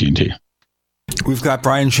through AT&T. We've got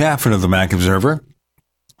Brian Chaffin of the Mac Observer,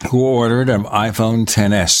 who ordered an iPhone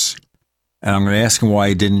XS. And I'm going to ask him why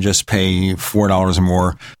he didn't just pay $4 or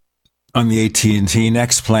more on the AT&T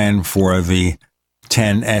Next plan for the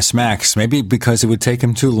XS Max. Maybe because it would take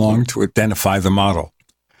him too long to identify the model.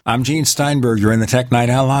 I'm Gene Steinberg. You're in the Tech Night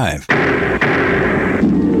Owl Live.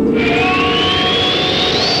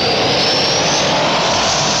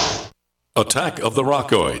 Attack of the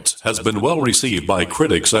Rockoids has been well received by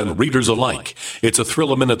critics and readers alike. It's a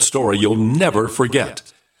thrill-a-minute story you'll never forget.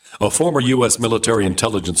 A former U.S. military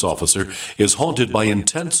intelligence officer is haunted by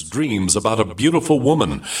intense dreams about a beautiful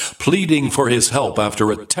woman pleading for his help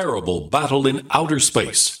after a terrible battle in outer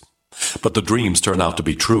space. But the dreams turn out to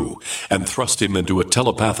be true and thrust him into a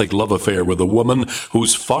telepathic love affair with a woman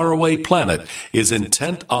whose faraway planet is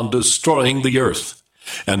intent on destroying the Earth.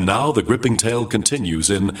 And now the gripping tale continues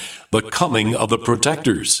in The Coming of the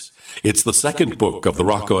Protectors. It's the second book of the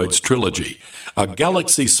Rockoids trilogy, a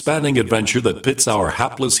galaxy-spanning adventure that pits our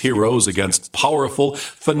hapless heroes against powerful,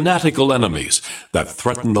 fanatical enemies that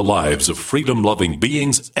threaten the lives of freedom-loving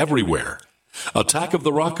beings everywhere. Attack of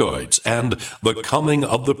the Rockoids and The Coming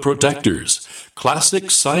of the Protectors. Classic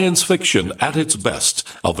science fiction at its best,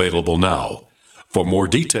 available now. For more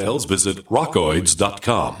details, visit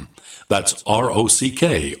rockoids.com. That's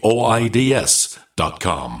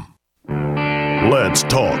ROCKOIDS.com. Let's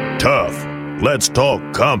talk tough. Let's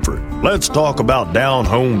talk comfort. Let's talk about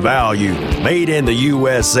down-home value. Made in the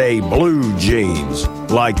USA blue jeans,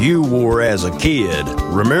 like you wore as a kid.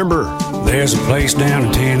 Remember? There's a place down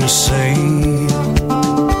in Tennessee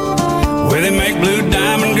where they make blue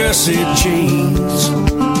diamond gusset jeans.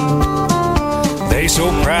 They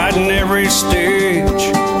so pride in every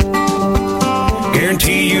stitch.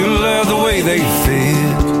 Guarantee you love the way they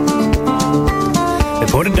fit. They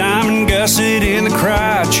put a diamond gusset in the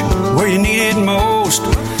crotch where you need it most.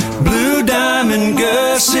 Blue diamond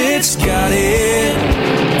gussets got it,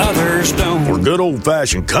 others don't. For good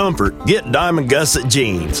old-fashioned comfort, get Diamond Gusset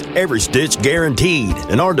jeans. Every stitch guaranteed.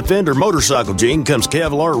 And our Defender motorcycle jean comes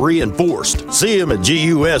Kevlar reinforced. See them at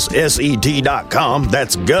GUSSET.com.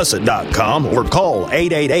 That's gusset.com. Or call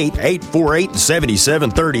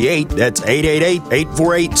 888-848-7738. That's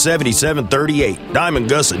 888-848-7738. Diamond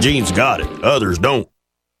Gusset jeans got it. Others don't.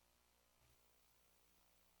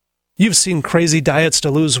 You've seen crazy diets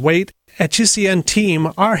to lose weight. At GCN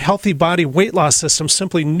Team, our healthy body weight loss system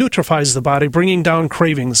simply neutralifies the body, bringing down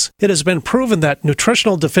cravings. It has been proven that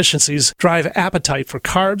nutritional deficiencies drive appetite for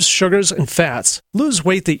carbs, sugars, and fats. Lose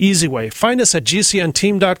weight the easy way. Find us at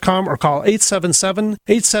GCNteam.com or call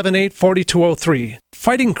 877-878-4203.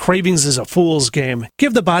 Fighting cravings is a fool's game.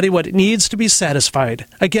 Give the body what it needs to be satisfied.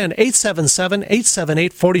 Again,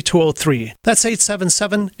 877-878-4203. That's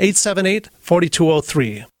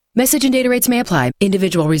 877-878-4203. Message and data rates may apply.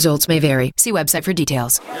 Individual results may vary. See website for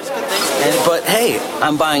details. But hey,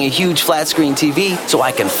 I'm buying a huge flat screen TV so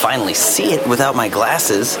I can finally see it without my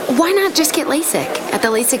glasses. Why not just get LASIK at the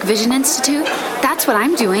LASIK Vision Institute? That's what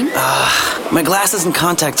I'm doing. My glasses and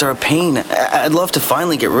contacts are a pain. I'd love to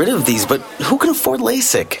finally get rid of these, but who can afford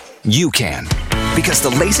LASIK? You can. Because the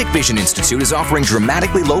LASIK Vision Institute is offering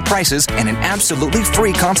dramatically low prices and an absolutely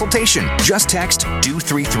free consultation. Just text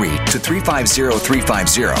DO33 to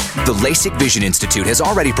 350350. The LASIK Vision Institute has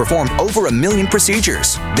already performed over 1 million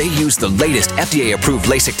procedures. They use the latest FDA-approved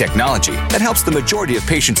LASIK technology that helps the majority of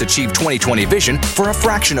patients achieve 20/20 vision for a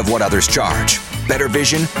fraction of what others charge. Better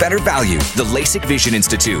vision, better value. The LASIK Vision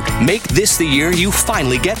Institute. Make this the year you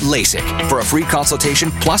finally get LASIK. For a free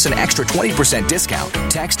consultation plus an extra 20% discount,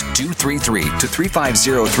 text DO33 to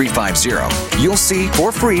 350350. You'll see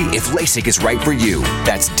for free if LASIK is right for you.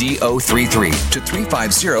 That's DO33 to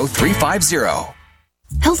 350350.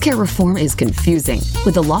 Healthcare reform is confusing.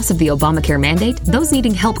 With the loss of the Obamacare mandate, those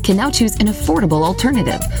needing help can now choose an affordable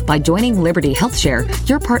alternative. By joining Liberty HealthShare,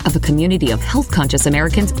 you're part of a community of health-conscious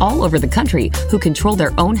Americans all over the country who control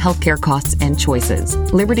their own healthcare costs and choices.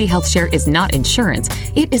 Liberty HealthShare is not insurance.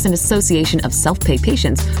 It is an association of self-pay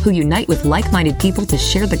patients who unite with like-minded people to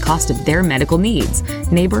share the cost of their medical needs.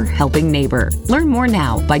 Neighbor helping neighbor. Learn more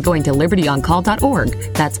now by going to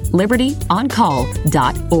libertyoncall.org. That's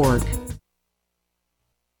libertyoncall.org.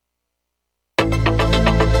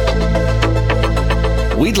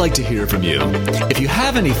 We'd like to hear from you. If you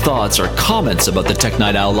have any thoughts or comments about the Tech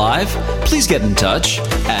Night Owl Live, please get in touch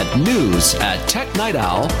at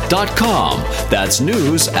news@technightowl.com. That's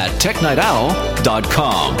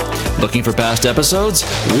news@technightowl.com. Looking for past episodes?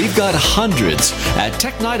 We've got hundreds at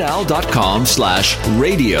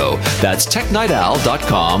technightowl.com/radio. That's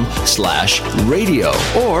technightowl.com/radio.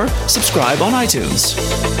 Or subscribe on iTunes.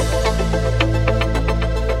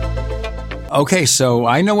 Okay, so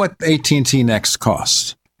I know what AT&T Next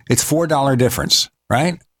costs. It's $4 difference,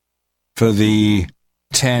 right? For the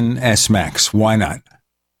 10S Max. Why not?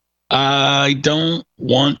 I don't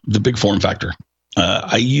want the big form factor.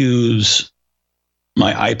 I use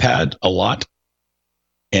my iPad a lot,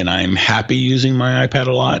 and I'm happy using my iPad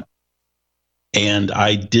a lot. And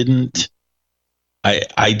I don't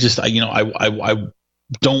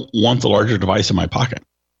want the larger device in my pocket.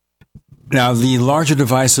 Now, the larger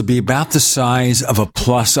device will be about the size of a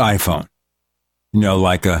Plus iPhone. You know,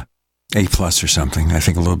 like a 8 Plus or something. I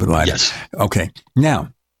think a little bit lighter. Yes. Okay.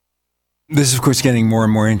 Now, this is, of course, getting more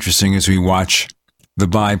and more interesting as we watch the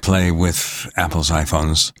byplay with Apple's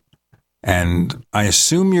iPhones. And I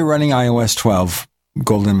assume you're running iOS 12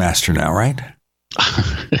 Golden Master now, right?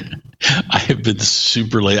 I have been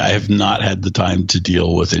super late. I have not had the time to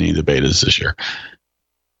deal with any of the betas this year.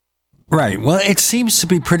 Right. Well, it seems to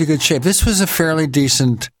be pretty good shape. This was a fairly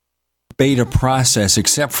decent beta process,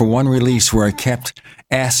 except for one release where I kept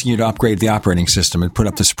asking you to upgrade the operating system and put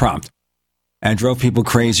up this prompt. And drove people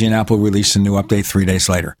crazy, and Apple released a new update 3 days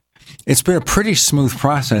later. It's been a pretty smooth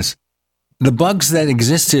process. The bugs that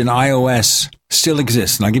existed in iOS still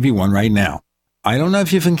exist, and I'll give you one right now. I don't know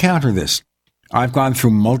if you've encountered this. I've gone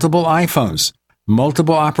through multiple iPhones,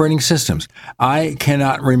 multiple operating systems. I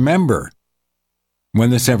cannot remember when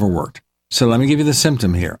this ever worked. So let me give you the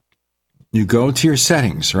symptom here. You go to your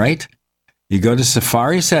settings, right? You go to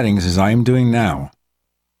Safari settings, as I am doing now,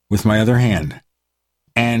 with my other hand.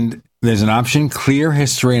 And there's an option, clear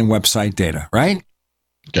history and website data, right?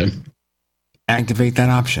 Okay. Activate that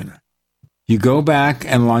option. You go back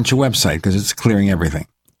and launch a website because it's clearing everything.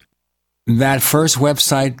 That first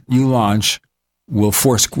website you launch will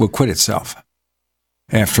quit itself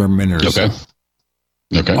after a minute or so.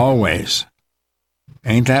 Okay. Always.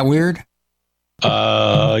 Ain't that weird?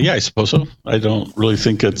 Yeah, I suppose so. I don't really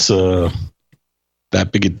think it's that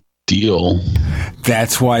big a deal.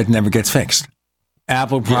 That's why it never gets fixed.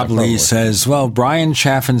 Apple probably says, well, Brian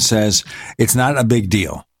Chaffin says it's not a big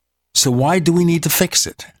deal. So why do we need to fix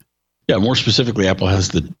it? Yeah, more specifically, Apple has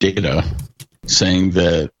the data saying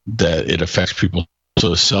that it affects people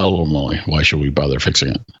so seldomly. Why should we bother fixing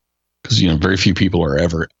it? Because, very few people are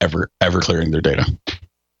ever clearing their data.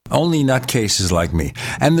 Only nutcases like me.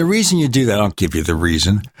 And the reason you do that, I'll give you the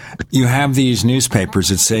reason. You have these newspapers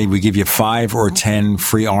that say we give you 5 or 10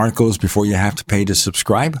 free articles before you have to pay to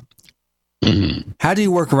subscribe. Mm-hmm. How do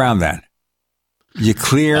you work around that? You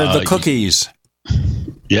clear the cookies.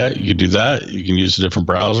 You do that. You can use a different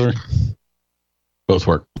browser. Both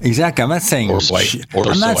work. Exactly. I'm not saying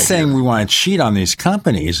we want to cheat on these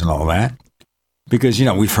companies and all that. Because,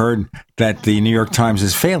 we've heard that the New York Times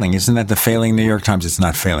is failing. Isn't that the failing New York Times? It's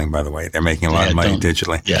not failing, by the way. They're making a lot of money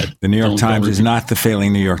digitally. Yeah, the New York Times is not the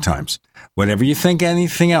failing New York Times. Whatever you think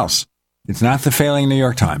anything else, it's not the failing New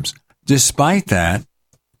York Times. Despite that,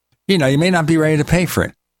 you may not be ready to pay for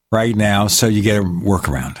it right now, so you get a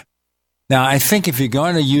workaround. Now, I think if you're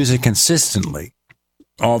going to use it consistently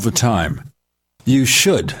all the time, you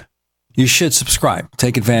should subscribe.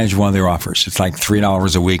 Take advantage of one of their offers. It's like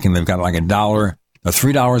 $3 a week, and they've got like $1 or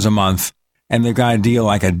 $3 a month, and they've got a deal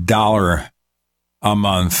like $1 a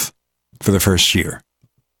month for the first year.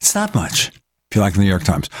 It's not much if you like the New York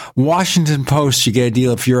Times. Washington Post, you get a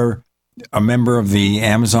deal if you're a member of the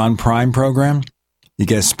Amazon Prime program. You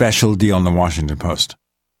get a special deal on the Washington Post.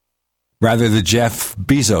 Rather the Jeff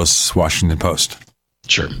Bezos Washington Post.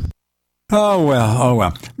 Sure. Oh,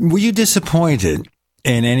 well. Were you disappointed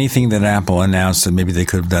in anything that Apple announced that maybe they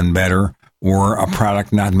could have done better, or a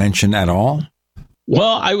product not mentioned at all?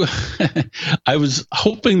 Well, I was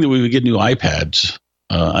hoping that we would get new iPads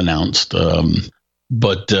announced,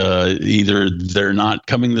 but either they're not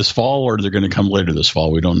coming this fall or they're going to come later this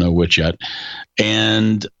fall. We don't know which yet.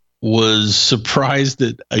 And was surprised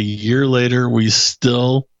that a year later we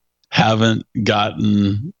still haven't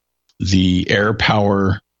gotten the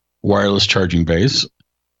AirPower wireless charging base,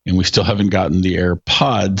 and we still haven't gotten the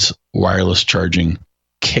AirPods wireless charging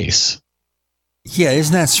case. Yeah,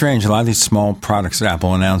 isn't that strange? A lot of these small products that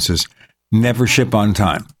Apple announces never ship on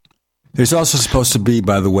time. There's also supposed to be,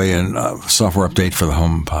 by the way, a software update for the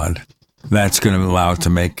HomePod. That's going to allow it to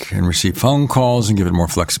make and receive phone calls and give it more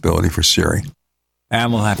flexibility for Siri.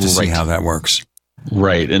 And we'll have to see how that works.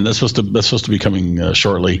 Right, and that's supposed to be coming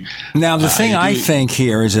shortly. Now, the thing I think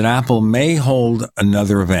here is that Apple may hold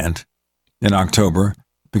another event in October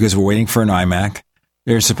because we're waiting for an iMac.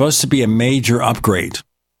 There's supposed to be a major upgrade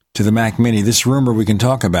to the Mac Mini. This rumor we can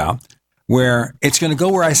talk about, where it's going to go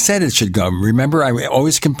where I said it should go. Remember, I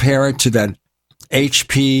always compare it to that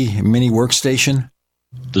HP mini workstation.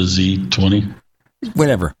 The Z20?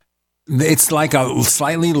 Whatever. It's like a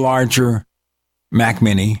slightly larger Mac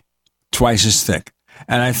Mini, twice as thick.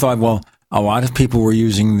 And I thought, well, a lot of people were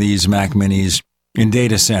using these Mac Minis in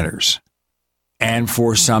data centers and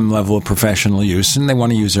for some level of professional use, and they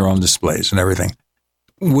want to use their own displays and everything.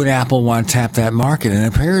 Would Apple want to tap that market? And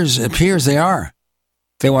it appears they are.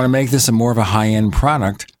 They want to make this a more of a high-end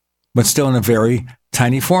product, but still in a very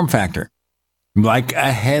tiny form factor. Like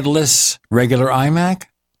a headless regular iMac?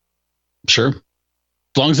 Sure.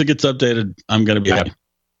 As long as it gets updated, I'm going to be happy.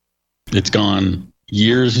 It's gone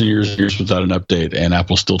years and years and years without an update, and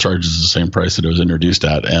Apple still charges the same price that it was introduced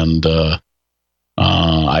at. And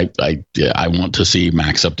I want to see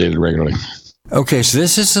Macs updated regularly. Okay, so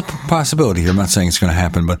this is a possibility here. I'm not saying it's going to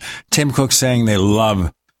happen, but Tim Cook's saying they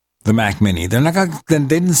love the Mac Mini. They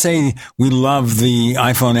didn't say we love the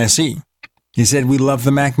iPhone SE. He said we love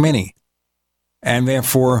the Mac Mini, and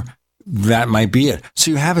therefore that might be it.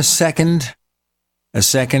 So you have a second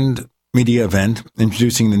media event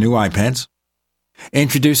introducing the new iPads,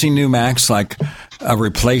 introducing new Macs like a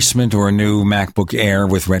replacement or a new MacBook Air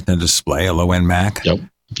with Retina display, a low-end Mac. Yep.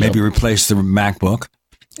 Maybe replace the MacBook.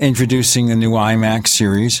 Introducing the new iMac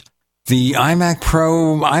series. The iMac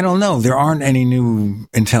Pro, I don't know. There aren't any new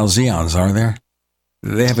Intel Xeons, are there?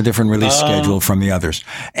 They have a different release schedule from the others.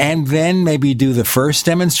 And then maybe do the first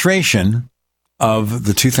demonstration of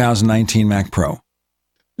the 2019 Mac Pro.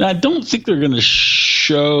 Now, I don't think they're going to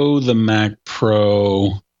show the Mac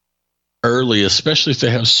Pro early, especially if they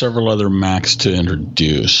have several other Macs to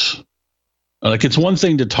introduce. Like, it's one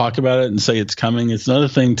thing to talk about it and say it's coming. It's another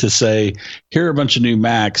thing to say, here are a bunch of new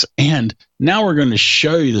Macs, and now we're going to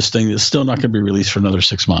show you this thing that's still not going to be released for another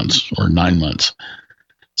 6 months or 9 months.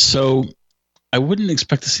 So I wouldn't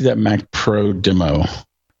expect to see that Mac Pro demo.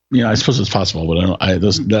 I suppose it's possible, but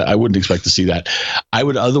I wouldn't expect to see that. I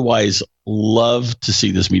would otherwise love to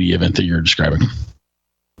see this media event that you're describing.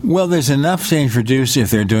 Well, there's enough to introduce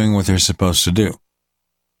if they're doing what they're supposed to do.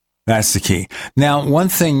 That's the key. Now, one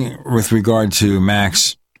thing with regard to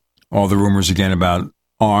Macs, all the rumors again about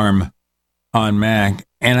ARM on Mac,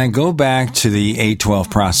 and I go back to the 812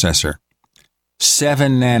 processor,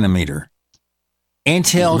 7 nanometer.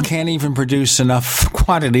 Intel can't even produce enough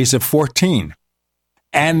quantities of 14.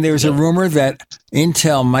 And there's a rumor that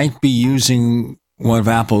Intel might be using one of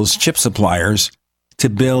Apple's chip suppliers to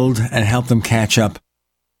build and help them catch up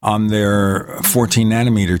on their 14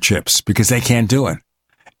 nanometer chips because they can't do it.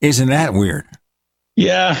 Isn't that weird?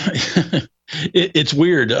 Yeah, it's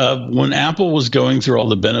weird. When Apple was going through all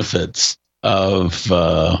the benefits of this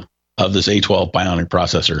A12 Bionic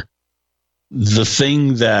processor, the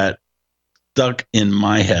thing that stuck in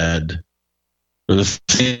my head, or the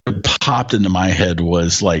thing that popped into my head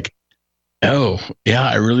was like, oh, yeah,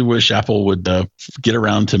 I really wish Apple would get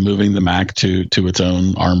around to moving the Mac to its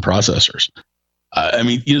own ARM processors. I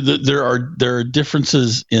mean, there are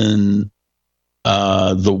differences in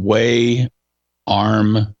the way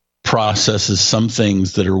ARM processes some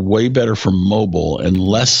things that are way better for mobile and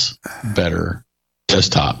less better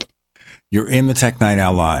desktop. You're in the Tech Night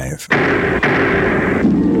Owl Live.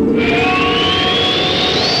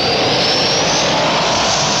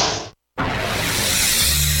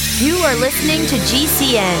 You are listening to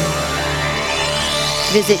GCN.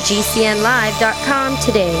 Visit GCNlive.com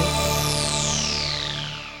today.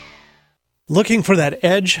 Looking for that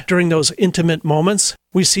edge during those intimate moments?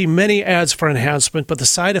 We see many ads for enhancement, but the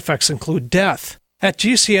side effects include death. At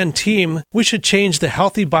GCN Team, we should change the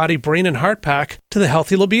Healthy Body, Brain, and Heart Pack to the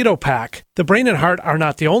Healthy Libido Pack. The brain and heart are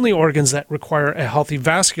not the only organs that require a healthy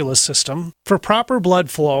vascular system. For proper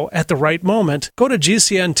blood flow at the right moment, go to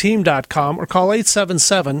GCNteam.com or call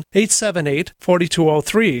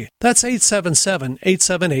 877-878-4203. That's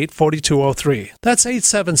 877-878-4203. That's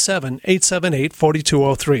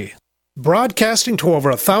 877-878-4203. Broadcasting to over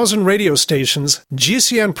 1,000 radio stations,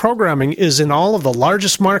 GCN programming is in all of the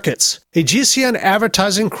largest markets. A GCN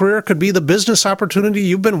advertising career could be the business opportunity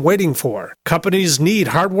you've been waiting for. Companies need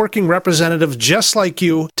hardworking representatives just like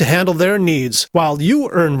you to handle their needs, while you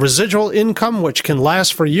earn residual income which can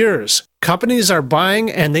last for years. Companies are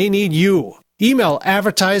buying and they need you. Email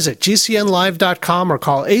advertise@gcnlive.com or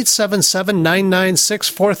call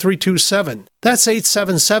 877-996-4327. That's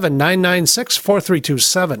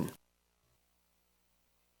 877-996-4327.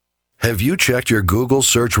 Have you checked your Google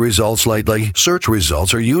search results lately? Search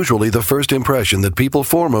results are usually the first impression that people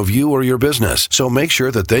form of you or your business, so make sure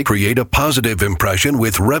that they create a positive impression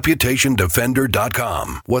with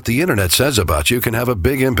ReputationDefender.com. What the internet says about you can have a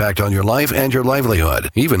big impact on your life and your livelihood,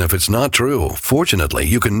 even if it's not true. Fortunately,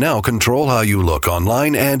 you can now control how you look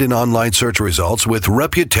online and in online search results with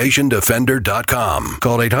ReputationDefender.com.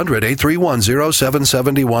 Call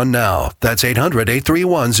 800-831-0771 now. That's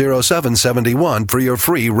 800-831-0771 for your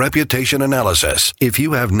free reputation analysis. If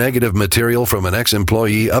you have negative material from an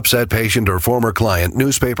ex-employee, upset patient, or former client,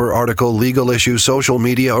 newspaper article, legal issue, social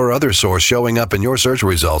media, or other source showing up in your search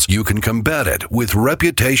results, you can combat it with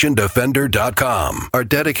ReputationDefender.com. Our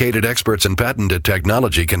dedicated experts in patented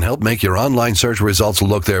technology can help make your online search results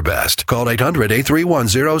look their best. Call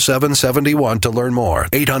 800-831-0771 to learn more.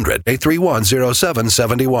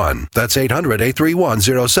 800-831-0771. That's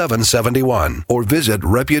 800-831-0771. Or visit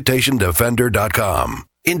ReputationDefender.com.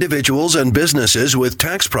 Individuals and businesses with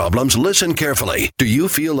tax problems, listen carefully. Do you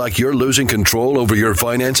feel like you're losing control over your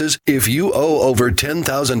finances? If you owe over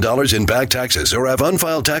 $10,000 in back taxes or have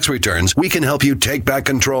unfiled tax returns, we can help you take back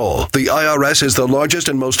control. The IRS is the largest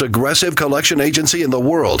and most aggressive collection agency in the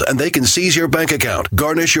world, and they can seize your bank account,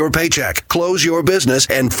 garnish your paycheck, close your business,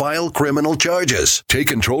 and file criminal charges. Take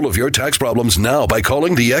control of your tax problems now by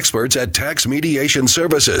calling the experts at Tax Mediation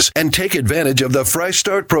Services and take advantage of the Fresh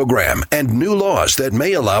Start program and new laws that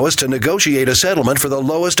may allow us to negotiate a settlement for the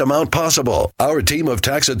lowest amount possible. Our team of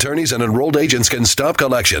tax attorneys and enrolled agents can stop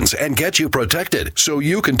collections and get you protected so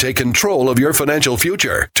you can take control of your financial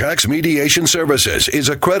future. Tax Mediation Services is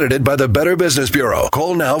accredited by the Better Business Bureau.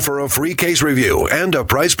 Call now for a free case review and a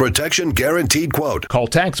price protection guaranteed quote. Call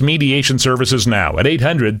Tax Mediation Services now at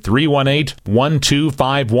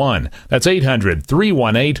 800-318-1251. That's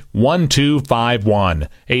 800-318-1251.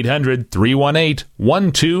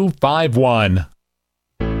 800-318-1251.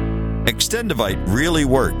 Extendivite really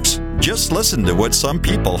works. Just listen to what some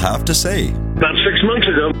people have to say. About 6 months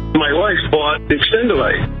ago, my wife bought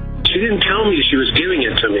Extendivite. She didn't tell me she was giving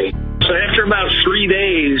it to me. So after about 3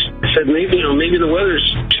 days, I said, maybe the weather's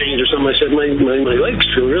changed or something. I said, my legs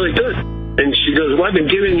feel really good. And she goes, well, I've been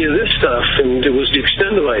giving you this stuff, and it was the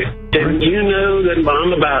Extendivite. And you know that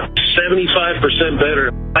I'm about 75% better.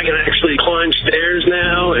 I can actually climb stairs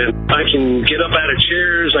now, and I can get up out of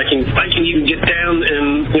chairs. I can even get down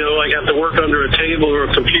and, I have to work under a table or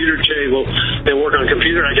a computer table and work on a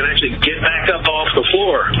computer. I can actually get back up off the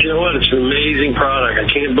floor. You know what? It's an amazing product. I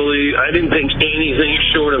didn't think anything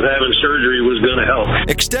short of having surgery was going to help.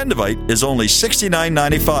 Extendivite is only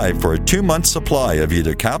 $69.95 for a 2-month supply of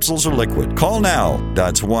either capsules or liquid. Call now.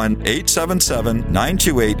 That's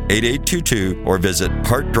 1-877-928-8822 or visit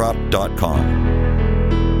heartdrop.com.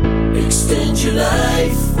 Extend your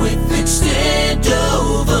life with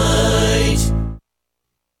Extendovite.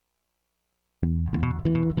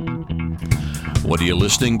 What are you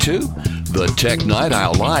listening to? The Tech Night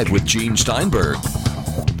Owl Live with Gene Steinberg.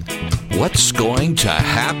 What's going to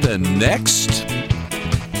happen next?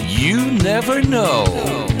 You never know.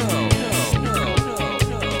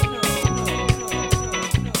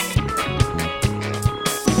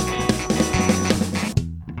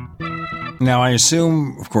 Now, I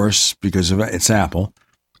assume, of course, because of it's Apple,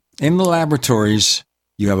 in the laboratories,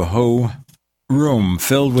 you have a whole room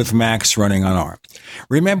filled with Macs running on ARM.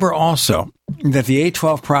 Remember also that the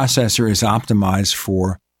A12 processor is optimized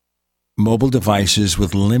for mobile devices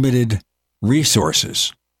with limited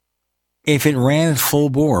resources. If it ran at full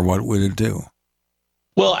bore, what would it do?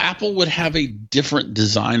 Well, Apple would have a different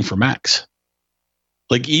design for Macs.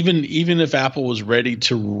 Like even if Apple was ready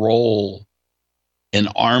to roll an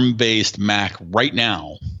ARM-based Mac right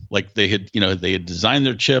now, like they had designed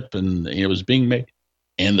their chip and it was being made,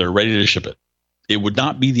 and they're ready to ship it, it would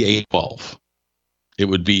not be the A12. It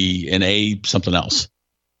would be an A something else.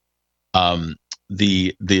 And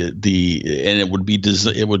it would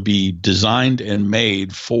be designed and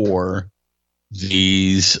made for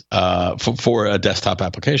these for a desktop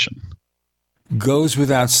application. Goes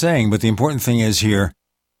without saying, but the important thing is here,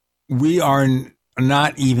 we are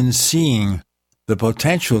not even seeing the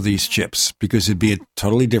potential of these chips because it'd be a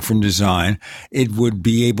totally different design. It would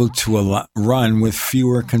be able to run with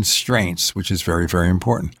fewer constraints, which is very, very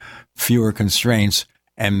important. Fewer constraints,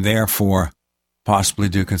 and therefore possibly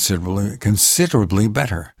do considerably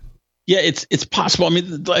better. Yeah, it's possible. I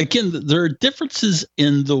mean, again, there are differences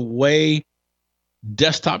in the way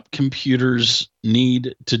desktop computers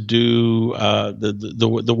need to do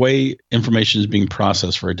the way information is being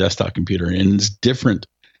processed for a desktop computer, and it's different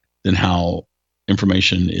than how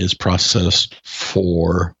information is processed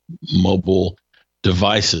for mobile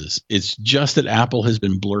devices. It's just that Apple has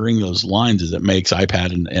been blurring those lines as it makes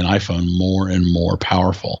iPad and iPhone more and more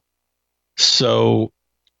powerful. So,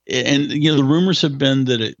 and the rumors have been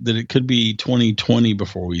that it could be 2020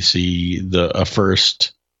 before we see a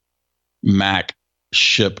first Mac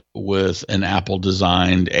ship with an Apple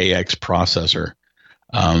designed AX processor.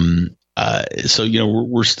 So,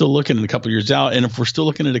 we're still looking at a couple years out. And if we're still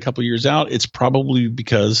looking at a couple years out, it's probably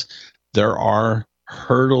because there are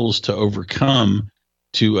hurdles to overcome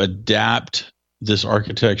to adapt this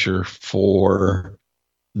architecture for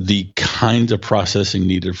the kind of processing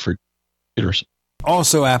needed for computers.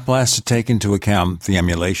 Also, Apple has to take into account the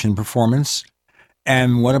emulation performance.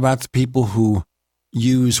 And what about the people who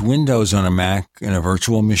use Windows on a Mac in a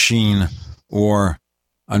virtual machine or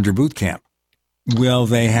under Boot Camp? Will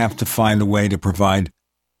they have to find a way to provide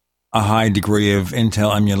a high degree of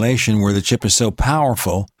Intel emulation where the chip is so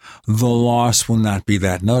powerful, the loss will not be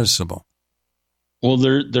that noticeable? Well,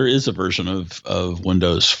 there is a version of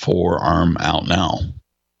Windows for ARM out now.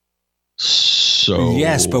 So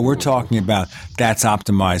yes, but we're talking about that's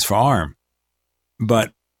optimized for ARM.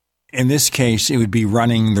 But in this case, it would be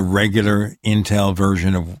running the regular Intel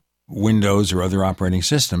version of Windows or other operating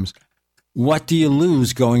systems. What do you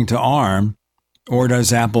lose going to ARM? Or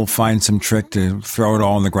does Apple find some trick to throw it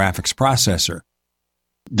all in the graphics processor?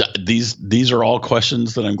 These are all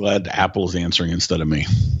questions that I'm glad Apple is answering instead of me.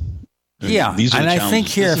 Yeah, and I think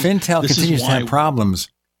here, if Intel continues to have problems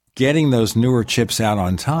getting those newer chips out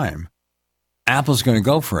on time, Apple's going to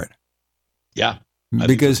go for it. Yeah.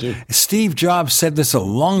 Because Steve Jobs said this a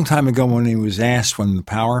long time ago when he was asked when the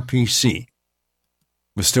PowerPC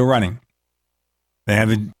was still running. They had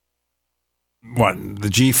the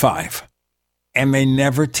G5. And they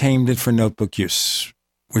never tamed it for notebook use.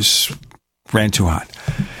 Ran too hot.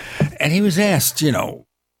 And he was asked,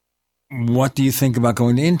 what do you think about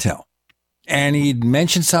going to Intel? And he'd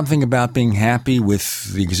mentioned something about being happy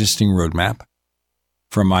with the existing roadmap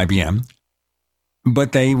from IBM,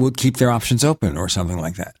 but they would keep their options open or something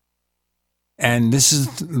like that. And this is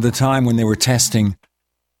the time when they were testing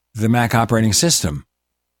the Mac operating system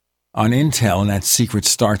on Intel in that secret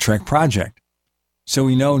Star Trek project. So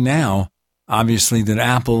we know now, obviously, that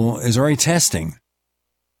Apple is already testing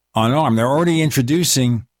on ARM. They're already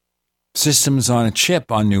introducing systems on a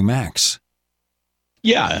chip on new Macs.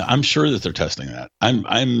 Yeah, I'm sure that they're testing that.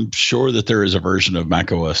 I'm sure that there is a version of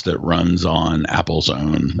macOS that runs on Apple's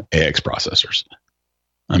own AX processors.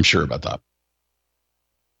 I'm sure about that.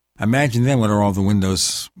 Imagine then what are all the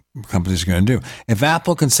Windows companies going to do? If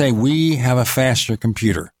Apple can say, we have a faster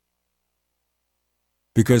computer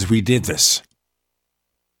because we did this,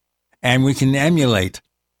 and we can emulate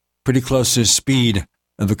pretty close to the speed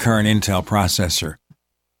of the current Intel processor,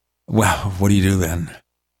 well, what do you do then?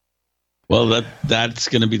 Well, that's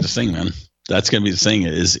going to be the thing, man. That's going to be the thing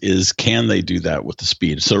is can they do that with the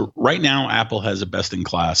speed? So right now, Apple has a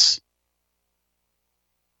best-in-class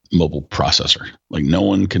mobile processor. Like no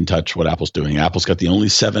one can touch what Apple's doing. Apple's got the only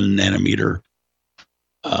 7-nanometer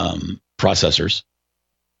processors,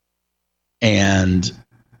 and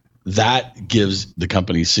that gives the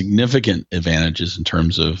company significant advantages in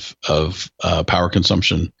terms of power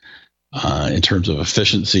consumption, in terms of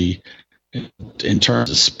efficiency, in terms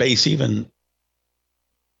of space even.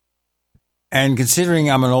 And considering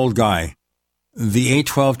I'm an old guy, the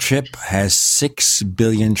A12 chip has 6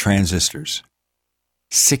 billion transistors.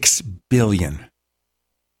 6 billion.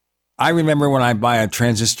 I remember when I buy a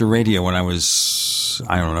transistor radio when I was,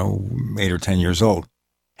 8 or 10 years old,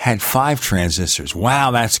 had 5 transistors.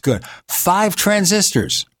 Wow, that's good. 5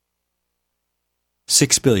 transistors.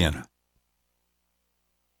 6 billion.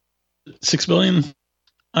 6 billion?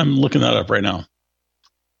 I'm looking that up right now.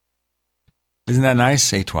 Isn't that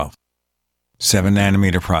nice? A12.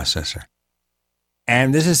 7-nanometer processor.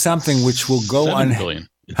 And this is something which will go 7 billion.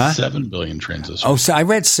 It's 7 billion transistors. Oh, so I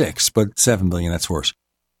read 6, but 7 billion, that's worse.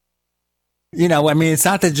 It's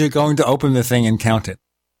not that you're going to open the thing and count it.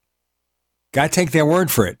 Got to take their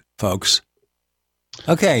word for it, folks.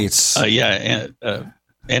 Okay, it's...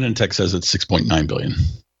 Anantech says it's 6.9 billion.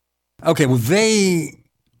 Okay, well, they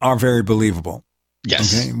are very believable.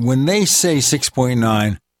 Yes. Okay? When they say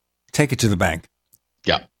 6.9, take it to the bank.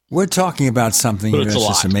 Yeah. We're talking about something that's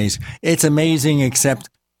just amazing. It's amazing, except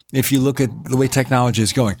if you look at the way technology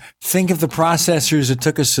is going. Think of the processors that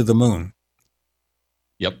took us to the moon.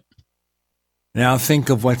 Yep. Now think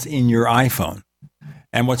of what's in your iPhone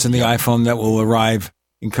and what's in the iPhone that will arrive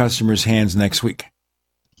in customers' hands next week.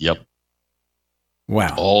 Yep.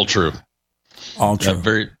 Wow. All true. All true.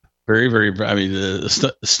 Very, very, very,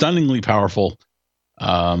 stunningly powerful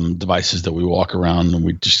devices that we walk around and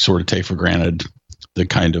we just sort of take for granted the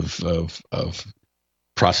kind of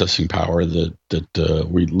processing power that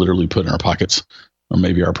we literally put in our pockets or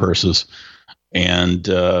maybe our purses. And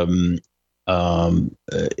coming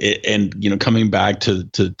back to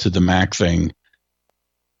the Mac thing,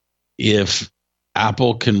 if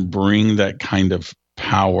Apple can bring that kind of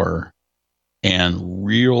power and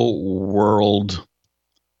real world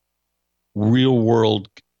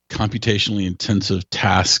computationally intensive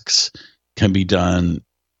tasks can be done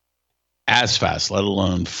as fast, let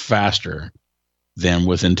alone faster than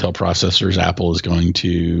with Intel processors, Apple is going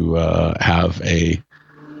to have a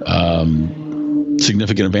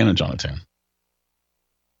significant advantage on its hand.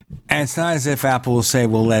 And it's not as if Apple will say,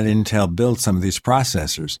 we'll let Intel build some of these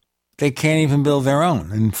processors. They can't even build their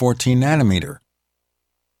own in 14 nanometer.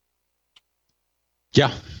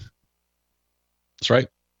 Yeah. That's right.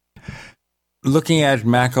 Looking at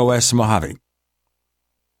macOS Mojave,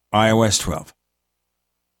 iOS 12.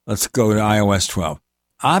 Let's go to iOS 12.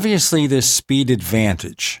 Obviously, this speed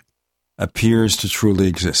advantage appears to truly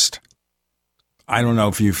exist. I don't know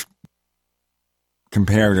if you've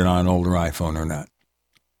compared it on an older iPhone or not.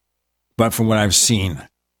 But from what I've seen,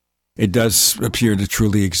 it does appear to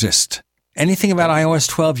truly exist. Anything about iOS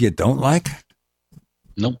 12 you don't like?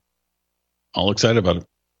 Nope. All excited about it.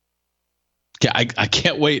 Yeah, I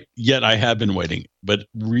can't wait, yet I have been waiting. But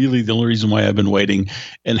really, the only reason why I've been waiting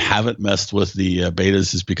and haven't messed with the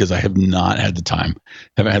betas is because I have not had the time.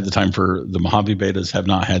 Haven't had the time for the Mojave betas, have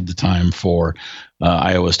not had the time for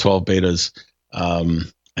iOS 12 betas.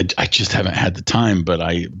 I just haven't had the time, but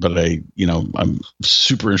I'm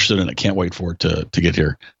super interested in it. Can't wait for it to get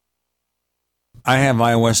here. I have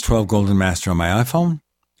iOS 12 Golden Master on my iPhone.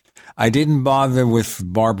 I didn't bother with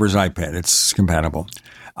Barbara's iPad. It's compatible.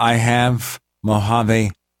 I have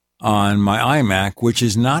Mojave on my iMac, which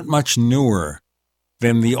is not much newer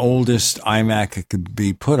than the oldest iMac it could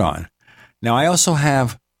be put on. Now, I also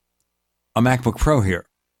have a MacBook Pro here.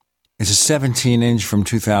 It's a 17-inch from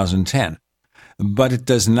 2010, but it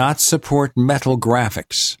does not support metal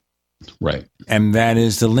graphics. Right. And that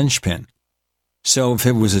is the linchpin. So if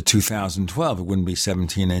it was a 2012, it wouldn't be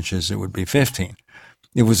 17 inches, it would be 15.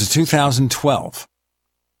 It was a 2012.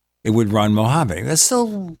 It would run Mojave. That's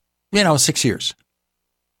still, 6 years.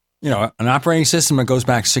 An operating system that goes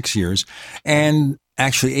back 6 years and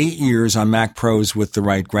actually 8 years on Mac Pros with the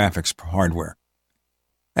right graphics hardware.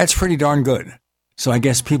 That's pretty darn good. So I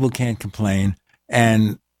guess people can't complain.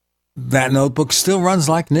 And that notebook still runs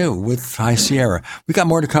like new with High Sierra. We got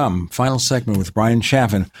more to come. Final segment with Brian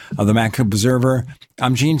Chaffin of the Mac Observer.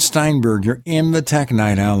 I'm Gene Steinberg. You're in the Tech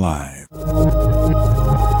Night Owl Live.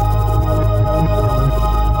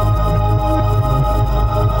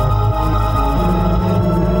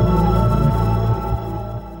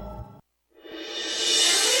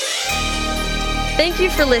 Thank you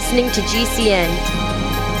for listening to GCN.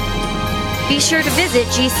 Be sure to visit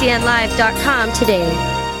GCNlive.com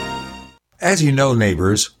today. As you know,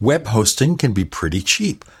 neighbors, web hosting can be pretty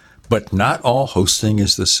cheap, but not all hosting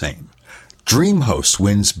is the same. DreamHost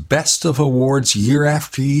wins Best of Awards year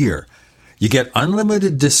after year. You get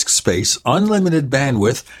unlimited disk space, unlimited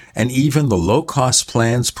bandwidth, and even the low-cost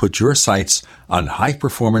plans put your sites on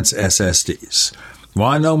high-performance SSDs.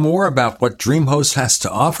 Want to know more about what DreamHost has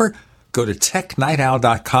to offer? Go to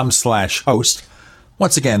technightowl.com/host.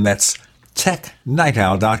 Once again, that's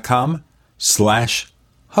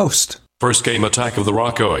technightowl.com/host. First came Attack of the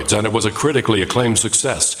Rockoids, and it was a critically acclaimed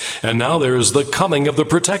success. And now there is The Coming of the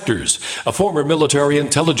Protectors. A former military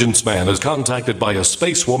intelligence man is contacted by a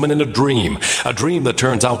space woman in a dream that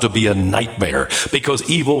turns out to be a nightmare because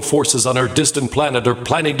evil forces on her distant planet are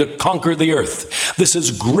planning to conquer the Earth. This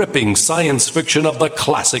is gripping science fiction of the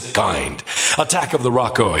classic kind. Attack of the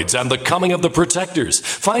Rockoids and The Coming of the Protectors.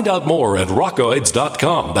 Find out more at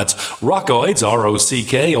rockoids.com. That's Rockoids,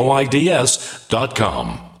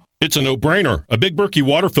 ROCKOIDS.com. It's a no-brainer. A Big Berkey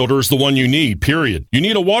water filter is the one you need, period. You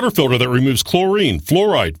need a water filter that removes chlorine,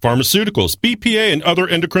 fluoride, pharmaceuticals, BPA, and other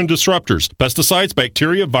endocrine disruptors, pesticides,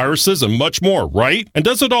 bacteria, viruses, and much more, right? And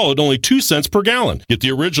does it all at only 2 cents per gallon. Get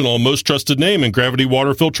the original and most trusted name in gravity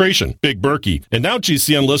water filtration, Big Berkey. And now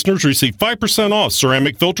GCN listeners receive 5% off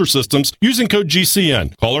ceramic filter systems using code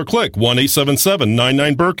GCN. Call or click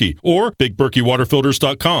 1-877-99-BERKEY or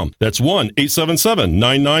BigBerkeyWaterFilters.com. That's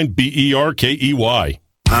 1-877-99-BERKEY.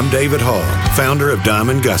 I'm David Hall, founder of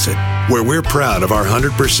Diamond Gusset, where we're proud of our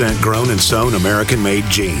 100% grown and sewn American-made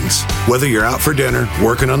jeans. Whether you're out for dinner,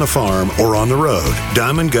 working on the farm, or on the road,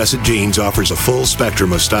 Diamond Gusset Jeans offers a full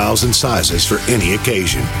spectrum of styles and sizes for any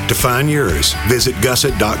occasion. To find yours, visit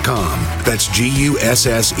gusset.com. That's GUSSET.com.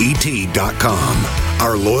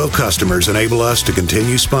 Our loyal customers enable us to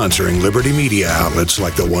continue sponsoring Liberty media outlets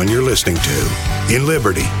like the one you're listening to. In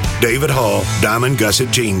Liberty, David Hall, Diamond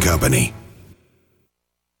Gusset Jean Company.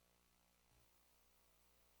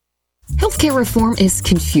 Healthcare reform is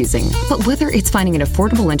confusing, but whether it's finding an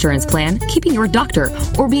affordable insurance plan, keeping your doctor,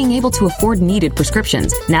 or being able to afford needed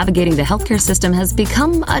prescriptions, navigating the healthcare system has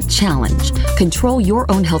become a challenge. Control your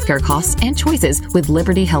own healthcare costs and choices with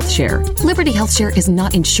Liberty HealthShare. Liberty HealthShare is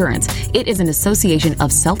not insurance. It is an association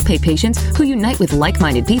of self-pay patients who unite with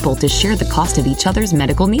like-minded people to share the cost of each other's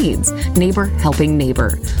medical needs. Neighbor helping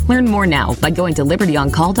neighbor. Learn more now by going to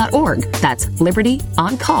libertyoncall.org. That's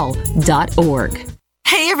libertyoncall.org.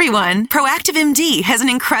 Hey everyone! Proactive MD has an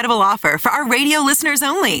incredible offer for our radio listeners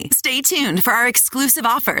only. Stay tuned for our exclusive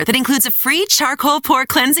offer that includes a free charcoal pore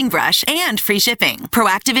cleansing brush and free shipping.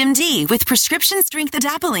 Proactive MD with prescription strength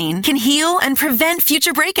adapalene can heal and prevent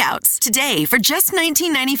future breakouts. Today, for just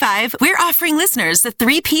 $19.95, we're offering listeners the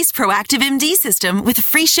 3-piece Proactive MD system with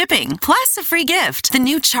free shipping, plus a free gift, the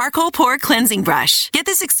new charcoal pore cleansing brush. Get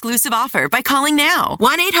this exclusive offer by calling now,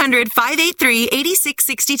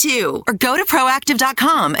 1-800-583-8662, or go to proactive.com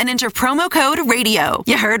and enter promo code RADIO.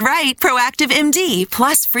 You heard right. Proactive MD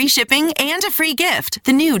plus free shipping and a free gift.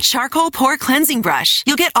 The new charcoal pore cleansing brush.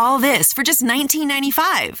 You'll get all this for just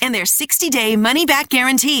 $19.95 and their 60-day money-back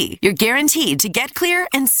guarantee. You're guaranteed to get clear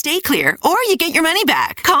and stay clear, or you get your money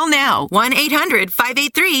back. Call now.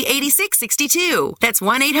 1-800-583-8662. That's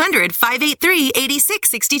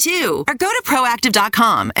 1-800-583-8662. Or go to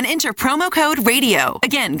proactive.com and enter promo code RADIO.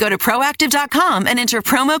 Again, go to proactive.com and enter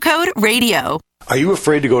promo code RADIO. Are you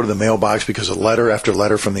afraid to go to the mailbox because of letter after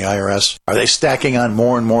letter from the IRS? Are they stacking on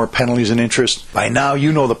more and more penalties and interest? By now,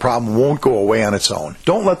 you know the problem won't go away on its own.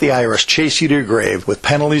 Don't let the IRS chase you to your grave with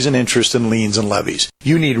penalties and interest and liens and levies.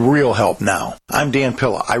 You need real help now. I'm Dan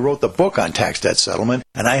Pilla. I wrote the book on tax debt settlement,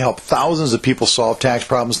 and I help thousands of people solve tax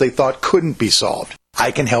problems they thought couldn't be solved. I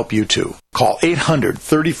can help you too. Call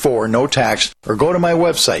 800-34-NO-TAX or go to my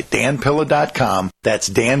website, danpilla.com. That's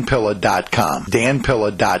danpilla.com.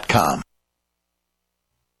 danpilla.com.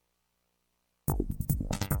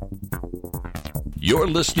 You're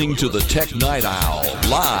listening to the Tech Night Owl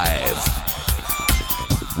live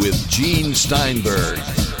with Gene Steinberg.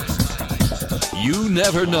 You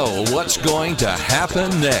never know what's going to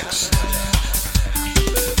happen next.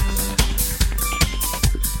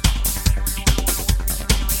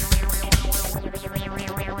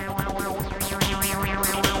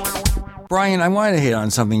 Brian, I wanted to hit on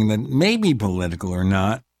something that may be political or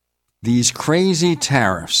not. These crazy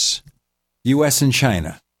tariffs, U.S. and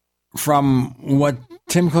China. From what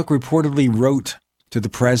Tim Cook reportedly wrote to the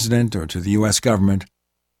president or to the U.S. government,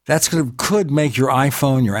 that's could make your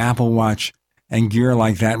iPhone, your Apple Watch, and gear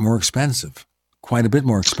like that more expensive. Quite a bit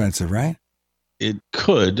more expensive, right? It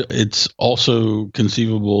could. It's also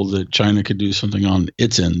conceivable that China could do something on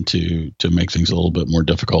its end to make things a little bit more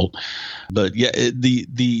difficult. But yeah,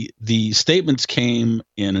 the statements came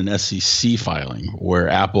in an SEC filing where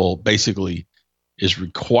Apple basically is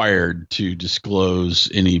required to disclose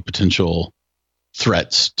any potential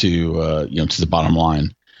threats to the bottom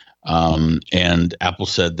line. And Apple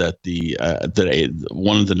said that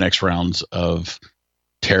one of the next rounds of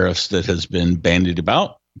tariffs that has been bandied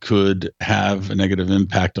about could have a negative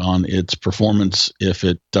impact on its performance if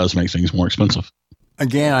it does make things more expensive.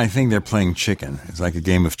 Again, I think they're playing chicken. It's like a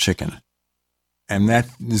game of chicken. And that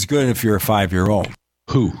is good if you're a 5-year-old.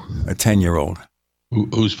 Who? A 10-year-old.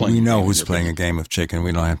 Who's playing? You know who's playing a game of chicken.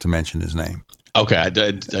 We don't have to mention his name. Okay, I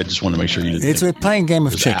just want to make sure you. It's a playing game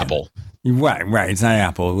of chicken. Apple. Right. It's not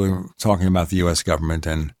Apple. We're talking about the U.S. government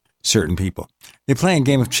and certain people. They're playing a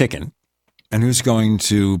game of chicken, and who's going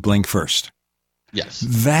to blink first? Yes.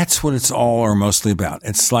 That's what it's all or mostly about.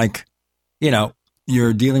 It's like,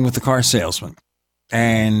 you're dealing with the car salesman,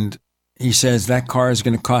 and he says that car is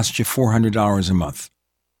going to cost you $400 a month.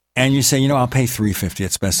 And you say, I'll pay $350.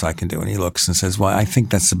 It's the best I can do. And he looks and says, well, I think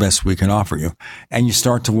that's the best we can offer you. And you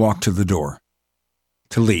start to walk to the door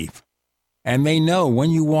to leave. And they know when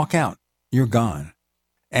you walk out, you're gone.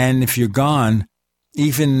 And if you're gone,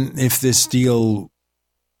 even if this deal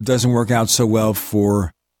doesn't work out so well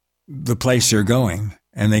for the place they're going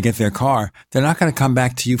and they get their car, they're not going to come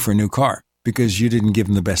back to you for a new car because you didn't give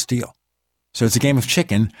them the best deal. So it's a game of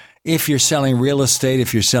chicken if you're selling real estate,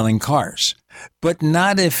 if you're selling cars, but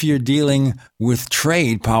not if you're dealing with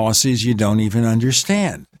trade policies you don't even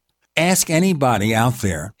understand. Ask anybody out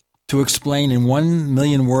there to explain in 1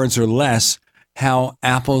 million words or less how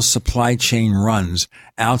Apple's supply chain runs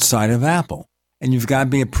outside of Apple. And you've got to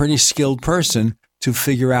be a pretty skilled person to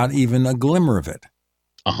figure out even a glimmer of it.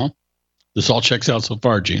 Uh-huh. This all checks out so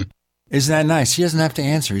far, Gene. Isn't that nice? He doesn't have to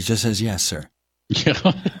answer. He just says, yes, sir. Yeah,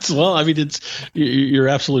 you're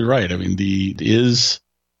absolutely right. I mean, it is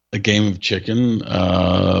a game of chicken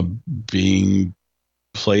being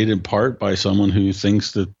played in part by someone who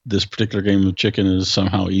thinks that this particular game of chicken is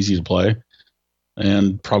somehow easy to play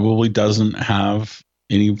and probably doesn't have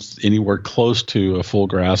anywhere close to a full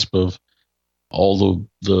grasp of all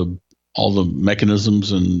the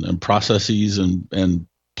mechanisms and processes and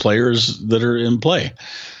players that are in play.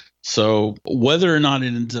 So whether or not it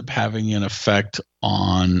ends up having an effect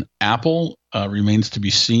on Apple remains to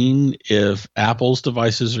be seen. If Apple's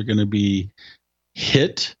devices are going to be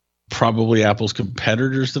hit, probably Apple's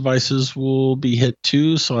competitors' devices will be hit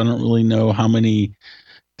too. So I don't really know how many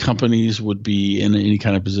companies would be in any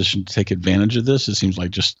kind of position to take advantage of this. It seems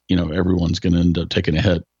like just, everyone's going to end up taking a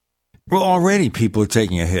hit. Well, already people are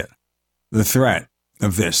taking a hit. The threat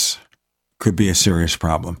of this could be a serious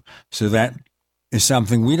problem. So that is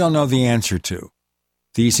something we don't know the answer to.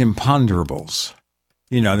 These imponderables.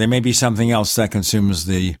 There may be something else that consumes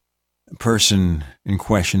the person in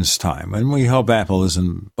question's time. And we hope Apple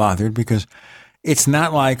isn't bothered because it's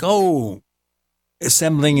not like,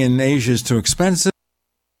 assembling in Asia is too expensive.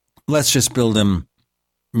 Let's just build them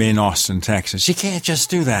in Austin, Texas. You can't just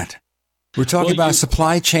do that. We're talking about a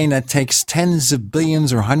supply chain that takes tens of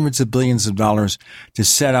billions or hundreds of billions of dollars to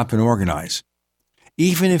set up and organize.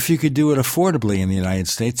 Even if you could do it affordably in the United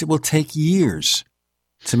States, it will take years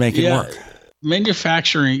to make it work.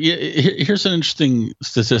 Manufacturing. Here's an interesting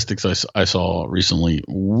statistics I saw recently.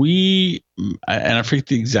 And I forget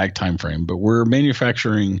the exact time frame, but we're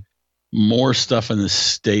manufacturing more stuff in the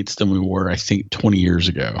States than we were, I think, 20 years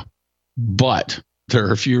ago. But there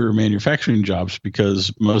are fewer manufacturing jobs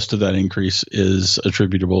because most of that increase is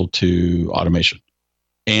attributable to automation.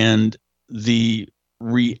 And the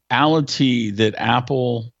reality that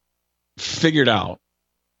Apple figured out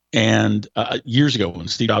and years ago when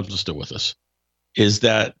Steve Jobs was still with us is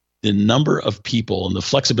that the number of people and the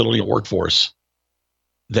flexibility of workforce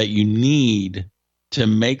that you need to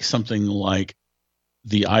make something like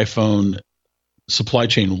the iPhone supply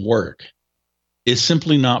chain work is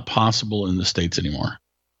simply not possible in the States anymore.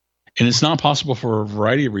 And it's not possible for a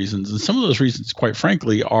variety of reasons. And some of those reasons, quite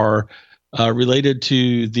frankly, are related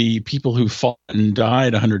to the people who fought and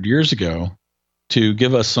died 100 years ago to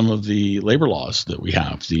give us some of the labor laws that we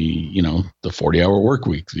have, the 40-hour work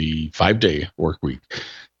week, the 5-day work week,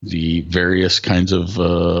 the various kinds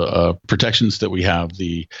of protections that we have.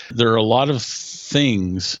 There are a lot of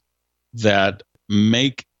things that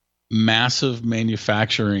make massive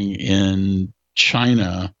manufacturing in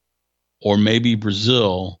China or maybe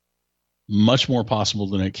Brazil much more possible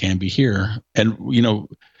than it can be here. And,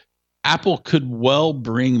 Apple could well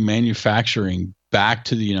bring manufacturing back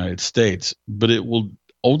to the United States, but it will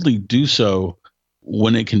only do so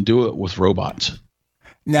when it can do it with robots.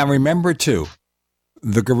 Now, remember, too,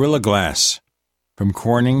 the Gorilla Glass from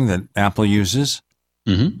Corning that Apple uses,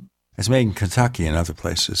 it's made in Kentucky and other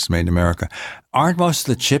places. It's made in America. Aren't most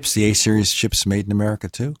of the chips, the A-series chips, made in America,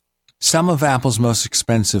 too? Some of Apple's most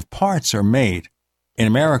expensive parts are made in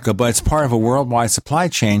America, but it's part of a worldwide supply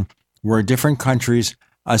chain where different countries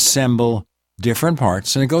assemble different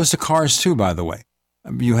parts. And it goes to cars, too, by the way.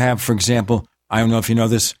 You have, for example, I don't know if you know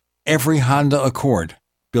this, every Honda Accord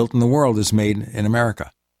built in the world is made in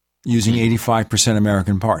America using 85%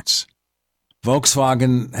 American parts.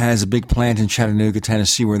 Volkswagen has a big plant in Chattanooga,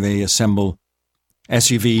 Tennessee, where they assemble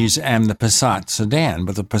SUVs and the Passat sedan.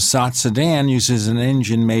 But the Passat sedan uses an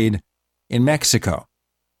engine made in Mexico.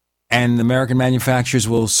 And American manufacturers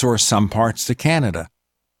will source some parts to Canada.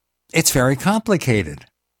 It's very complicated.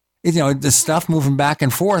 The stuff moving back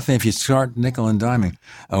and forth, and if you start nickel and diming,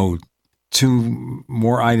 2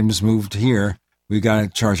 more items moved here, we got to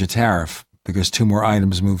charge a tariff because 2 more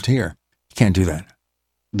items moved here. You can't do that.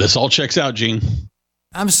 This all checks out, Gene.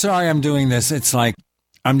 I'm sorry I'm doing this. It's like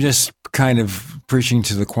I'm just kind of preaching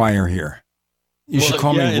to the choir here. You should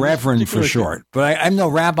call me Reverend for short, but I'm no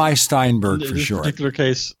Rabbi Steinberg for short. In this particular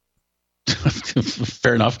case,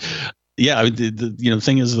 fair enough. Yeah, I mean, the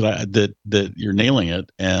thing is that you're nailing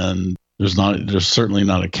it, and there's certainly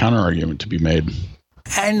not a counter argument to be made.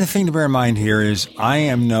 And the thing to bear in mind here is I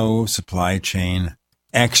am no supply chain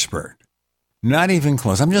expert, not even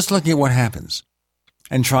close. I'm just looking at what happens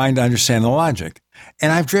and trying to understand the logic.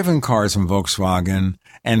 And I've driven cars from Volkswagen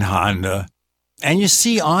and Honda, and you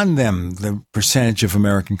see on them the percentage of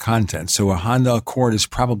American content. So a Honda Accord is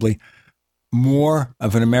probably more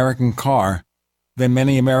of an American car than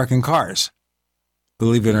many American cars,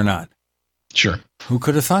 believe it or not. Sure. Who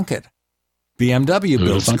could have thunk it? BMW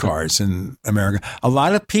builds cars in America. A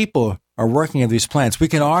lot of people are working at these plants. We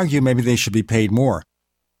can argue maybe they should be paid more.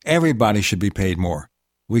 Everybody should be paid more.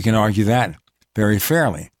 We can argue that very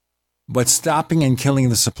fairly. But stopping and killing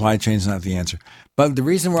the supply chain is not the answer. But the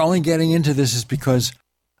reason we're only getting into this is because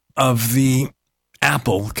of the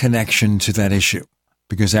Apple connection to that issue.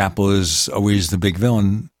 Because Apple is always the big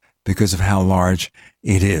villain because of how large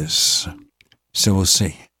it is. So we'll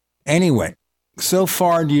see. Anyway, so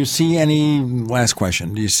far, do you see last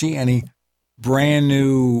question, do you see any brand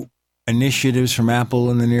new initiatives from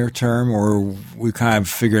Apple in the near term, or we kind of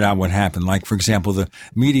figured out what happened? Like, for example, the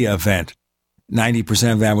media event,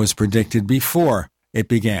 90% of that was predicted before it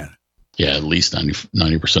began. Yeah, at least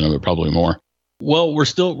 90% of it, probably more. Well, we're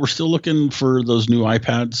still looking for those new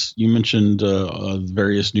iPads. You mentioned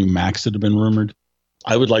various new Macs that have been rumored.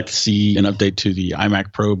 I would like to see an update to the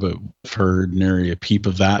iMac Pro, but I've heard nary a peep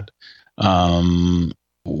of that.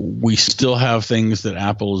 We still have things that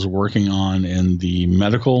Apple is working on in the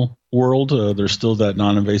medical world. There's still that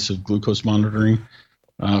non-invasive glucose monitoring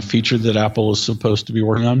feature that Apple is supposed to be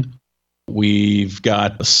working on. We've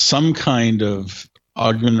got some kind of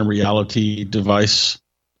augmented reality device.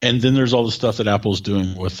 And then there's all the stuff that Apple's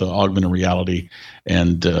doing with augmented reality.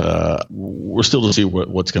 And we're still to see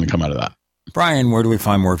what's going to come out of that. Brian, where do we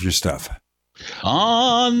find more of your stuff?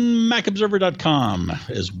 On MacObserver.com,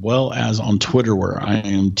 as well as on Twitter, where I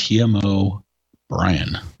am TMO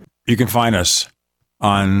Brian. You can find us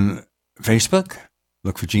on Facebook.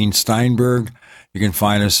 Look for Gene Steinberg. You can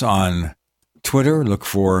find us on Twitter. Look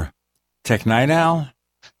for Tech Night Owl.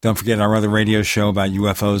 Don't forget our other radio show about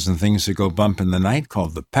UFOs and things that go bump in the night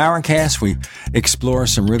called The Paracast. We explore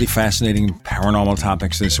some really fascinating paranormal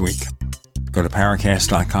topics this week. Go to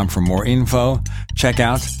Paracast.com for more info. Check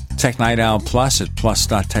out Tech Night Owl Plus at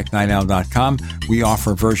plus.technightowl.com. We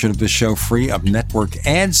offer a version of the show free of network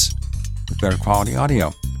ads with better quality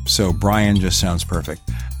audio. So Brian just sounds perfect.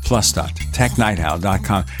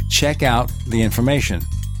 Plus.technightowl.com. Check out the information.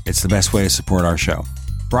 It's the best way to support our show.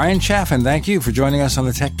 Brian Chaffin, thank you for joining us on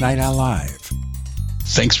the Tech Night Owl Live.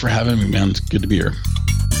 Thanks for having me, man. It's good to be here.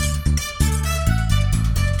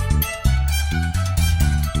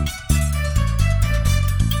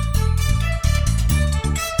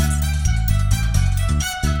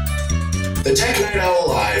 The Tech Night Owl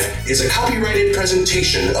Live is a copyrighted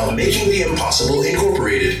presentation of Making the Impossible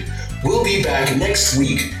Incorporated. We'll be back next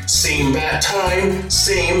week. Same bat time,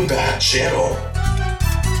 same bat channel.